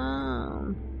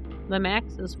 The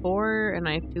max is 4, and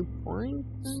I have 2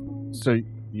 points. So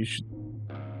you should...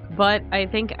 But I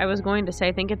think I was going to say,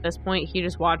 I think at this point he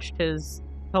just watched the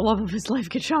love of his life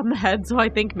get shot in the head, so I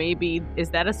think maybe, is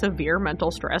that a severe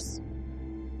mental stress?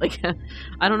 I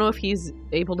don't know if he's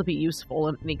able to be useful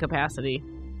in any capacity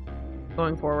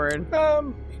going forward.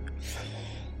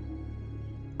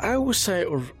 I will say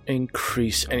it will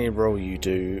increase any roll you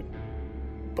do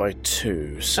by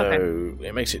 2, so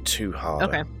It makes it 2 harder.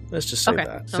 Okay. Let's just say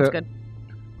that. Sounds good.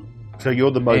 So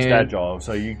you're the most agile,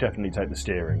 so you definitely take the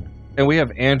steering. And we have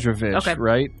Androvich,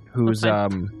 right? Who's,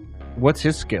 what's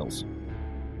his skills?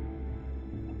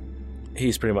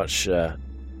 He's pretty much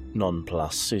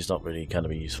non-plus. He's not really going to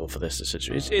be useful for this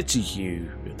situation. It's you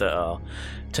that are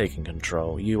taking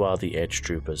control. You are the edge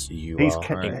troopers. You are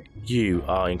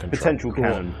in control. Potential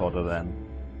cannon fodder, then.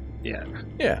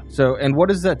 Yeah. So, and what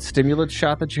does that stimulant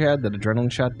shot that you had, that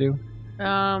adrenaline shot, do?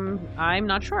 I'm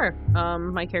not sure.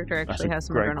 My character actually has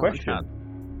some adrenaline shot.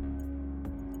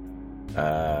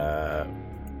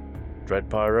 Dread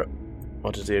Pirate,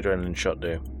 what does the adrenaline shot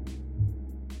do?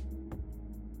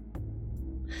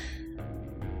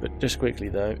 But just quickly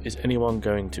though, is anyone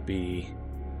going to be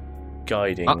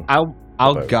guiding? I'll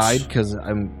guide because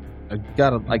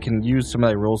I can use some of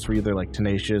my rolls for either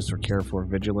tenacious or careful or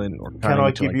vigilant or can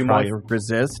I give you my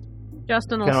resist?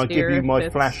 Justin will Can I give you my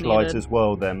flashlight needed. as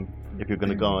well then, if you're going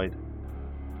to guide?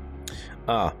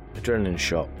 Adrenaline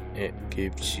shot. It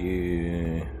gives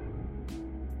you...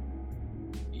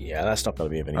 Yeah, that's not going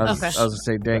to be of any use. I was going to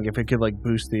say, dang, if it could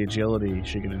boost the agility,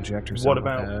 she could inject herself with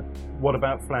that. What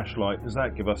about flashlight? Does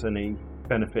that give us any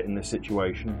benefit in this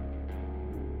situation?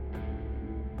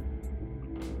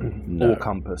 No. Or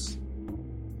compass?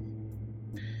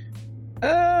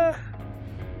 No.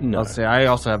 I'll say I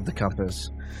also have the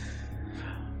compass.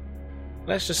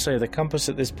 Let's just say the compass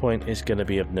at this point is going to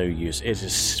be of no use. It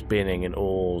is spinning in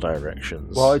all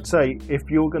directions. Well, I'd say if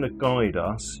you're going to guide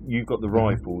us, you've got the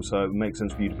rifle, so it makes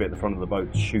sense for you to be at the front of the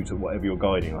boat to shoot at whatever you're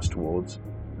guiding us towards.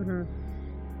 Mm-hmm.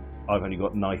 I've only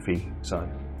got knifey, so...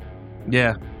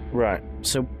 Yeah. Right,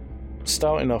 so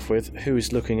starting off with, who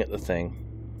is looking at the thing?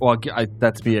 Well,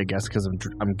 that's me, I guess, because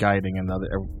I'm guiding and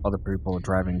the other people are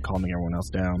driving, calming everyone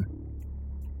else down.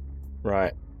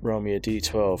 Right, roll me a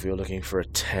d12. You're looking for a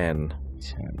 10.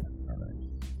 10, alright.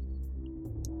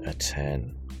 A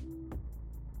 10.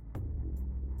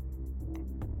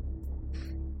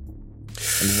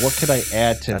 And what could I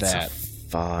add to That's that? A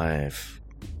 5.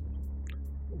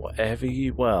 Whatever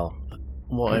you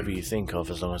think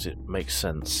of, as long as it makes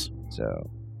sense. So,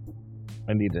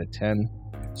 I need a 10.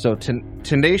 So,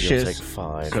 tenacious... You'll take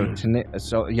 5.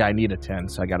 So, yeah, I need a 10,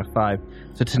 so I got a 5.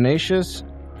 So, tenacious,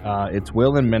 it's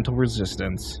will and mental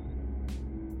resistance.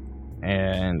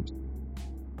 And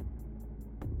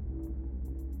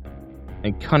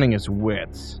cunning is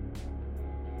wits.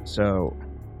 So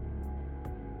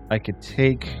I could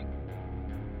take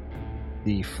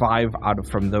the 5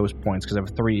 from those points because I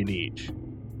have 3 in each.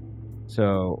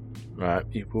 So right,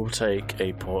 you will take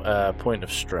a point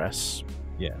of stress.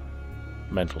 Yeah,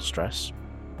 mental stress.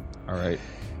 All right.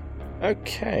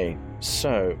 Okay,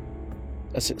 so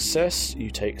a success, you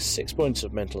take 6 points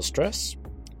of mental stress,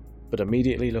 but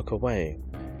immediately look away.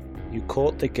 You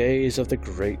caught the gaze of the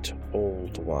Great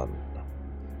Old One,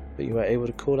 but you are able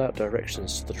to call out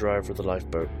directions to the driver of the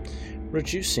lifeboat,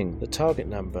 reducing the target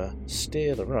number,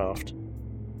 steer the raft,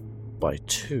 by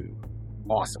 2.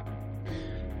 Awesome.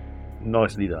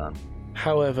 Nicely done.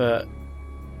 However,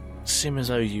 seem as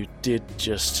though you did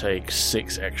just take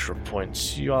 6 extra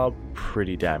points. You are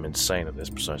pretty damn insane at this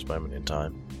precise moment in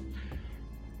time.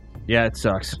 Yeah, it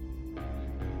sucks.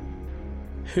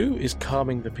 Who is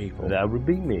calming the people? That would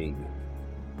be me.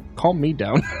 Calm me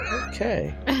down.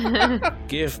 Okay.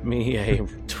 Give me a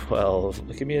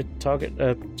 12. Give me a target.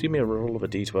 Give me a roll of a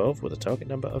d12 with a target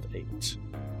number of 8.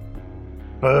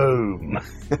 Boom.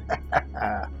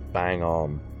 Bang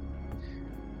on.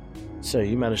 So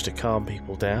you managed to calm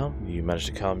people down. You managed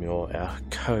to calm your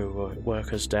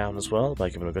co-workers down as well by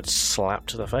giving them a good slap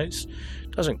to the face.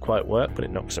 Doesn't quite work, but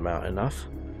it knocks them out enough.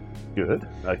 Good.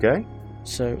 Okay.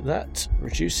 So that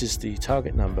reduces the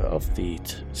target number of the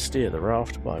steer the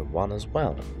raft by 1 as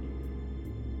well.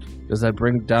 Does that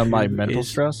bring down my mental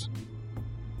stress?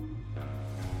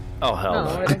 Oh hell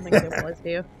no! I don't think it was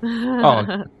you.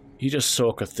 Oh, you just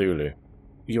saw Cthulhu.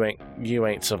 You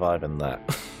ain't surviving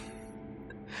that.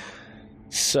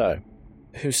 So,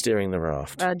 who's steering the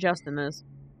raft? Justin is.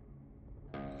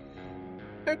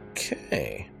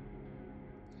 Okay.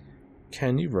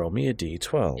 Can you roll me a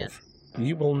d12? Yes.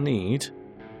 You will need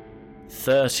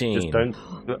 13. Just don't.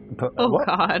 Oh what?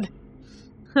 God.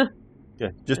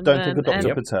 Yeah, just don't think of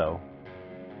Dr. Patel.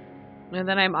 And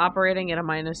then I'm operating at a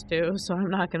 -2, so I'm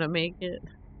not gonna make it.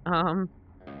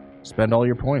 Spend all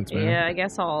your points, man. Yeah, I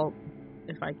guess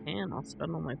if I can, I'll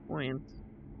spend all my points.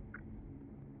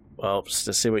 Well, just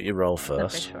to see what you roll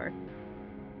first. Okay, sure.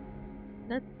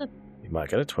 You might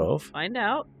get a 12. Find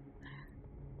out.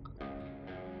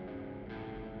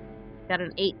 Got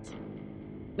an 8.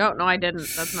 No, I didn't.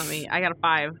 That's not me. I got a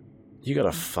 5. You got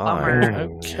a 5.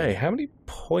 Bummer. Okay, how many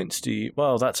points do you...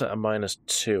 Well, that's at a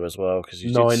 -2 as well, because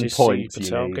you 9 did points, see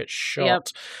Patel get shot. Yep.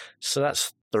 So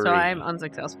that's 3. So I'm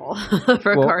unsuccessful,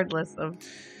 regardless of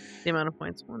the amount of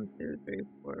points. 1, 2, 3,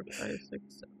 4, 5,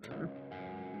 6, 7.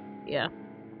 Yeah,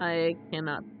 I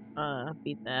cannot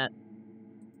beat that.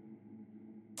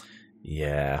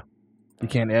 Yeah. You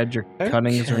can't add your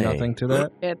cunnings or nothing to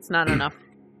that? It's not enough.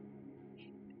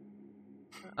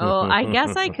 Oh, I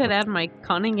guess I could add my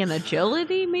cunning and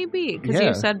agility, maybe? Because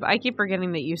you said... I keep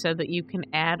forgetting that you said that you can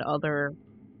add other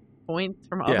points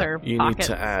from other you pockets.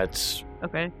 Need to add...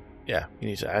 Okay. Yeah, you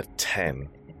need to add 10.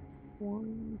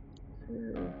 1,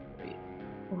 2, 3,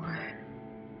 4,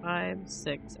 5,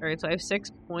 6. Alright, so I have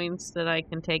 6 points that I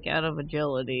can take out of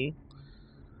agility.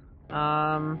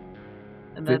 And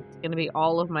that's going to be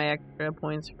all of my extra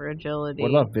points for agility.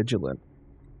 What about vigilant?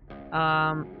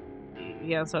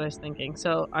 Yeah, that's what I was thinking.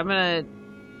 So I'm going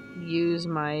to use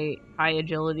my high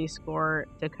agility score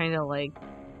to kind of like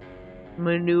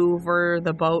maneuver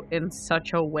the boat in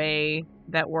such a way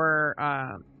that we're,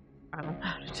 I don't know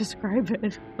how to describe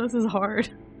it. This is hard.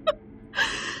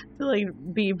 To like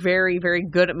be very, very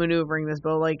good at maneuvering this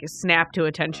boat, like snap to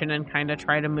attention and kind of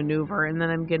try to maneuver. And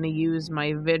then I'm going to use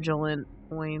my vigilant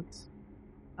points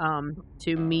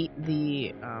to meet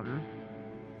the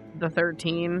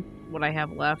 13, what I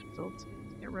have left. So let's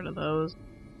get rid of those.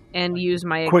 and use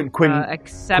my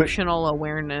exceptional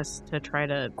awareness to try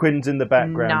to. Quinn's in the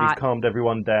background. He's calmed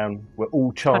everyone down. We're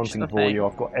all chanting for you.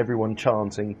 I've got everyone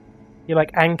chanting. You're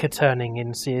like anchor turning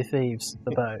in Sea of Thieves,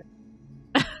 the boat.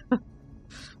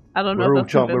 I don't know. We're all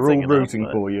rooting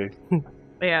for you.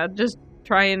 Yeah, just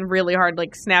trying really hard,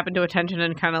 like snap into attention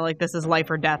and kind of like this is life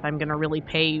or death. I'm gonna really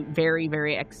pay very,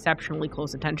 very exceptionally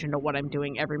close attention to what I'm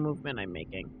doing, every movement I'm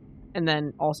making, and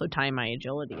then also tie my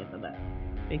agility into that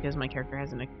because my character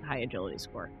has a high agility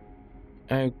score.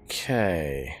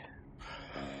 Okay.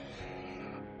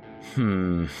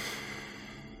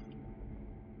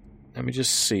 Let me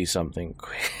just see something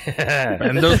quick.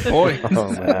 And those points.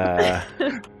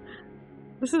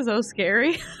 This is so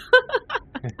scary.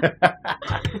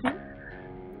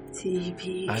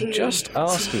 I'm just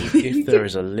asking if there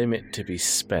is a limit to be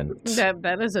spent.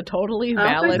 That is a totally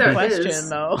valid question,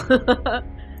 though.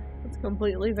 It's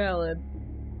completely valid.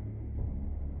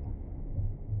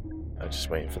 I'm just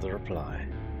waiting for the reply.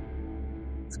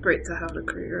 It's great to have a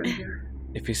career in here.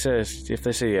 If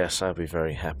they say yes, I'll be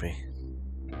very happy.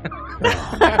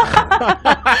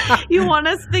 You want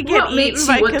us to get what makes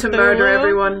you want Cthulhu? To murder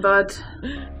everyone, bud?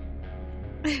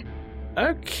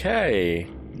 Okay,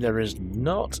 there is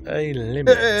not a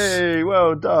limit. Hey,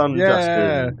 well done,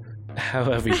 Justin.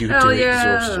 However you do exhaust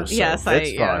yourself. Yes,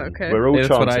 it's fine. Okay. We're all That's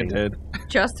chanting. what I did.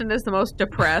 Justin is the most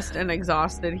depressed and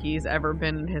exhausted he's ever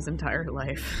been in his entire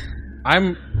life.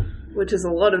 Which is a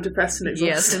lot of depressed and exhausted.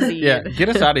 Yes, indeed. Yeah, get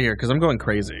us out of here, because I'm going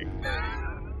crazy.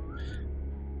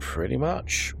 Pretty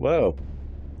much. Well,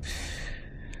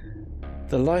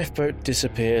 the lifeboat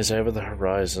disappears over the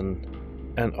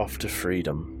horizon and off to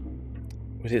freedom,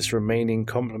 with its remaining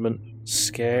complement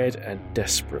scared and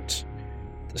desperate.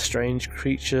 The strange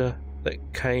creatures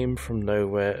that came from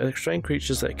nowhere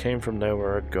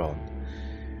are gone.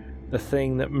 The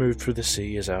thing that moved through the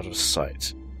sea is out of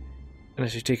sight. And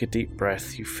as you take a deep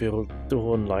breath, you feel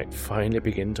dawn light finally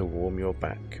begin to warm your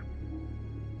back.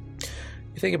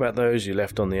 You think about those you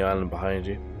left on the island behind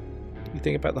you. You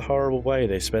think about the horrible way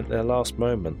they spent their last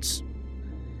moments.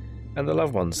 And the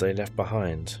loved ones they left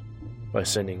behind by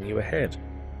sending you ahead.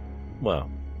 Well,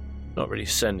 not really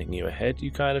sending you ahead,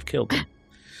 you kind of killed them.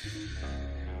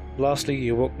 Lastly,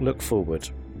 you look forward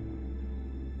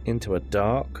into a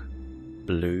dark,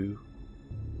 blue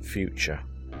future.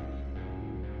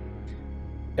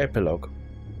 Epilogue.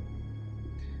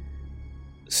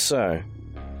 So,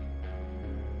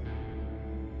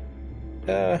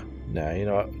 no, you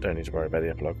know what? Don't need to worry about the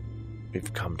epilogue.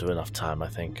 We've come to enough time, I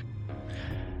think.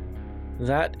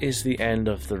 That is the end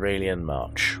of the Raelian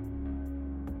March.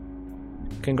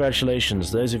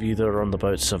 Congratulations, those of you that are on the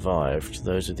boat survived.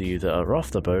 Those of you that are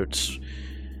off the boat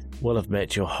will have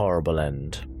met your horrible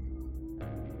end.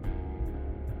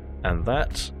 And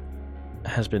that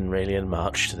has been Raelian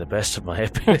March to the best of my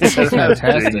ability.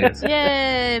 Fantastic.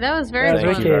 Yay, that was very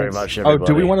fun. Thank you very much, everybody. Oh,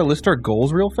 do we want to list our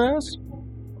goals real fast?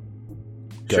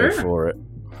 Go for it.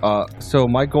 So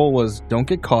my goal was don't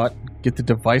get caught, get the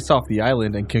device off the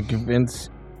island, and convince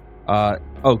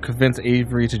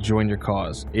Avery to join your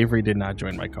cause. Avery did not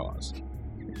join my cause.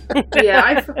 Yeah,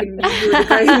 I fucking knew you were the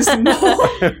guy who's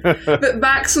not. But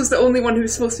Max was the only one who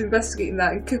was supposed to be investigating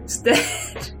that, and Coop's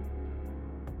dead.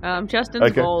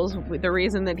 Justin's goals, the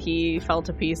reason that he fell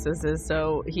to pieces is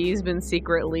so he's been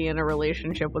secretly in a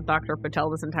relationship with Dr.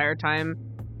 Patel this entire time,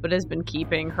 but has been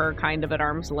keeping her kind of at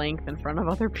arm's length in front of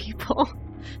other people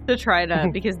to try to,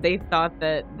 because they thought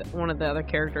that one of the other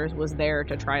characters was there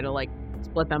to try to like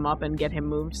split them up and get him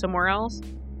moved somewhere else.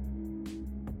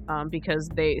 Because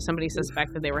somebody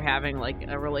suspected they were having like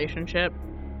a relationship.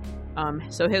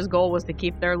 So his goal was to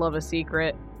keep their love a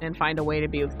secret and find a way to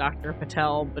be with Dr.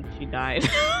 Patel, but she died.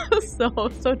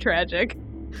 so tragic.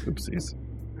 Oopsies.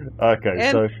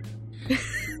 Okay,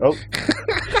 oh.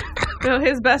 No,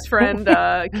 his best friend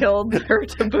killed her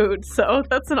to boot, so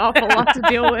that's an awful lot to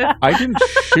deal with. I didn't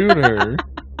shoot her,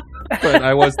 but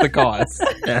I was the cause.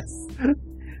 Yes.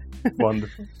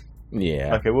 Wonderful.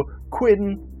 Yeah. Okay, well,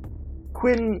 Quinn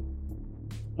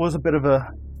was a bit of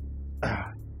a...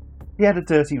 he had a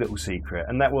dirty little secret,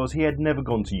 and that was he had never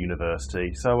gone to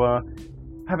university. So,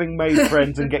 having made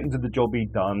friends and getting to the job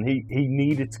he'd done, he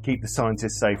needed to keep the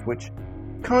scientists safe, which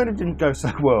kind of didn't go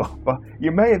so well. But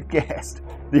you may have guessed,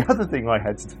 the other thing I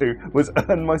had to do was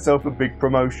earn myself a big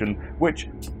promotion, which...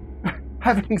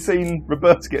 Having seen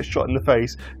Roberta get shot in the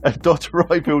face and Dr.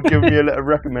 Ryfield give me a little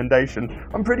recommendation,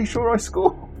 I'm pretty sure I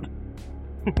scored.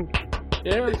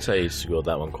 Yeah, I'd say you scored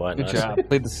that one quite nicely. Good job.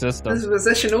 Played the system. There's a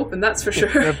position open, that's for sure.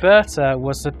 Roberta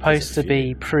was supposed to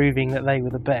be proving that they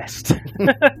were the best.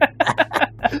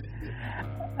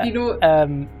 You know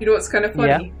what's kind of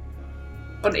funny?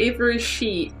 Yeah. On Avery's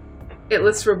sheet, it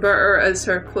lists Roberta as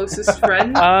her closest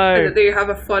friend, and that they have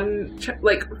a fun,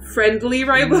 friendly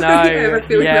rivalry. No,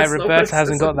 yeah, Roberta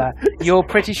hasn't got that. You're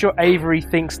pretty sure Avery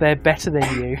thinks they're better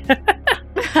than you,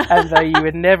 and though you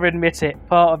would never admit it,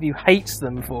 part of you hates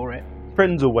them for it.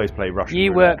 Friends always play Russian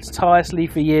You roulette. worked tirelessly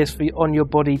for years on your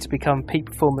body to become peak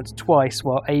performance twice,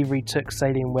 while Avery took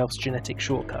Salient Wealth's genetic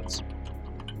shortcuts.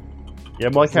 Yeah,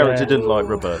 my character didn't like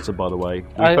Roberta, by the way.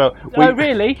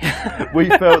 Really? We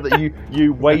felt that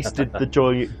you wasted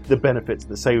the benefits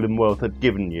that Salem Wealth had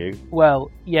given you.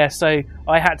 Well, yeah, so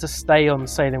I had to stay on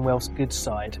Salem Wealth's good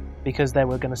side because they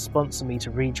were going to sponsor me to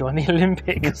rejoin the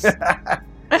Olympics.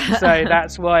 So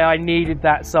that's why I needed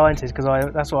that scientist, because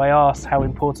that's why I asked how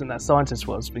important that scientist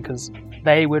was, because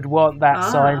they would want that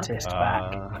scientist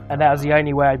back. And that was the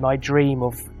only way my dream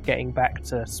of getting back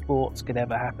to sports could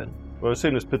ever happen. Well, as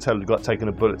soon as Patel got taken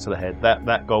a bullet to the head,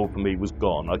 that goal for me was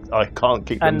gone. I can't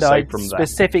keep them safe from that. And I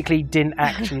specifically didn't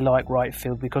actually like right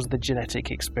field because of the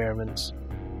genetic experiments.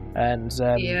 And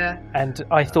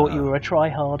I thought you were a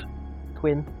try-hard,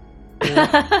 Quinn.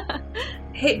 Yeah.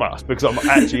 Well, it's because I'm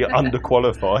actually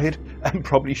underqualified and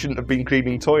probably shouldn't have been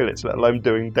cleaning toilets, let alone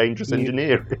doing dangerous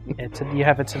engineering. Yeah, you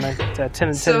have a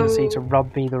tendency to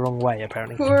rub me the wrong way,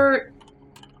 apparently. For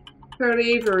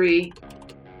Avery,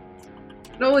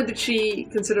 not only did she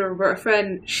consider Roberta a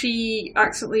friend, she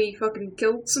accidentally fucking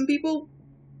killed some people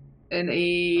in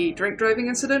a drink driving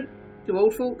incident, 2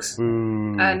 old folks,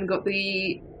 and got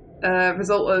the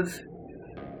result of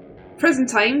prison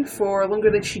time for longer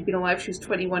than she'd been alive. She was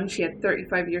 21, she had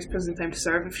 35 years prison time to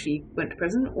serve if she went to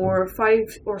prison, or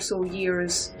 5 or so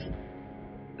years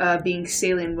being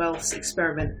Salient Wealth's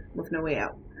experiment with no way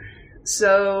out.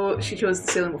 So she chose the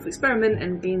Salient Wealth experiment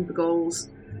and gained the goals: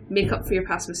 make up for your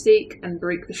past mistake and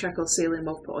break the shackles Salient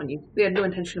Wealth put on you. They had no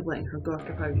intention of letting her go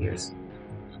after 5 years.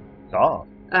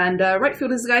 And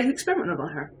Rightfield is the guy who experimented on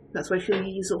her. That's why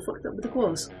she's all fucked up with the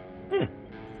claws.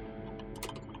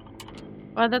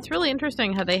 Well, that's really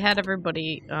interesting how they had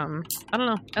everybody, I don't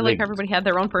know, I like how everybody had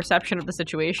their own perception of the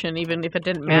situation, even if it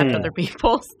didn't match other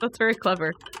people's. That's very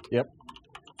clever. Yep.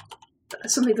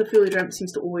 Something Cthulhu Dreamt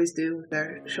seems to always do with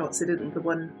their shots. They did with the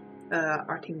one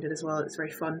our team did as well. It's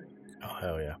very fun. Oh,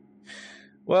 hell yeah.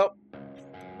 Well,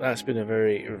 that's been a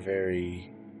very,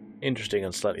 very interesting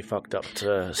and slightly fucked up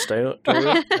story.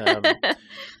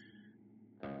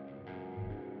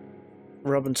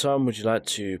 Rob and Tom, would you like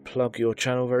to plug your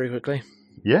channel very quickly?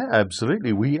 Yeah,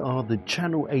 absolutely. We are the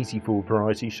Channel 84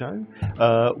 Variety Show.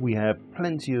 We have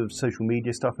plenty of social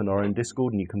media stuff in our own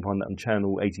Discord, and you can find that on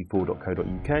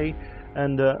channel84.co.uk.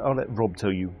 And I'll let Rob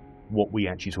tell you what we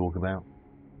actually talk about.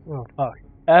 Oh, fuck.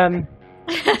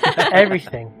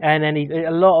 Everything. And a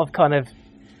lot of kind of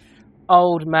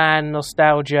old man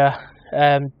nostalgia,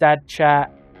 dad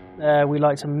chat. We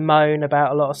like to moan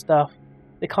about a lot of stuff.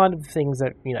 The kind of things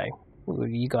that,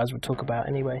 you guys would talk about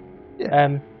anyway.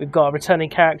 Yeah. We've got returning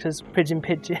characters, Prison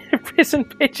Pigeon.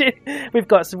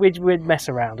 We'd mess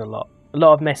around a lot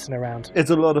of messing around. It's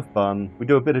a lot of fun. We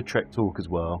do a bit of Trek talk as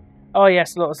well. Oh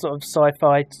yes, a lot of sort of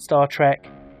sci-fi, Star Trek.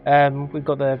 We've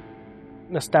got the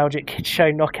nostalgic kids show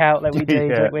Knockout that we do,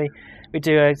 don't we? We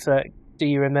do a Do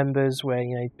You Remembers, where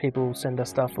people send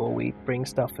us stuff or we bring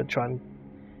stuff and try and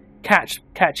catch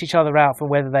each other out for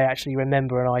whether they actually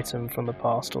remember an item from the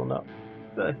past or not.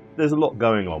 There's a lot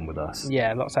going on with us.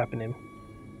 Yeah, lots happening.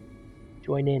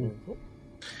 Join in.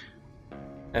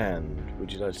 And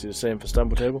would you like to do the same for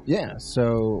StumbleTable? Yeah,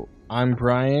 so I'm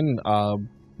Brian.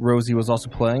 Rosie was also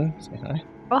playing. Say hi.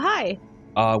 Oh, hi.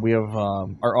 We have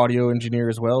our audio engineer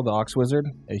as well, the Ox Wizard.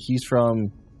 He's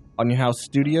from Onion House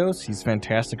Studios. He's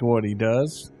fantastic at what he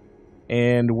does.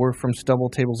 And we're from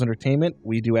StumbleTables Entertainment.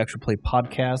 We do actually play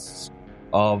podcasts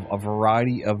of a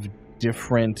variety of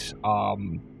different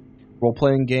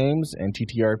role-playing games and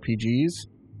TTRPGs.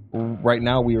 Right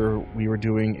now, we were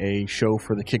doing a show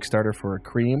for the Kickstarter for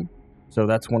Cream, so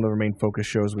that's one of the main focus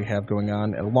shows we have going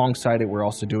on. And alongside it, we're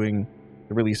also doing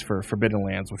the release for Forbidden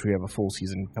Lands, which we have a full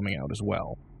season coming out as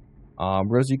well.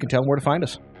 Rosie, you can tell them where to find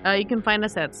us. You can find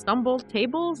us at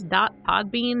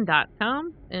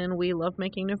stumbletables.podbean.com, and we love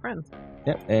making new friends.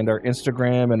 Yep, and our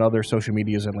Instagram and other social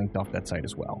medias are linked off that site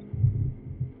as well.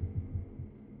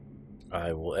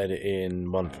 I will edit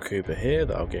in one for Cooper here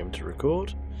that I'll get him to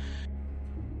record.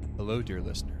 Hello, dear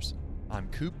listeners. I'm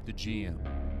Coop, the GM,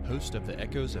 host of the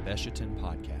Echoes of Eshaton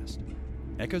podcast.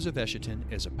 Echoes of Eshaton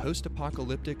is a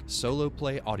post-apocalyptic solo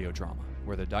play audio drama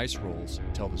where the dice rolls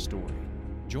tell the story.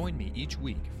 Join me each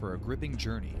week for a gripping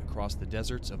journey across the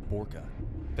deserts of Borka,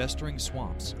 festering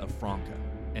swamps of Franca,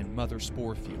 and mother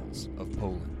spore fields of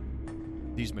Poland.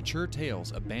 These mature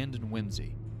tales abandon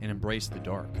whimsy and embrace the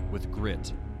dark with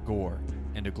grit, gore,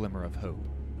 and a glimmer of hope.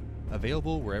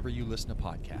 Available wherever you listen to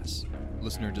podcasts.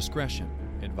 Listener discretion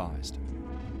advised.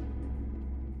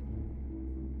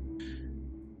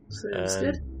 Sounds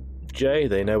good. Jay,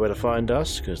 they know where to find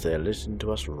us because they're listening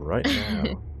to us right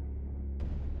now.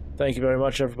 Thank you very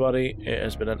much, everybody. It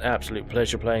has been an absolute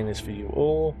pleasure playing this for you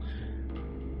all.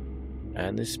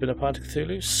 And this has been a Pint of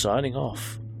Cthulhu signing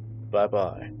off.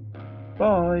 Bye-bye.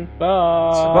 Bye. Bye.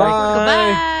 Bye.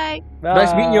 Bye. Bye.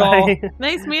 Nice meeting you all.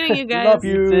 Nice meeting you guys. Love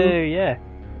you. You too, yeah.